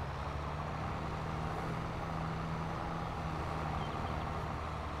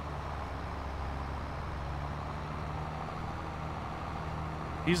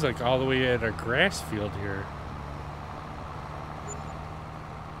 He's like all the way at our grass field here.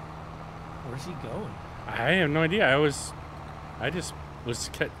 Where's he going? I have no idea. I just was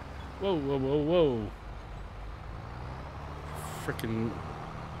whoa, whoa, whoa, whoa. Freaking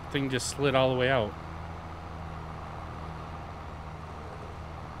thing just slid all the way out.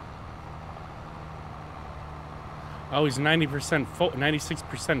 Oh, he's 90% full,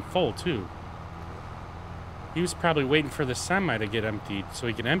 96% full too. He was probably waiting for the semi to get emptied so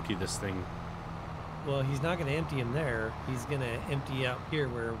he can empty this thing. Well, he's not going to empty him there. He's going to empty out here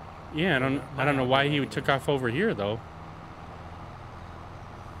where. Yeah, I don't know why he took off over here though.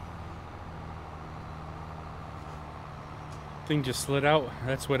 Thing just slid out.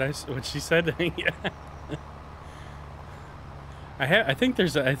 That's what she said. Yeah. I think I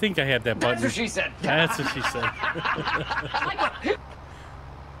have that button. That's what she said. That's what she said.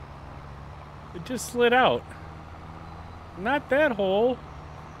 It just slid out. Not that hole.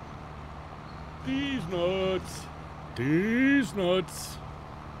 These nuts. These nuts.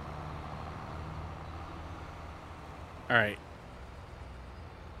 All right.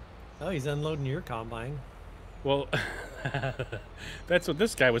 Oh, he's unloading your combine. Well, that's what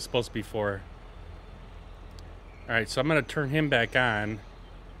this guy was supposed to be for. All right, so I'm going to turn him back on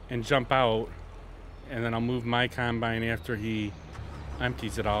and jump out, and then I'll move my combine after he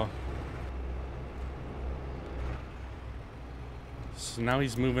empties it all. So now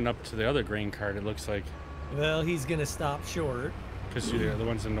he's moving up to the other grain cart, it looks like. Well, he's going to stop short. Because you're the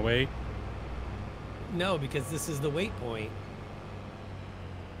ones in the way? No, because this is the wait point.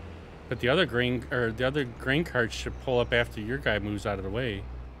 But the other grain cart should pull up after your guy moves out of the way.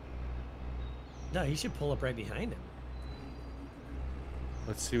 No, he should pull up right behind him.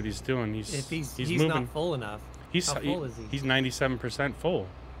 Let's see what he's doing. If he's moving. not full enough. How full is he? He's 97% full.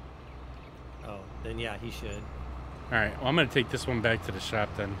 Oh, then yeah, he should. All right, well, I'm going to take this one back to the shop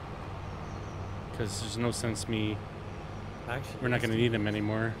then. Because there's no sense me... Actually, we're not going to need him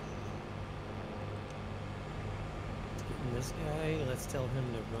anymore. Let's get in this guy. Let's tell him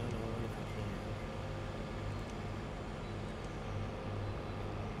to run on if we can.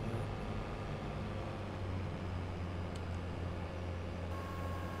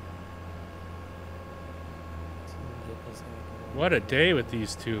 So we get this guy going. What a day with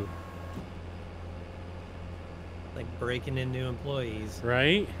these two. Like breaking in new employees.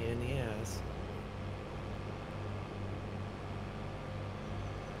 Right? In the ass.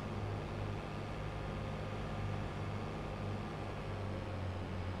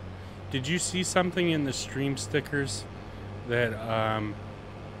 Did you see something in the stream stickers that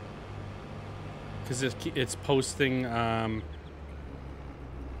because it's posting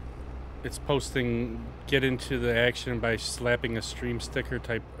get into the action by slapping a stream sticker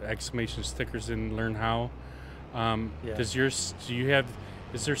type exclamation stickers and learn how. Yeah. Does yours,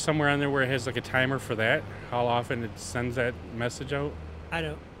 is there somewhere on there where it has like a timer for that? How often it sends that message out? I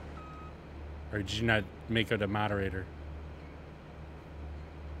don't. Or did you not make it a moderator?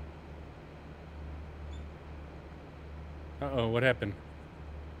 Uh-oh, what happened?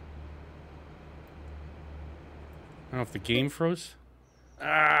 I don't know if the game froze.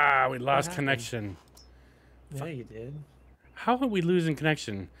 Ah, we lost connection. Yeah, you did. How are we losing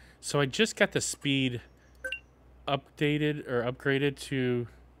connection? So I just got the speed updated or upgraded to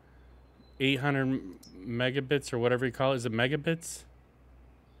 800 megabits or whatever you call it. Is it megabits?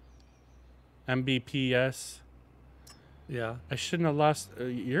 Mbps. Yeah. I shouldn't have lost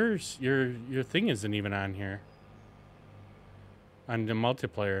yours. Your thing isn't even on here. On the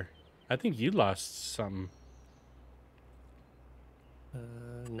multiplayer. I think you lost something.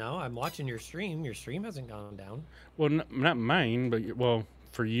 No, I'm watching your stream. Your stream hasn't gone down. Well, not mine, but well,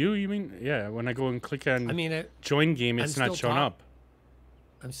 for you mean? Yeah, when I go and click on join game, it's not showing up.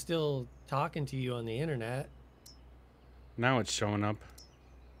 I'm still talking to you on the internet. Now it's showing up.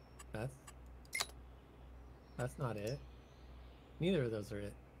 That's not it. Neither of those are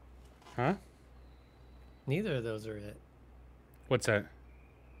it. Huh? Neither of those are it. What's that?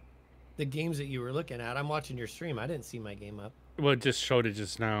 The games that you were looking at. I'm watching your stream. I didn't see my game up. Well, it just showed it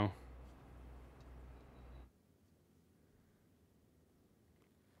just now.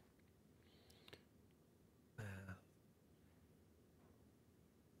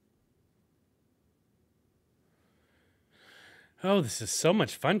 Oh, this is so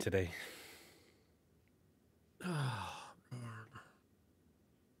much fun today. Oh, man.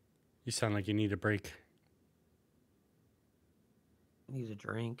 You sound like you need a break. I need a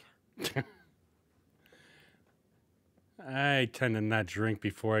drink. I tend to not drink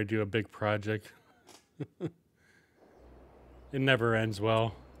before I do a big project. It never ends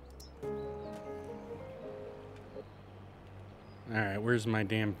well. All right, where's my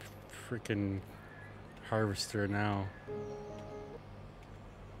damn freaking harvester now?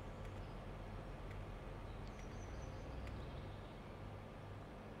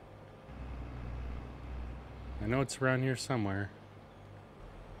 I know it's around here somewhere.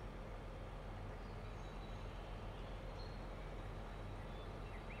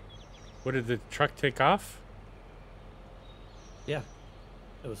 What, did the truck take off? Yeah,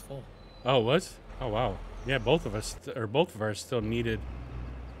 it was full. Oh, it was? Oh, wow. Yeah, both of us, or both of ours still needed,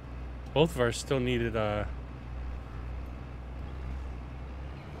 to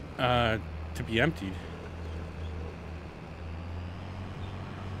be emptied.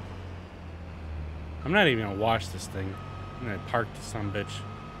 I'm not even gonna wash this thing. I'm gonna park the son bitch.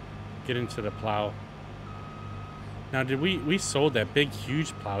 Get into the plow. Now, did we sold that big,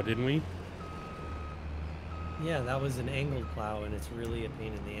 huge plow, didn't we? Yeah, that was an angled plow, and it's really a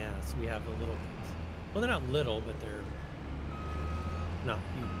pain in the ass. We have the little ones. Well, they're not little, but they're not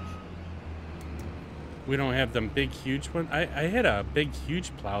huge. We don't have them big, huge one. I had a big,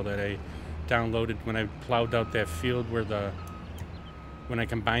 huge plow that I downloaded when I plowed out that field when I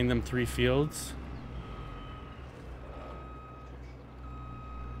combined them 3 fields.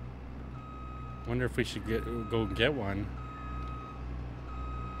 Wonder if we should go get one.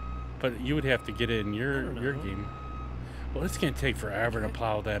 But you would have to get it in your game. Well, it's gonna take forever to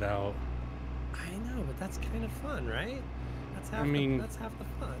plow that out. I know, but that's kind of fun, right? That's half. That's half the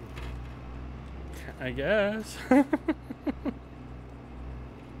fun. I guess.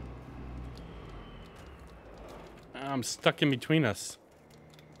 I'm stuck in between us.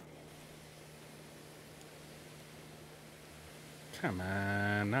 Come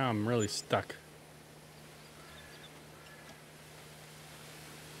on, now I'm really stuck.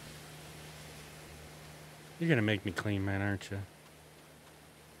 You're gonna make me clean, man, aren't you?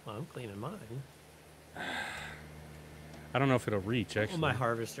 Well, I'm cleaning mine. I don't know if it'll reach, actually. Well, my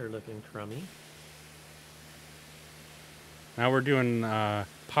harvester looking crummy. Now we're doing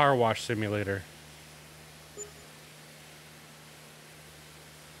Power Wash Simulator.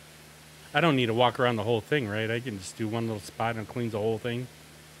 I don't need to walk around the whole thing, right? I can just do one little spot and it cleans the whole thing.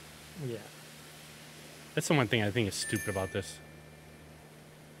 Yeah. That's the one thing I think is stupid about this.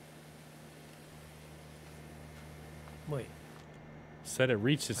 Wait. Said it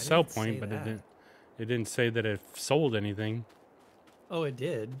reached its sell point, but it didn't say that it sold anything. Oh, it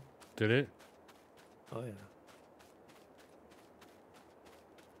did. Did it? Oh, yeah.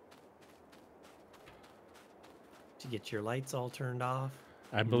 Did you get your lights all turned off?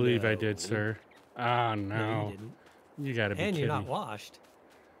 I believe I did, sir. Ah, no. No, you didn't. You gotta be kidding. And you're not washed.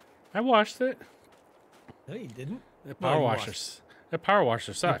 I washed it. No, you didn't. That power washer. That power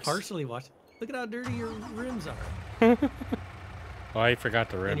washer You sucks. partially washed. Look at how dirty your rims are. Oh, I forgot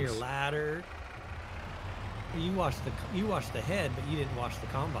the rims. And your ladder. You washed the head, but you didn't wash the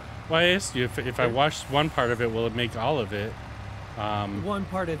combine. Well, I asked you if I washed one part of it, will it make all of it? One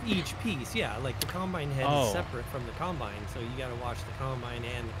part of each piece, yeah. Like the combine head Oh. is separate from the combine, so you got to wash the combine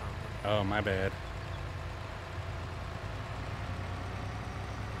and the combine. Oh, my bad.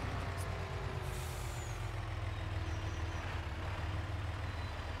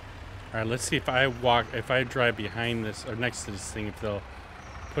 All right, let's see if I drive behind this or next to this thing, if they'll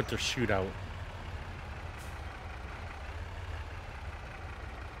put their chute out.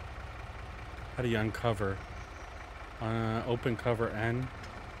 How do you uncover? Open cover N.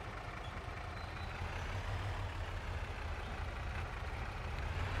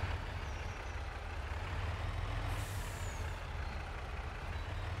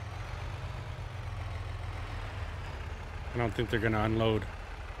 I don't think they're gonna unload.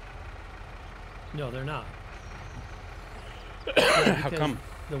 No, they're not. How come?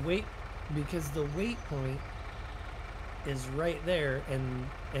 Because the weight point is right there,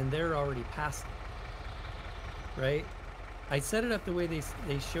 and they're already past it. Right? I set it up the way they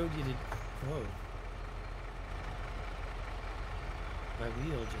showed you to. Whoa. My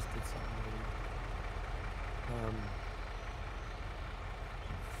wheel just did something.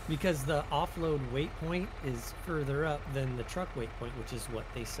 Because the offload weight point is further up than the truck weight point, which is what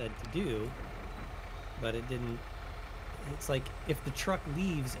they said to do. But it didn't. It's like if the truck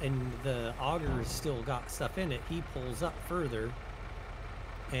leaves and the auger has still got stuff in it, he pulls up further,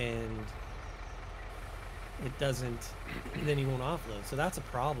 and it doesn't. Then he won't offload. So that's a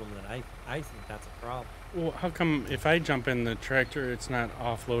problem. I think that's a problem. Well, how come if I jump in the tractor, it's not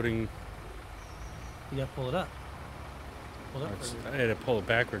offloading? You got to pull it up. Pull it up. I had to pull it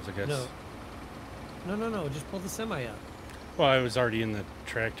backwards, I guess. No. Just pull the semi up. Well, I was already in the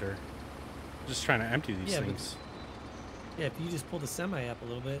tractor. Just trying to empty these Yeah, things. Yeah, if you just pull the semi up a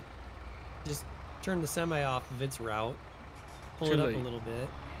little bit, just turn the semi off of its route, Pull Too it up late. a little bit.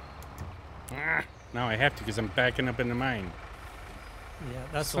 Ah, now I have to because I'm backing up into mine. Yeah,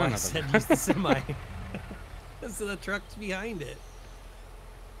 that's Son why I of a said gun. use the semi. So the truck's behind it.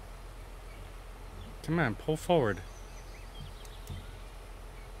 Come on, pull forward.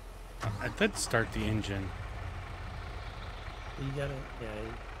 I did start the engine. You gotta, yeah.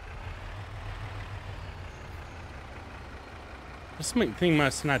 This thing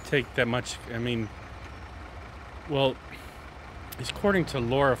must not take that much. I mean, well, according to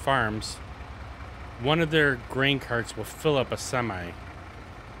Laura Farms, one of their grain carts will fill up a semi.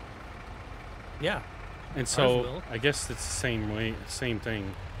 Yeah, And Ours so will. I guess it's the same way, same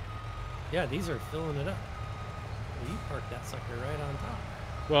thing. yeah, these are filling it up. Well, you parked that sucker right on top.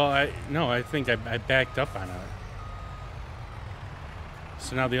 Well, I think I backed up on it.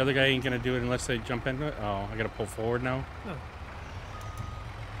 So now the other guy ain't gonna do it unless they jump into it. Oh, I gotta pull forward now. Oh.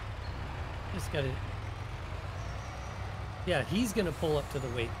 Just gotta. Yeah, he's gonna pull up to the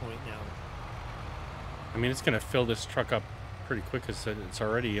weight point now. I mean, it's gonna fill this truck up pretty quick because it's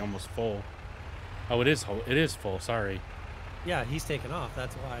already almost full. Oh, it is full. It is full. Sorry. Yeah, he's taken off.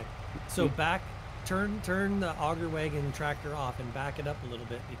 That's why. So back, turn the auger wagon tractor off and back it up a little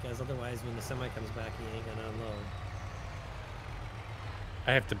bit because otherwise, when the semi comes back, he ain't gonna unload.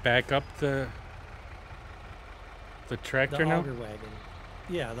 I have to back up the tractor The now. auger wagon.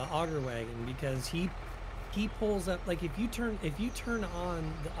 Yeah, the auger wagon because he pulls up like if you turn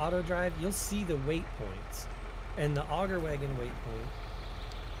on the auto drive, you'll see the weight points, and the auger wagon weight point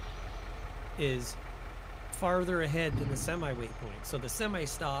is farther ahead than the semi weight point. So the semi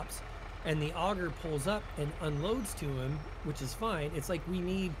stops and the auger pulls up and unloads to him, which is fine. It's like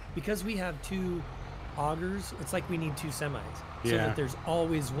because we have two augers, it's like we need two semis. So Yeah. that there's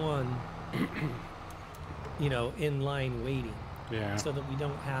always one in line waiting. Yeah. So that we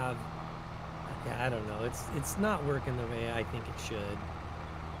don't have I don't know. It's not working the way I think it should.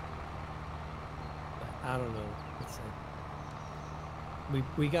 But I don't know. It's like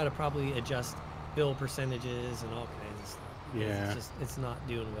we got to probably adjust bill percentages and all kinds of stuff. because Yeah. it's not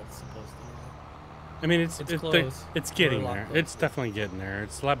doing what it's supposed to do. I mean, it's close. it's We're a getting lot there. closer. It's definitely getting there.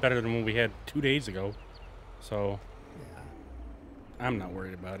 It's a lot better than what we had 2 days ago. So Yeah. I'm not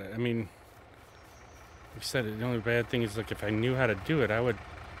worried about it. I mean, like I said, the only bad thing is like if I knew how to do it, I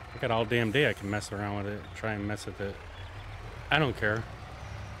got all damn day I can mess around with it, try and mess with it. I don't care.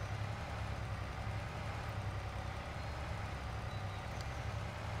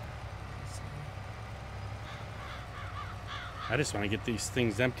 I just want to get these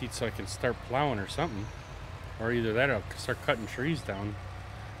things emptied so I can start plowing or something. Or either that or I'll start cutting trees down.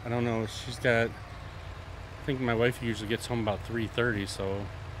 I don't know. She's got... I think my wife usually gets home about 3:30, so...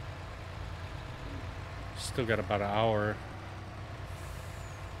 Still got about an hour.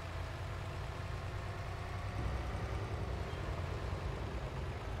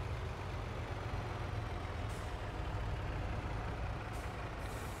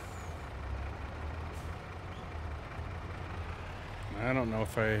 I don't know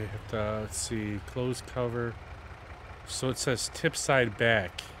if I have to, let's see, close cover. So it says tip side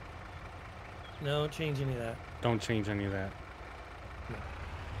back. No, don't change any of that. Don't change any of that. No.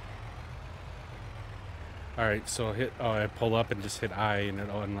 Alright, so I pull up and just hit I and it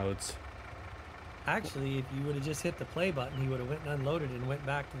unloads. Actually, if you would have just hit the play button, he would have went and unloaded and went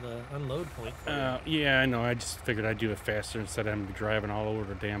back to the unload point. For you. Yeah, I know. I just figured I'd do it faster instead of having to be driving all over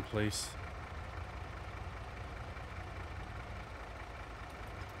the damn place.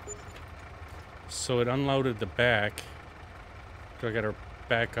 So it unloaded the back. Do I gotta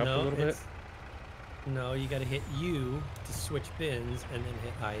back up a little bit? No, you got to hit U to switch bins and then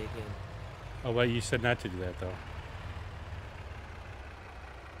hit I again. Oh, well, you said not to do that, though.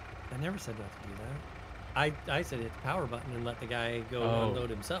 I never said not to do that. I said hit the power button and let the guy go Oh.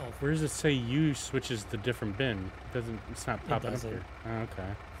 unload himself. Where does it say U switches the different bin? It's not popping up doesn't. here. Oh, okay.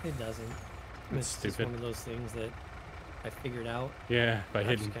 It doesn't. That's It's just stupid. one of those things that I figured out Yeah, by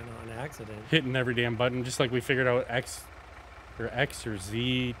just hitting kind of on accident. every damn button, just like we figured out X or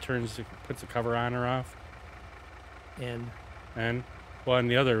Z puts the cover on or off. And And well, and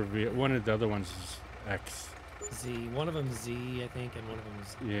one of the other ones is X. Z, one of them's Z, I think, and one of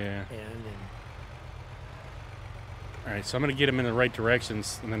them's Yeah. N. And All right, so I'm gonna get him in the right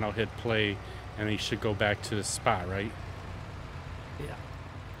directions, and then I'll hit play, and he should go back to the spot, right? yeah.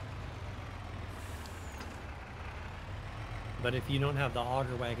 But if you don't have the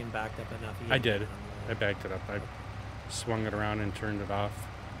auger wagon backed up enough, you I ain't did. gonna I backed it up. I swung it around and turned it off.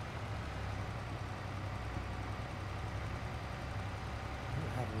 We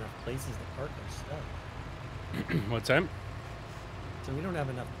don't have enough places to park our stuff. What's that? So we don't have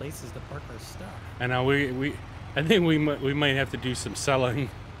enough places to park our stuff. And now we I think we might have to do some selling.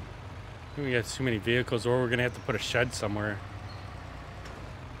 We got too many vehicles, or we're gonna have to put a shed somewhere.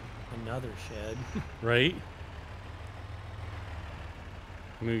 Another shed. Right?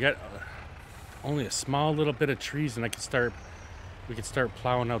 I mean, we got only a small little bit of trees, and we could start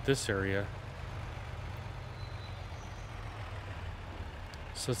plowing out this area.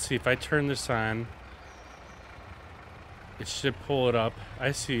 So let's see if I turn this on. It should pull it up.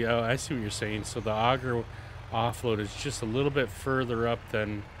 I see. Oh, I see what you're saying. So the auger offload is just a little bit further up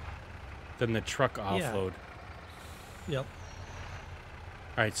than the truck offload. Yeah. Yep.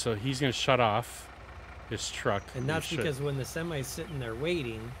 All right, so he's gonna shut off his truck. And that's because when the semi's sitting there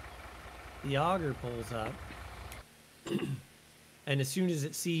waiting, the auger pulls up, and as soon as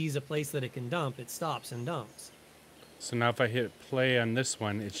it sees a place that it can dump, it stops and dumps. So now if I hit play on this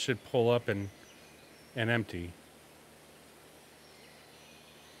one, it should pull up and empty.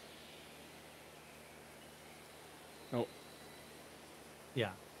 Oh.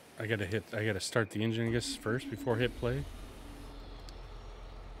 Yeah. I gotta start the engine, I guess, first before I hit play.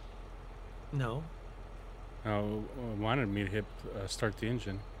 No. Oh, it wanted me to hit start the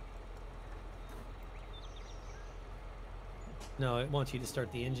engine. No, it wants you to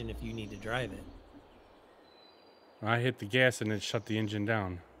start the engine if you need to drive it. I hit the gas and it shut the engine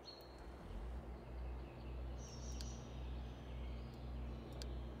down.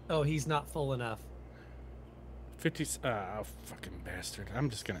 Oh, he's not full enough. 50. Oh, fucking bastard. I'm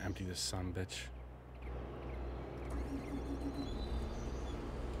just gonna empty this son of a bitch.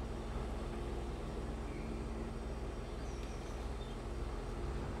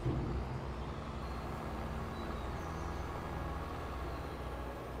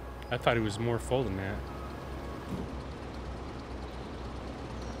 I thought he was more full than that.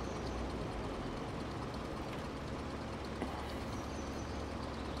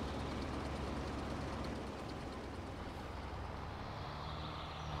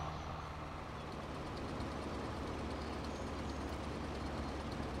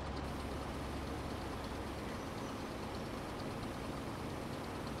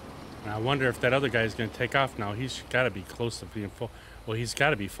 I wonder if that other guy's going to take off now. He's got to be close to being full. Well, he's got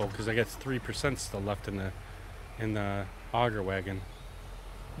to be full because I got 3% still left in the auger wagon.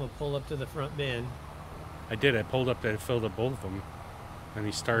 We'll pull up to the front bin. I did. I pulled up. I filled up both of them, and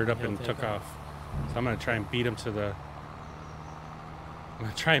he started up and took off. So I'm going to try and beat him to the. I'm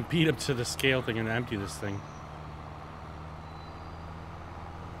going to try and beat him to the scale thing and empty this thing.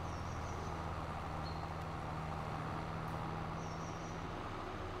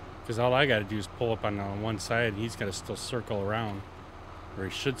 Because all I got to do is pull up on one side, and he's got to still circle around. Or he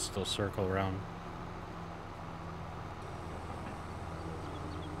should still circle around.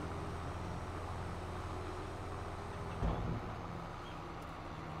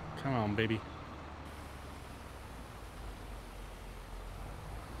 Come on, baby.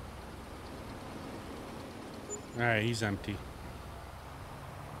 Alright, he's empty.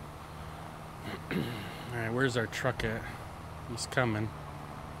 Alright, where's our truck at? He's coming.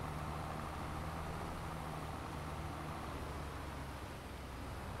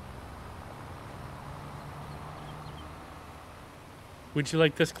 Would you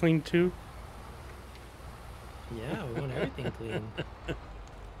like this clean too? Yeah, we want everything clean.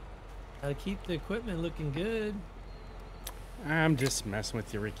 Gotta keep the equipment looking good. I'm just messing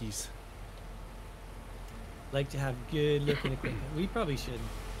with you, Rickies. Like to have good looking equipment. We probably should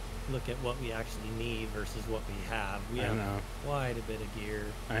look at what we actually need versus what we have. We have quite a bit of gear.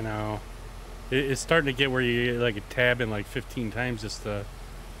 I know. It's starting to get where you like a tab in like 15 times just to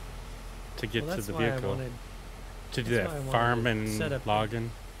get to the vehicle. To do that farming,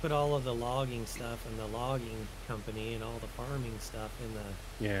 logging. Put all of the logging stuff in the logging company and all the farming stuff in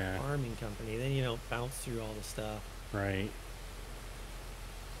the farming company. Then you don't bounce through all the stuff. Right.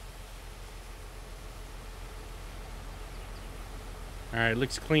 All right,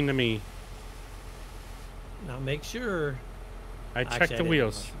 looks clean to me. Now make sure. I checked the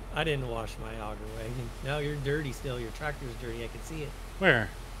wheels. I didn't wash my auger wagon. No, you're dirty still. Your tractor's dirty. I can see it. Where?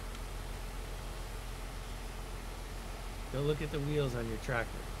 Go look at the wheels on your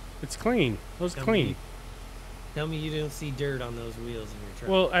tractor. It's clean. Those clean. Tell me you don't see dirt on those wheels in your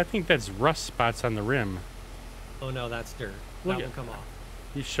tractor. Well, I think that's rust spots on the rim. Oh no, that's dirt. Look that will come off.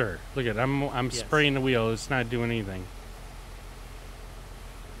 You sure? Look at it. I'm spraying the wheel. It's not doing anything.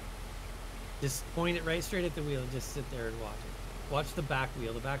 Just point it right straight at the wheel and just sit there and watch it. Watch the back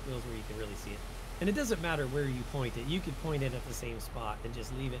wheel. The back wheel is where you can really see it. And it doesn't matter where you point it. You could point it at the same spot and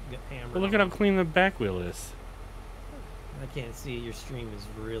just leave it hammered. Well, look at how clean the back wheel is. I can't see it. Your stream is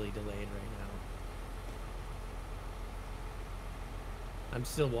really delayed right now. I'm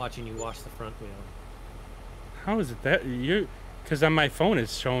still watching you wash the front wheel. How is it that you? Because on my phone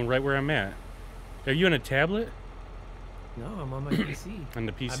it's showing right where I'm at. Are you on a tablet? No, I'm on my PC. On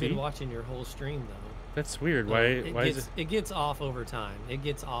the PC? I've been watching your whole stream though. That's weird. So Why? it it gets off over time. It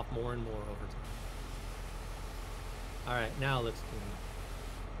gets off more and more over time. All right, now it looks clean.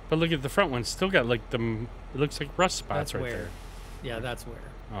 But look at the front one. Still got like the. It looks like rust spots That's right where. there. Yeah, that's where.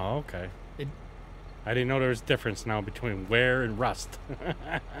 Oh, okay. It, I didn't know there was a difference now between wear and rust.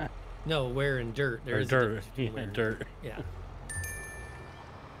 no, wear and dirt. There Or is a dirt. difference between Yeah, wear and dirt. Yeah.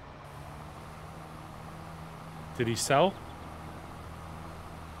 Did he sell?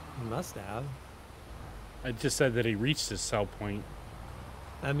 He must have. I just said that he reached his sell point.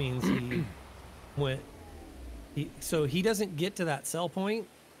 That means he went. So he doesn't get to that sell point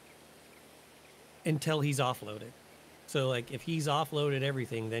until he's offloaded. So like if he's offloaded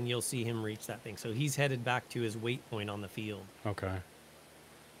everything, then you'll see him reach that thing. So he's headed back to his wait point on the field. Okay.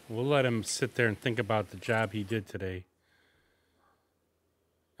 We'll let him sit there and think about the job he did today.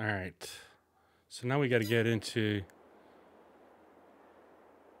 All right. So now we got to get into...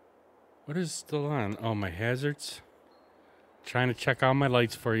 What is still on? Oh, my hazards. Trying to check all my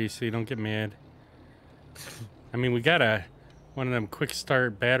lights for you so you don't get mad. I mean, we got one of them quick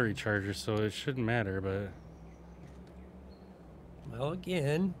start battery chargers, so it shouldn't matter, but... Well,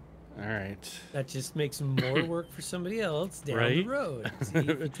 again, All right. that just makes more work for somebody else down the Right? road. See, if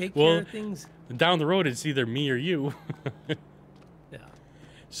you take Well, care of things. Down the road, it's either me or you. Yeah.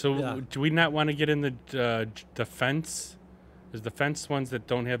 So Yeah. do we not want to get in the fence? Is the fence ones that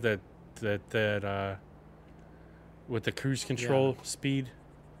don't have that with the cruise control speed?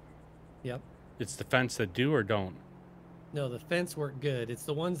 Yep. It's the fence that do or don't? No, the fence worked good. It's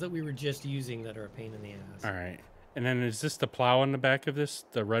the ones that we were just using that are a pain in the ass. All right. And then is this the plow on the back of this,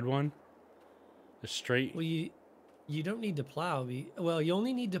 the red one? The straight? Well, you don't need to plow. Well, you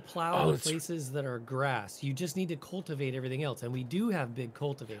only need to plow Oh, the it's- places that are grass. You just need to cultivate everything else, and we do have big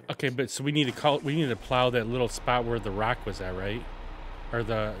cultivators. Okay, but so we need to plow that little spot where the rock was at, right? Or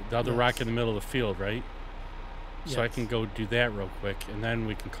the other rock Yes. in the middle of the field, right? So I Yes. can go do that real quick, and then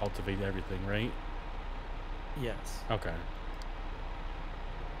we can cultivate everything, right? Yes. Okay.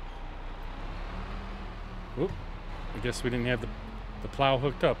 Whoop. I guess we didn't have the plow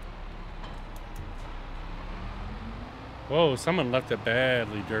hooked up. Whoa, someone left it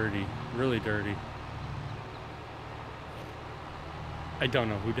badly dirty. Really dirty. I don't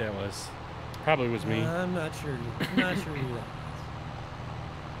know who that was. Probably was me. I'm not sure. I'm not sure who that was.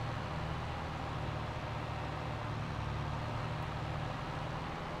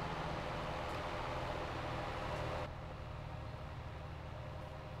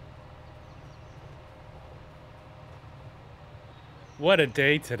 What a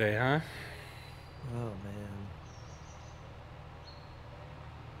day today, huh? Oh man.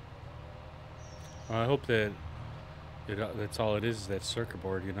 Well, I hope that that's all it is that circuit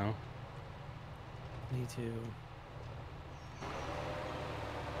board, you know? Me too.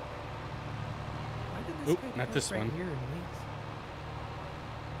 Why did this Oop, guy not park this right one. here and wait?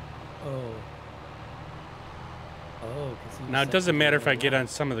 Oh. Oh, 'cause he was Now, it set doesn't to matter go if I get left. on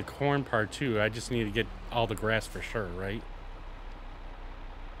some of the corn part, too. I just need to get all the grass for sure, right?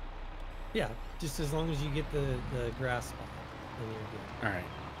 Yeah, just as long as you get the grass spot, then you're good. All right.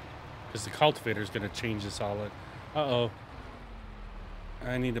 Because the cultivator is going to change this all. Uh-oh.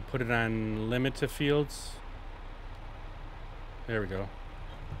 I need to put it on limit to fields. There we go.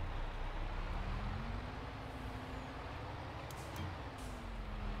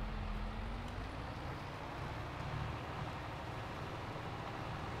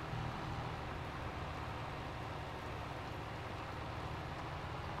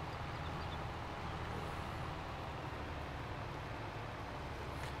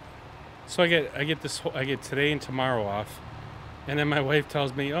 So I get today and tomorrow off, and then my wife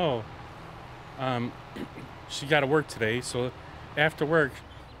tells me, oh, she got to work today, so after work,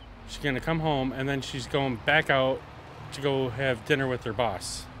 she's gonna come home, and then she's going back out to go have dinner with her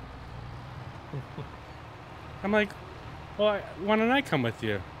boss. I'm like, well, why don't I come with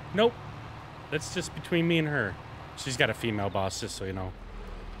you? Nope, that's just between me and her. She's got a female boss, just so you know.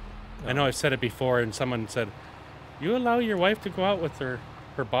 I know I've said it before, and someone said, you allow your wife to go out with her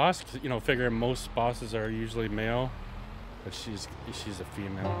boss? 'Cause, you know, figuring most bosses are usually male, but she's a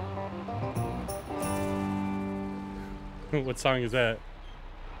female. What song is that?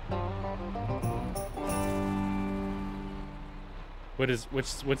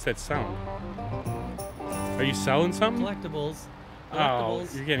 What's that sound? Are you selling something? Collectibles. Oh,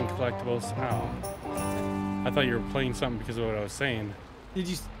 Collectibles. you're getting collectibles. Oh, I thought you were playing something because of what I was saying. Did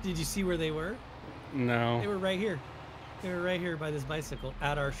you see where they were? They No. were right here. They were right here by this bicycle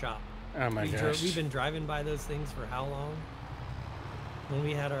at our shop. Oh my gosh. We've been driving by those things for how long? When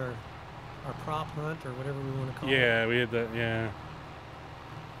we had our prop hunt or whatever we want to call it. Yeah, we had the, yeah.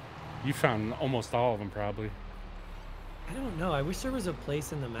 You found almost all of them probably. I don't know. I wish there was a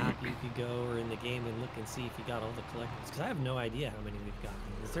place in the map you could go or in the game and look and see if you got all the collectibles. Because I have no idea how many we've gotten.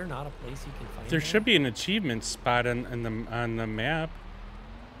 Is there not a place you can find There that? should be an achievement spot on the map.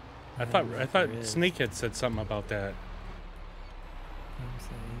 I thought Snakehead said something about that. Home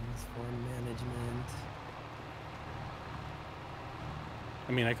settings, form management.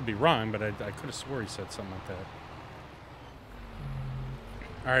 I mean, I could be wrong, but I could have swore he said something like that.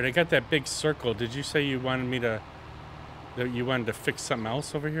 All right, I got that big circle. Did you say you wanted me to, that you wanted to fix something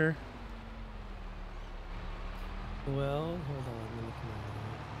else over here? Well, hold on. Let me come on.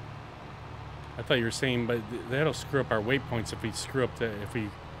 I thought you were saying, but that'll screw up our waypoints if we screw up if we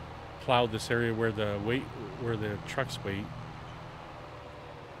plowed this area where the trucks wait.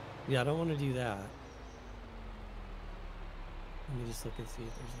 Yeah, I don't want to do that. Let me just look and see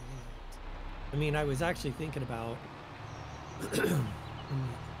if there's anything else. I mean, I was actually thinking about, because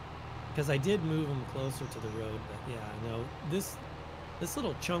I did move them closer to the road, but yeah, no, this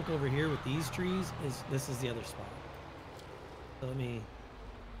little chunk over here with these trees this is the other spot. So let me.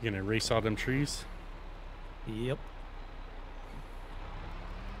 You gonna erase all them trees? Yep.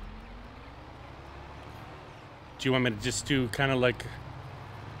 Do you want me to just do kind of like,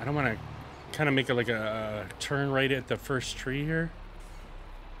 I don't want to kind of make it like a turn right at the first tree here?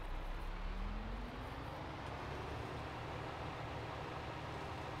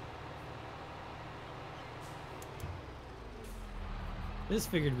 I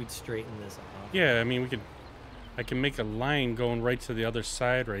just figured we'd straighten this off. Yeah, I mean, I can make a line going right to the other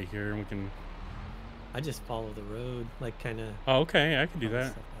side right here, and we can. I just follow the road, like kind of. Oh, okay, I can do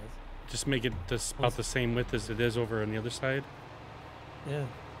that. Just make it about the same width as it is over on the other side. Yeah.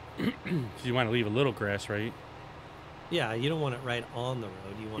 You want to leave a little grass, right? Yeah, you don't want it right on the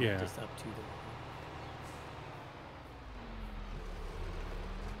road. You want it just up to the road.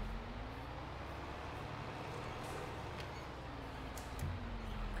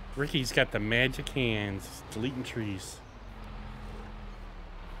 Ricky's got the magic hands, deleting trees.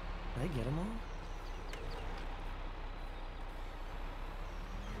 Did I get them all?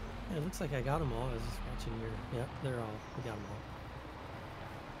 Yeah, it looks like I got them all. I was just watching your. Yep, they're all. We got them all.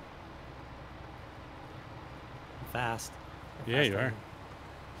 I'm fast. Yeah, you are.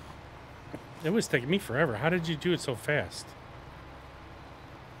 It was taking me forever. How did you do it so fast?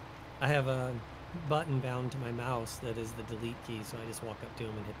 I have a button bound to my mouse that is the delete key, so I just walk up to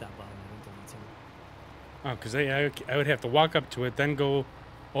him and hit that button and it deletes him. Oh, because I would have to walk up to it, then go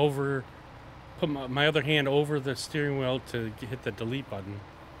over, put my other hand over the steering wheel to hit the delete button.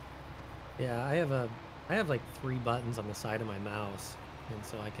 Yeah, I have like 3 buttons on the side of my mouse, and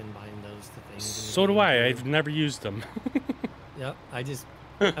so I can bind those to things. So do I. I've never used them. Yep, I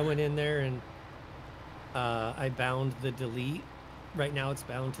went in there and I bound the delete. Right now it's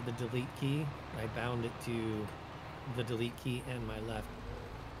bound to the delete key. I bound it to the delete key and my left,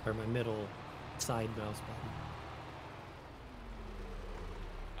 or my middle side mouse button.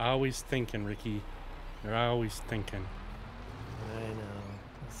 Always thinking, Ricky. You're always thinking. I know.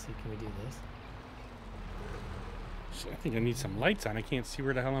 Let's see, can we do this? I think I need some lights on. I can't see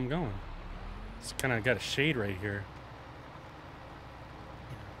where the hell I'm going. It's kind of got a shade right here.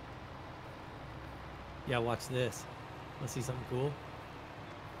 Yeah, watch this. Let's see something cool.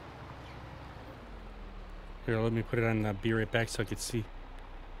 Here, let me put it on Be Right Back so I can see.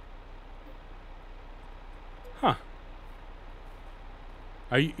 Huh.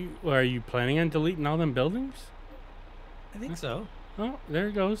 Are you planning on deleting all them buildings? I think so. Oh, there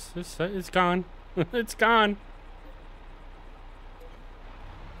it goes. It's gone. It's gone.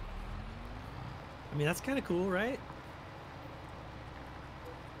 I mean, that's kind of cool, right?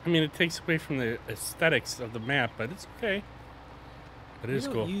 I mean, it takes away from the aesthetics of the map, but it's okay. But it is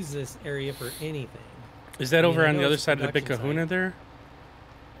cool. We don't use this area for anything. Is that over I on know the other it's side of the Big production Kahuna site. there?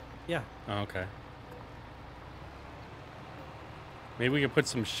 Yeah. Oh, okay. Maybe we could put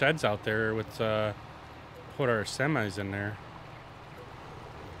some sheds out there with, put our semis in there.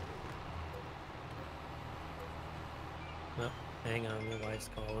 Well, hang on, your wife's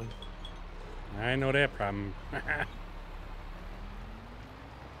calling. I know that problem.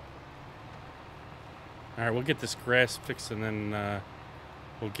 All right, we'll get this grass fixed and then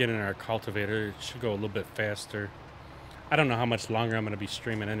we'll get in our cultivator. It should go a little bit faster. I don't know how much longer I'm going to be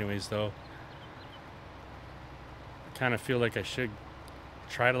streaming anyways, though. I kind of feel like I should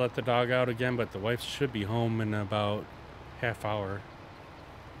try to let the dog out again, but the wife should be home in about half hour.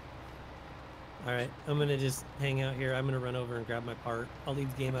 All right, I'm gonna just hang out here. I'm gonna run over and grab my part. I'll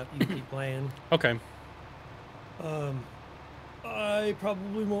leave the game up. You can keep playing. Okay. I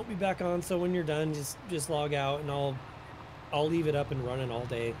probably won't be back on, so when you're done, just log out, and I'll leave it up and running all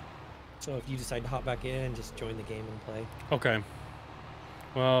day. So if you decide to hop back in, just join the game and play. Okay.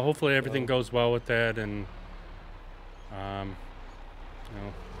 Well, hopefully everything So, goes well with that, and you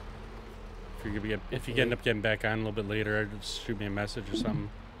know, if you end up getting back on a little bit later, just shoot me a message or something.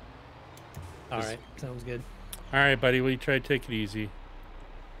 all right, sounds good. All right, buddy. Well, you try to take it easy.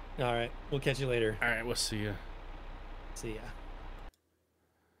 All right, we'll catch you later. All right, we'll see you. See ya.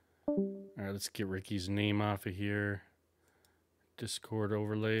 All right, let's get Ricky's name off of here. Discord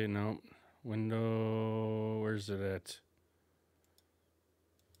overlay. Nope. Window. Where's it at?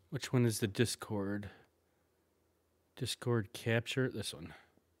 Which one is the Discord? Discord capture. This one.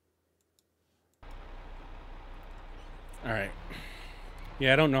 All right.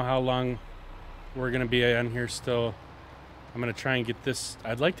 Yeah, I don't know how long we're going to be on here still. I'm going to try and get this.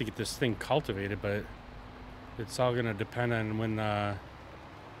 I'd like to get this thing cultivated, but it's all going to depend on when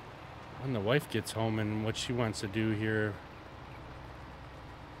the wife gets home and what she wants to do here.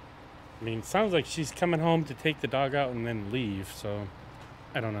 I mean, it sounds like she's coming home to take the dog out and then leave, so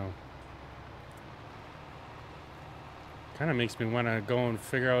I don't know. Kind of makes me want to go and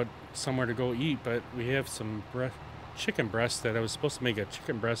figure out somewhere to go eat, but we have some chicken breast that I was supposed to make a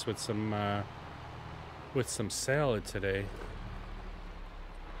chicken breast with some salad today.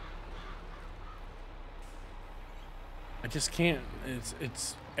 I just can't.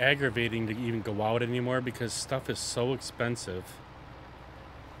 It's aggravating to even go out anymore because stuff is so expensive.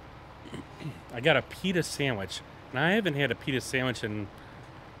 I got a pita sandwich. Now, I haven't had a pita sandwich in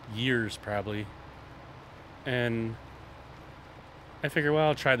years, probably. And I figured, well,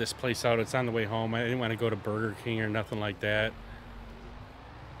 I'll try this place out. It's on the way home. I didn't want to go to Burger King or nothing like that.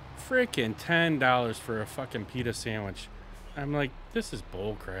 Freaking $10 for a fucking pita sandwich. I'm like, this is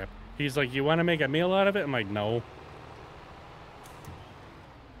bull crap. He's like, you want to make a meal out of it? I'm like, no.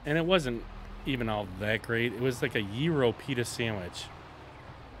 And it wasn't even all that great. It was like a gyro pita sandwich.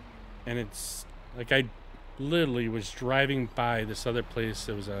 And it's like, I literally was driving by this other place.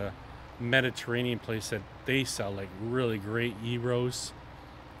 It was a Mediterranean place that they sell like really great gyros.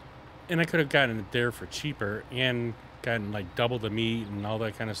 And I could have gotten it there for cheaper and gotten like double the meat and all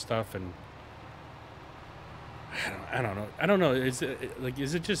that kind of stuff. And I don't know. Is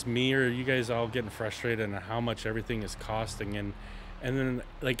it just me, or are you guys all getting frustrated on how much everything is costing? And then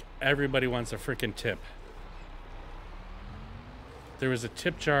like everybody wants a freaking tip. There was a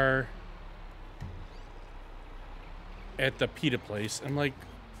tip jar at the pita place. I'm like,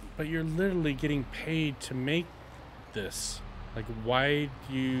 but you're literally getting paid to make this. Like, why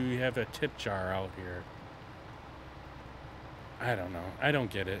do you have a tip jar out here? I don't know. I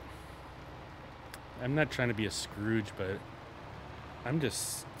don't get it. I'm not trying to be a Scrooge, but I'm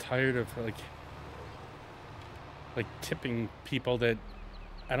just tired of like tipping people that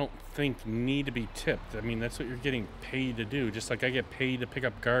I don't think need to be tipped. I mean, that's what you're getting paid to do. Just like I get paid to pick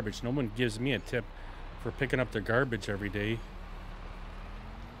up garbage. No one gives me a tip for picking up their garbage every day.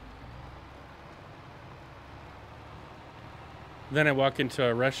 Then I walk into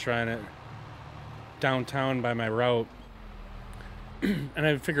a restaurant downtown by my route, and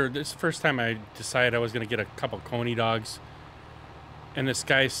I figured this is the first time I decided I was going to get a couple coney dogs. And this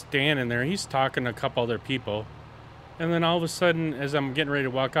guy's standing there. He's talking to a couple other people. And then all of a sudden, as I'm getting ready to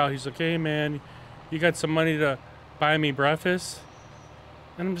walk out, he's like, hey, man, you got some money to buy me breakfast?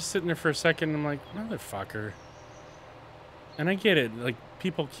 And I'm just sitting there for a second, and I'm like, motherfucker. And I get it. Like,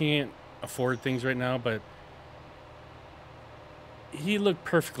 people can't afford things right now, but he looked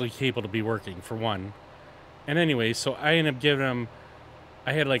perfectly capable to be working, for one. And anyway, so I ended up giving him,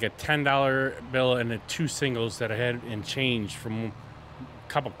 I had like a $10 bill and 2 singles that I had in change from a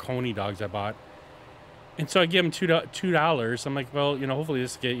couple coney dogs I bought. And so I give him $2. I'm like, well, you know, hopefully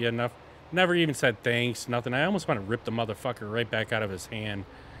this will get you enough. Never even said thanks, nothing. I almost want to rip the motherfucker right back out of his hand.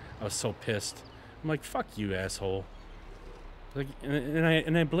 I was so pissed. I'm like, fuck you, asshole. Like,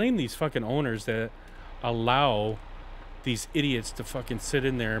 and I blame these fucking owners that allow these idiots to fucking sit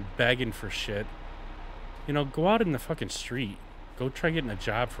in there begging for shit. You know, go out in the fucking street. Go try getting a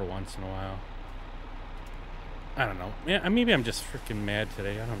job for once in a while. I don't know. Yeah, maybe I'm just freaking mad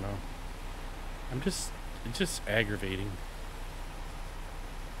today. I don't know. It's just aggravating.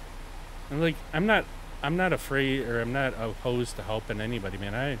 And like, I'm not afraid, or I'm not opposed to helping anybody,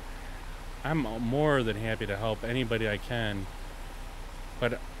 man. I'm more than happy to help anybody I can.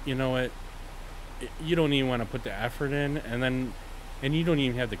 But you know what? You don't even want to put the effort in, and you don't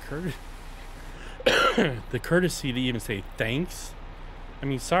even have the courtesy to even say thanks. I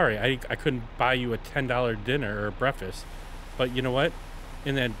mean, sorry, I couldn't buy you a $10 dinner or breakfast, but you know what?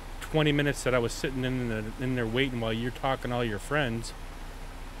 In that 20 minutes that I was sitting in there waiting while you're talking to all your friends,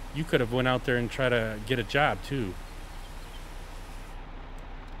 you could have went out there and tried to get a job too.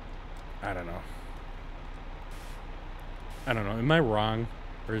 I don't know. I don't know. Am I wrong?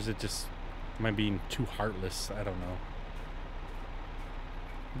 Or is it just, am I being too heartless? I don't know.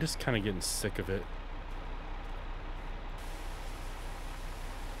 I'm just kind of getting sick of it.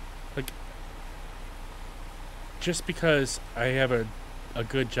 Like, just because I have a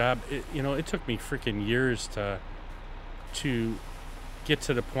good job, you know, it took me freaking years to get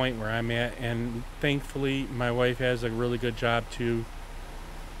to the point where I'm at, and thankfully my wife has a really good job too.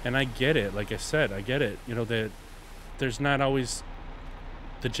 And I get it. Like I said, I get it. You know, that there's not always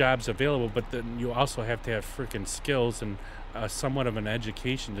the jobs available, but then you also have to have freaking skills and somewhat of an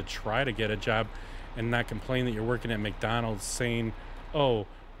education to try to get a job and not complain that you're working at McDonald's saying, oh,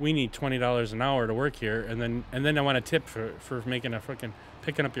 we need $20 an hour to work here, and then I want a tip for making a freaking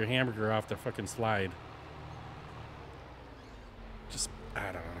picking up your hamburger off the fucking slide. Just, I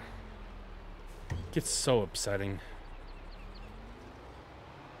don't know. It gets so upsetting.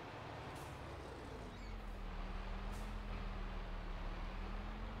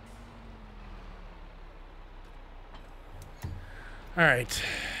 All right,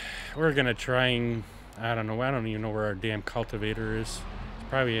 we're gonna try and, I don't know, I don't even know where our damn cultivator is. It's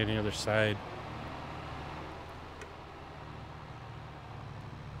probably on the other side.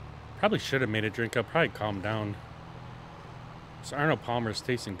 Probably should have made a drink. I'll probably calm down. This Arnold Palmer's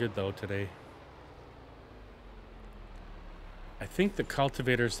tasting good though today. I think the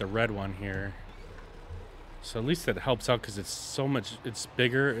cultivator's the red one here. So at least that helps out because it's so much, it's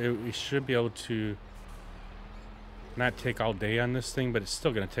bigger. We should be able to not take all day on this thing, but it's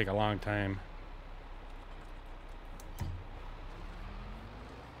still going to take a long time.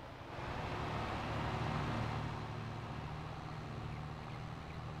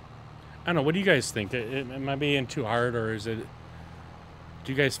 I don't know. What do you guys think? Am I being too hard, or is it?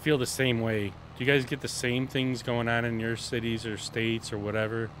 Do you guys feel the same way? Do you guys get the same things going on in your cities or states or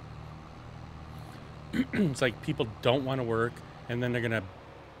whatever? It's like people don't want to work, and then they're going to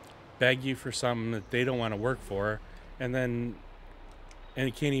beg you for something that they don't want to work for, and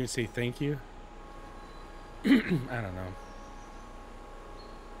you can't even say thank you. I don't know.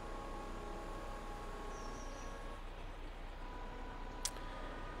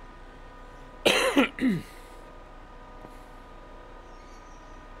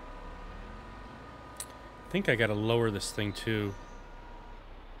 I think I gotta lower this thing too.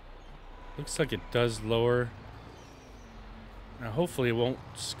 Looks like it does lower. Now hopefully it won't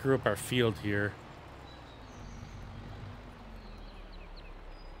screw up our field here.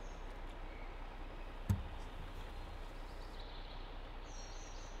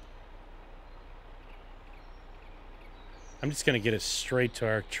 I'm just gonna get it straight to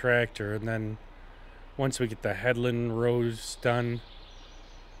our tractor, and then once we get the headland rows done,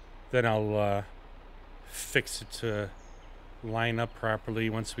 then I'll fix it to line up properly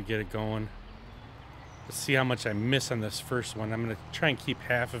once we get it going. Let's see how much I miss on this first one. I'm gonna try and keep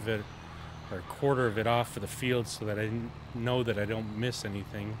half of it or a quarter of it off for the field so that I know that I don't miss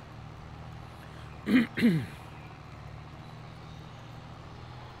anything.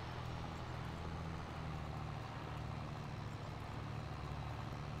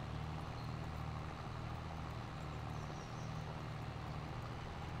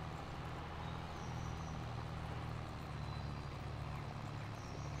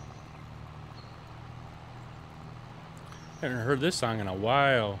 I haven't heard this song in a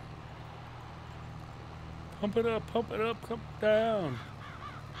while. Pump it up, come down.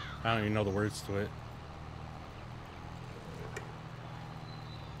 I don't even know the words to it.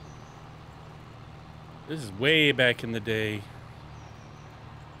 This is way back in the day.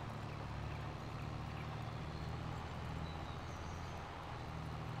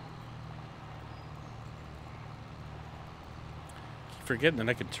 Keep forgetting that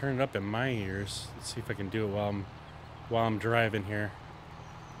I can turn it up in my ears. Let's see if I can do it while I'm driving here.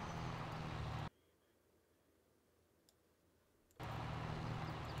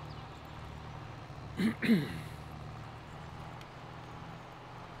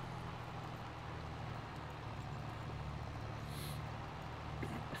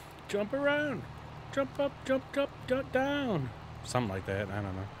 Jump around, jump up, jump down. Something like that, I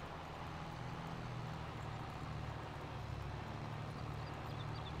don't know.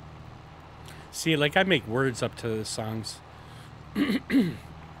 See, like I make words up to the songs. I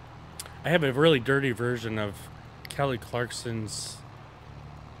have a really dirty version of Kelly Clarkson's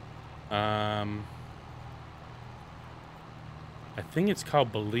I I think it's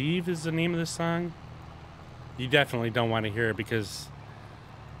called Believe is the name of the song. You definitely don't want to hear it because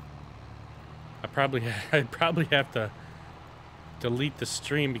I'd probably have to delete the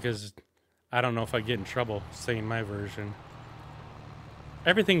stream because I don't know if I get in trouble saying my version.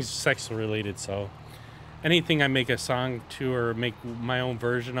 Everything's sex related, so anything I make a song to or make my own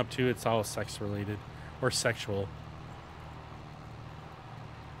version up to, it's all sex related or sexual.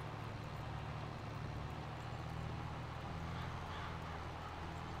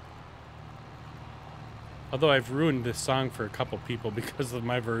 Although I've ruined this song for a couple people because of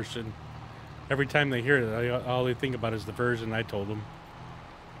my version. Every time they hear it, all they think about is the version I told them.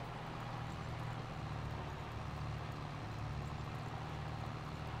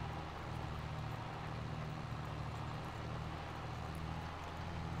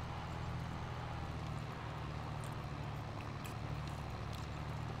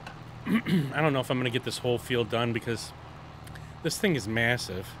 I don't know if I'm going to get this whole field done because this thing is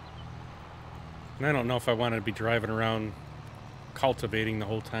massive. And I don't know if I want to be driving around cultivating the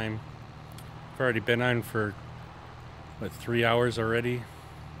whole time. I've already been on for, what, 3 hours already?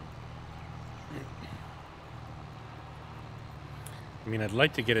 I mean, I'd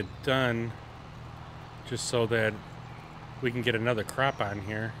like to get it done just so that we can get another crop on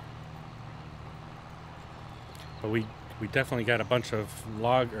here. But we definitely got a bunch of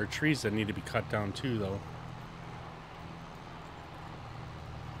log or trees that need to be cut down too, though.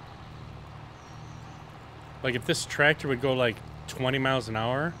 Like if this tractor would go like 20 miles an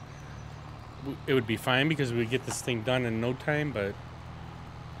hour, it would be fine because we would get this thing done in no time, but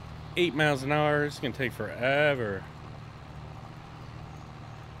 8 miles an hour, it's gonna take forever.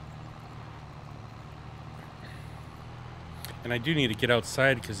 And I do need to get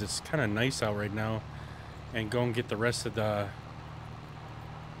outside because it's kind of nice out right now and go and get the rest of the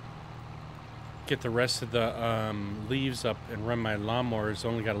leaves up and run my lawnmower. It's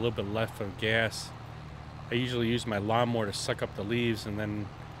only got a little bit left of gas. I usually use my lawnmower to suck up the leaves and then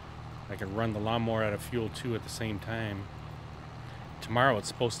I can run the lawnmower out of fuel too at the same time. Tomorrow it's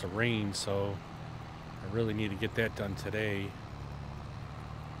supposed to rain, so I really need to get that done today.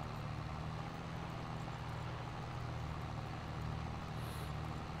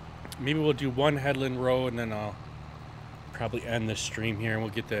 Maybe we'll do one headland row and then I'll probably end the stream here and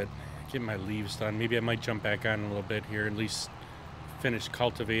we'll get my leaves done. Maybe I might jump back on a little bit here, at least finish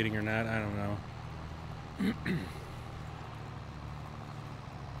cultivating or not, I don't know.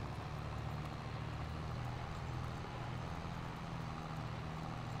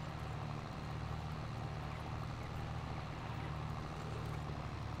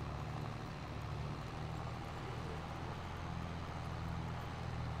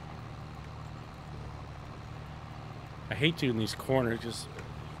 I hate doing these corners, just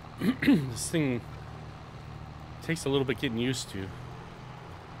this thing takes a little bit getting used to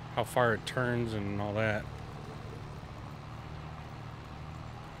how far it turns and all that.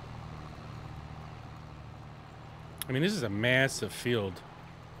 I mean, this is a massive field.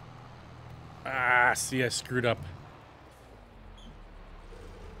 Ah, see, I screwed up.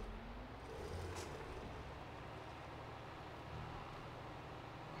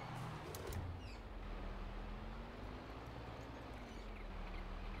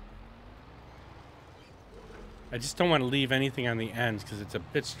 I just don't want to leave anything on the ends because it's a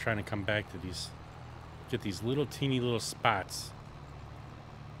bitch trying to come back to these, get these little teeny little spots.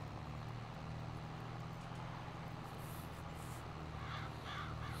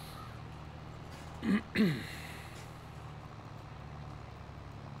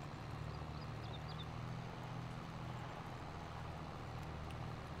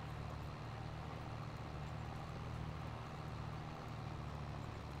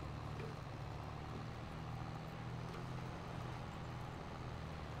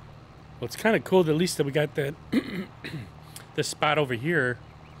 Well, it's kind of cool that at least that we got that this spot over here.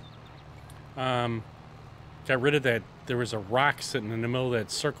 Got rid of that. There was a rock sitting in the middle of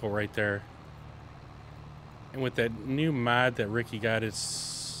that circle right there. And with that new mod that Ricky got,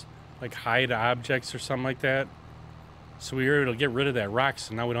 it's like hide objects or something like that. So we were able to get rid of that rock,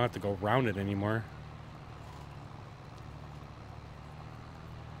 so now we don't have to go around it anymore.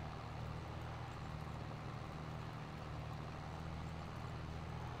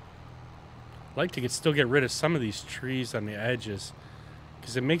 I like to still get rid of some of these trees on the edges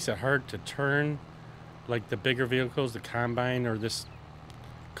because it makes it hard to turn, like the bigger vehicles, the combine or this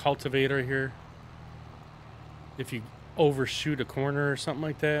cultivator here. If you overshoot a corner or something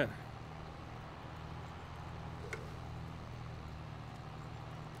like that.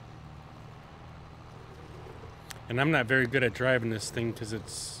 And I'm not very good at driving this thing because it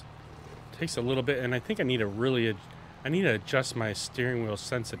takes a little bit, and I think I need a really I need to adjust my steering wheel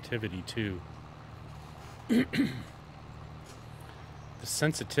sensitivity too. The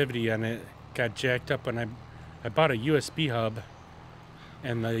sensitivity on it got jacked up when I bought a USB hub,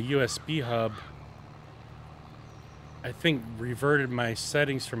 and the USB hub, I think, reverted my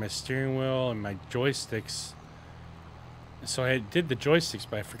settings for my steering wheel and my joysticks. So I did the joysticks,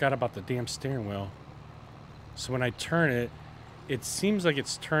 but I forgot about the damn steering wheel. So when I turn it, it seems like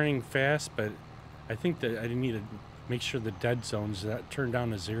it's turning fast, but I think that I need to make sure the dead zone's turned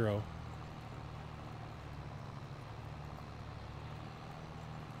down to 0.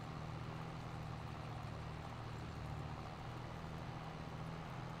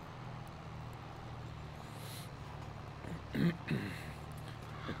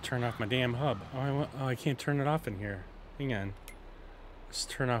 Turn off my damn hub. Oh, I can't turn it off in here. Hang on. Let's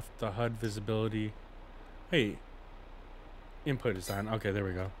turn off the HUD visibility. Hey, input is on. Okay, there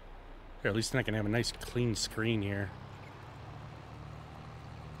we go. Here, at least I can have a nice clean screen here.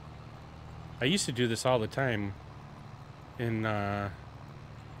 I used to do this all the time in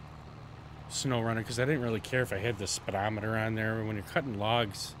SnowRunner because I didn't really care if I had the speedometer on there. When you're cutting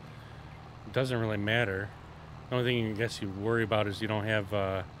logs, it doesn't really matter. The only thing I guess you worry about is you don't have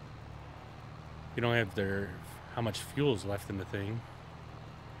how much fuel is left in the thing.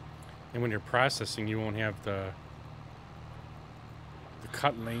 And when you're processing, you won't have the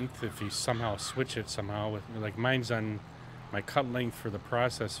cut length if you somehow switch it somehow. With like mine's on my cut length for the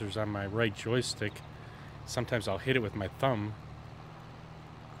processors on my right joystick. Sometimes I'll hit it with my thumb.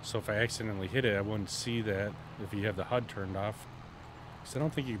 So if I accidentally hit it, I wouldn't see that if you have the HUD turned off. Because I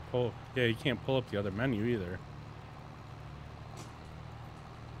don't think you can pull. Yeah, you can't pull up the other menu either.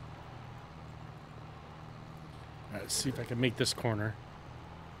 Let's see if I can make this corner.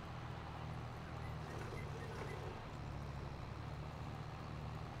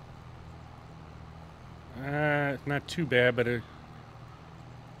 Not too bad, but it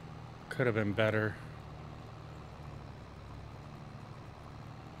could have been better.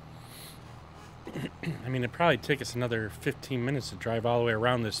 I mean, it'd probably take us another 15 minutes to drive all the way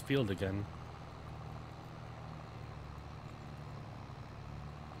around this field again.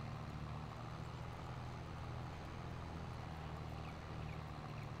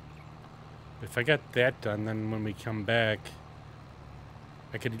 If I got that done, then when we come back,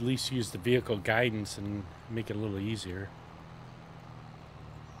 I could at least use the vehicle guidance and make it a little easier.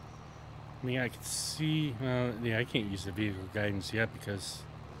 I mean, I could see, yeah, I can't use the vehicle guidance yet because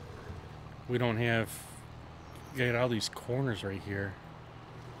we don't have, we got all these corners right here.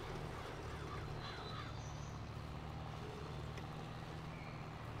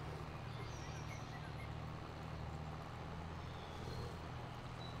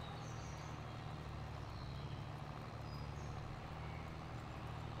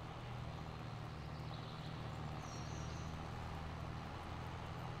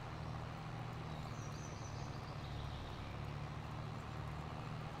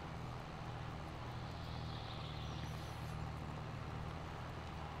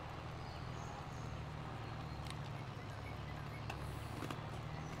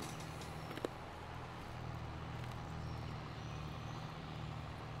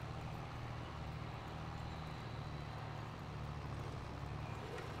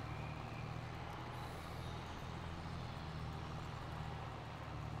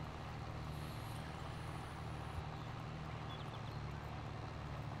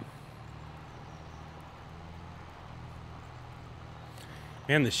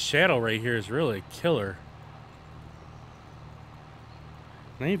 Man, the shadow right here is really a killer.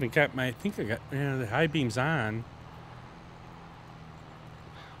 And I even got my, I think I got, yeah, the high beams on.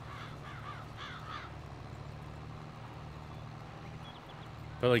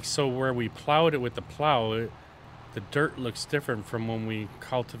 But like, so where we plowed it with the plow, the dirt looks different from when we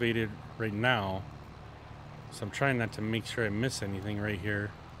cultivated right now. So I'm trying not to make sure I miss anything right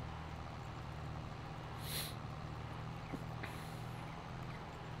here.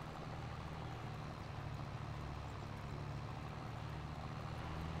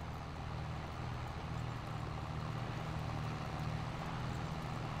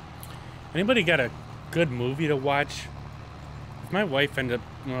 Anybody got a good movie to watch? If my wife ended up,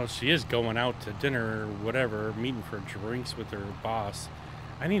 well, she is going out to dinner or whatever, meeting for drinks with her boss,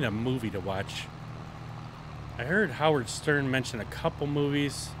 I need a movie to watch. I heard Howard Stern mention a couple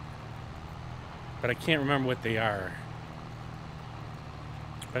movies, but I can't remember what they are.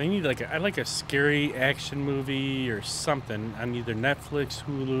 But I need like I'd like a scary action movie or something on either Netflix,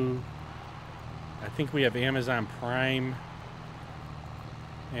 Hulu. I think we have Amazon Prime.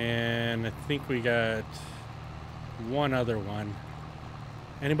 And I think we got one other one.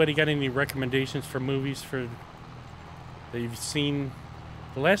 Anybody got any recommendations for movies for that you've seen.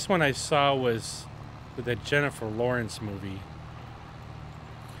 The last one I saw was with that Jennifer Lawrence movie.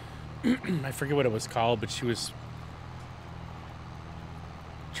 I forget what it was called, but she was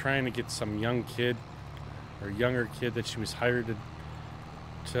trying to get some young kid or younger kid that she was hired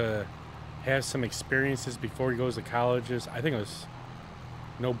to have some experiences before he goes to colleges. I think it was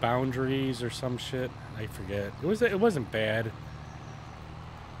No Boundaries or some shit. I forget. It wasn't bad.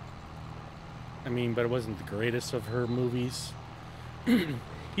 I mean, but it wasn't the greatest of her movies.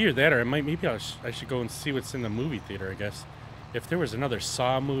 Either that, or maybe I should go and see what's in the movie theater. I guess if there was another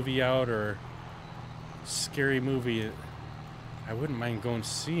Saw movie out or scary movie, I wouldn't mind going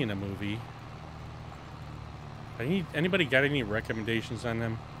seeing a movie. Anybody got any recommendations on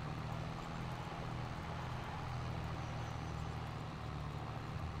them?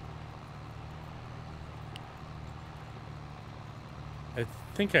 I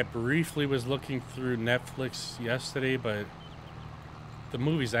think I briefly was looking through Netflix yesterday, but the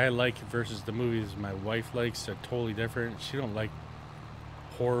movies I like versus the movies my wife likes are totally different. She don't like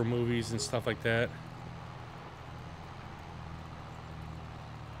horror movies and stuff like that.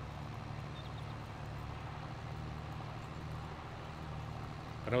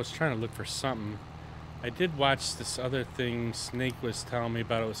 But I was trying to look for something. I did watch this other thing Snake was telling me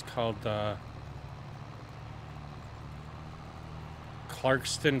about. It was called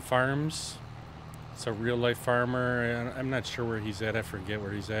Clarkston Farms. It's a real life farmer, and I'm not sure where he's at. I forget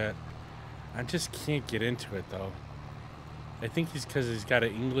where he's at. I just can't get into it though. I think because he's got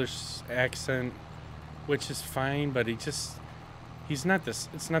an English accent, which is fine, but he's not this.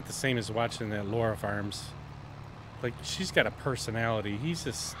 It's not the same as watching that Laura Farms. Like, she's got a personality. He's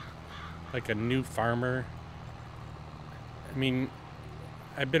just like a new farmer. I mean,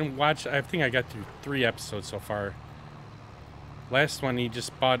 I think I got through 3 episodes so far. Last one, he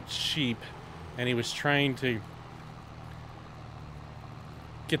just bought sheep, and he was trying to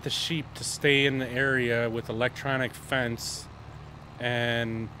get the sheep to stay in the area with electronic fence,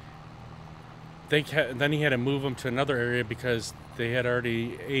 and then he had to move them to another area because they had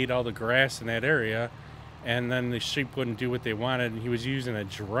already ate all the grass in that area, and then the sheep wouldn't do what they wanted, and he was using a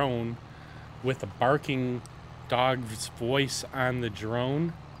drone with a barking dog's voice on the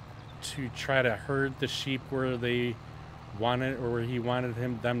drone to try to herd the sheep where they wanted, or where he wanted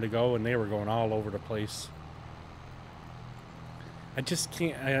them to go, and they were going all over the place. I just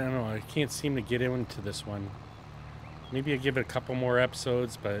can't, I don't know, I can't seem to get into this one. Maybe I give it a couple more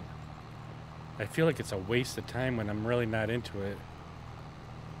episodes, but I feel like it's a waste of time when I'm really not into it.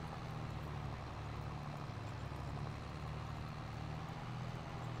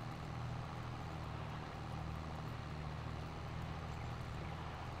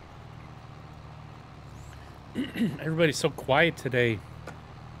 Everybody's so quiet today.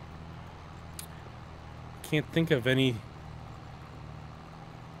 Can't think of any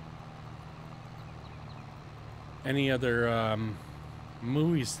other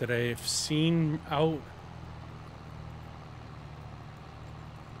movies that I've seen out.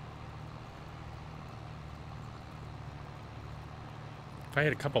 If I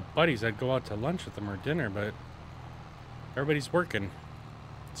had a couple buddies, I'd go out to lunch with them or dinner, but everybody's working.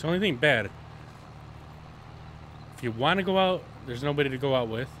 It's the only thing bad. If you want to go out, there's nobody to go out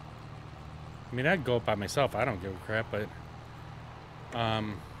with. I mean, I'd go out by myself. I don't give a crap, but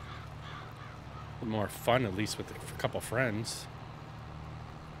more fun, at least with a couple friends.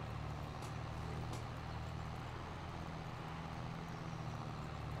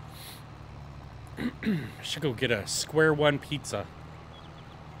 I should go get a Square One pizza.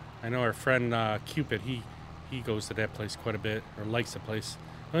 I know our friend Cupid, he goes to that place quite a bit, or likes the place.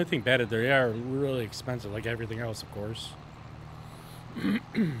 The only thing bad is they are really expensive, like everything else, of course.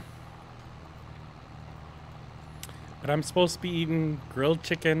 But I'm supposed to be eating grilled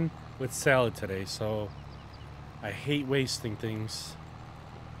chicken with salad today, so I hate wasting things.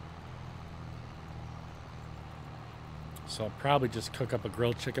 So I'll probably just cook up a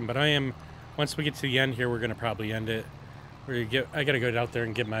grilled chicken, but once we get to the end here, we're gonna probably end it. I gotta go out there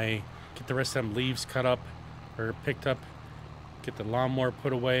and get the rest of them leaves cut up or picked up, get the lawnmower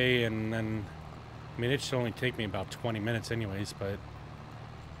put away, and then, I mean, it should only take me about 20 minutes anyways, but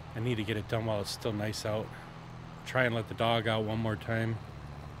I need to get it done while it's still nice out. Try and let the dog out one more time.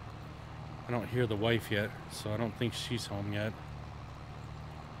 I don't hear the wife yet, so I don't think she's home yet.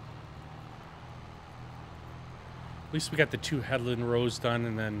 At least we got the 2 headland rows done,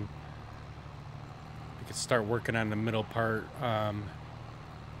 and then we could start working on the middle part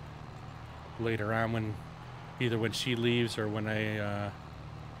later on, either when she leaves or when I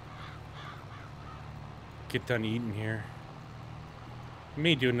get done eating here. I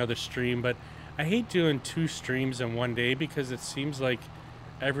may do another stream, but I hate doing 2 streams in one day because it seems like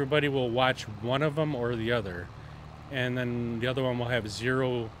everybody will watch one of them or the other, and then the other one will have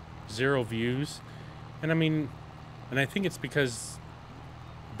zero views. And I mean, and I think it's because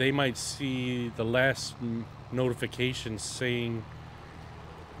they might see the last notification saying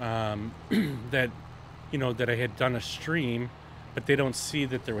that, you know, that I had done a stream, but they don't see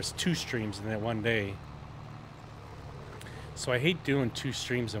that there was 2 streams in that one day. So I hate doing 2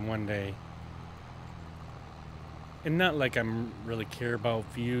 streams in one day. And not like I'm really care about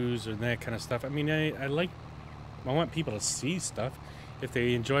views or that kind of stuff. I mean, I want people to see stuff. If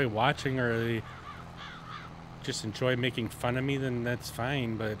they enjoy watching or they just enjoy making fun of me, then that's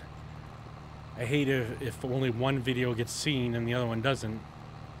fine. But I hate if only one video gets seen and the other one doesn't.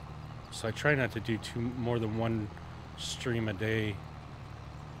 So I try not to do more than 1 stream a day.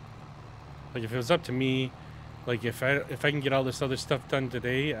 Like if it was up to me, like if I can get all this other stuff done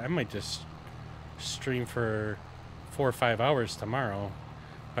today, I might just stream for 4 or 5 hours tomorrow.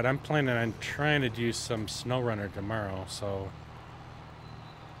 But I'm planning on trying to do some SnowRunner tomorrow, so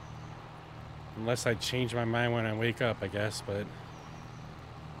unless I change my mind when I wake up, I guess. But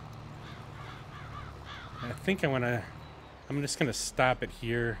I think I'm just gonna stop it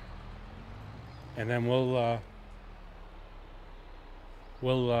here, and then we'll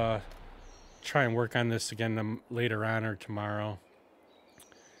try and work on this again later on or tomorrow.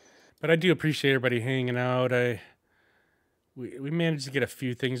 But I do appreciate everybody hanging out. We managed to get a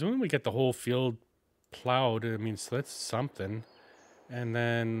few things. When we get the whole field plowed, I mean, so that's something. And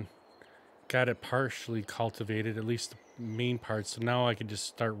then got it partially cultivated, at least the main part. So now I can just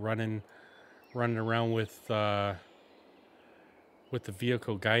start running around with the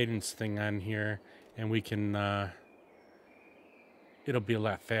vehicle guidance thing on here, and we can it'll be a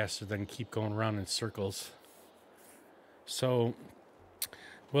lot faster than keep going around in circles. So,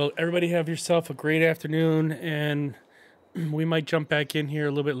 well, everybody have yourself a great afternoon, and we might jump back in here a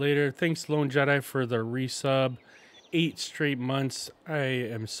little bit later. Thanks, Lone Jedi, for the resub. 8 straight months. I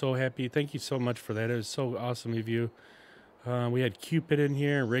am so happy. Thank you so much for that. It was so awesome of you. We had Cupid in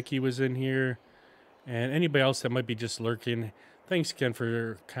here. Ricky was in here. And anybody else that might be just lurking. Thanks again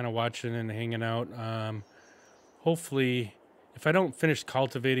for kind of watching and hanging out. Hopefully, if I don't finish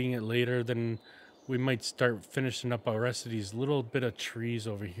cultivating it later, then we might start finishing up the rest of these little bit of trees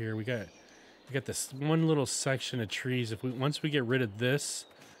over here. We got this one little section of trees. Once we get rid of this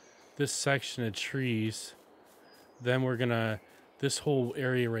section of trees, then this whole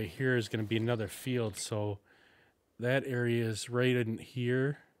area right here is gonna be another field. So that area is right in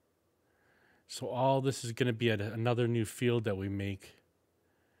here. So all this is gonna be another new field that we make,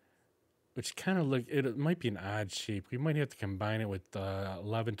 which kind of it might be an odd shape. We might have to combine it with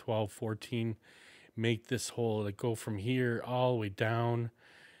 11, 12, 14, make this whole, like, go from here all the way down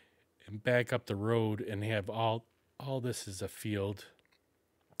and back up the road and have all this is a field,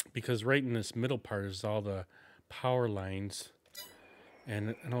 because right in this middle part is all the power lines,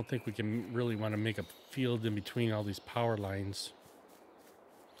 and I don't think we can really want to make a field in between all these power lines.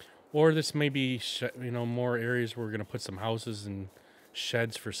 Or this may be more areas where we're going to put some houses and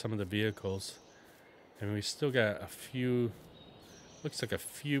sheds for some of the vehicles. And we still got a few, looks like a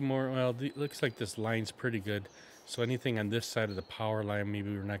few more. Well, looks like this line's pretty good. So anything on this side of the power line, maybe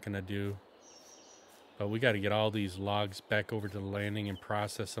we're not going to do. But we got to get all these logs back over to the landing and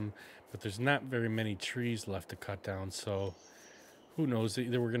process them. But there's not very many trees left to cut down. So who knows?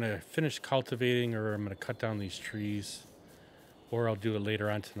 Either we're going to finish cultivating, or I'm going to cut down these trees. Or I'll do it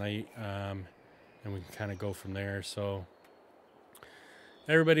later on tonight. And we can kind of go from there. So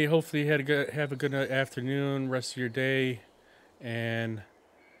everybody, hopefully you have a good afternoon, rest of your day. And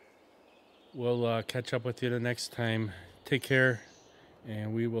we'll catch up with you the next time. Take care,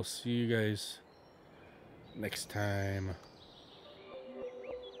 and we will see you guys next time.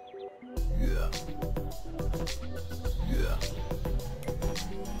 Yeah.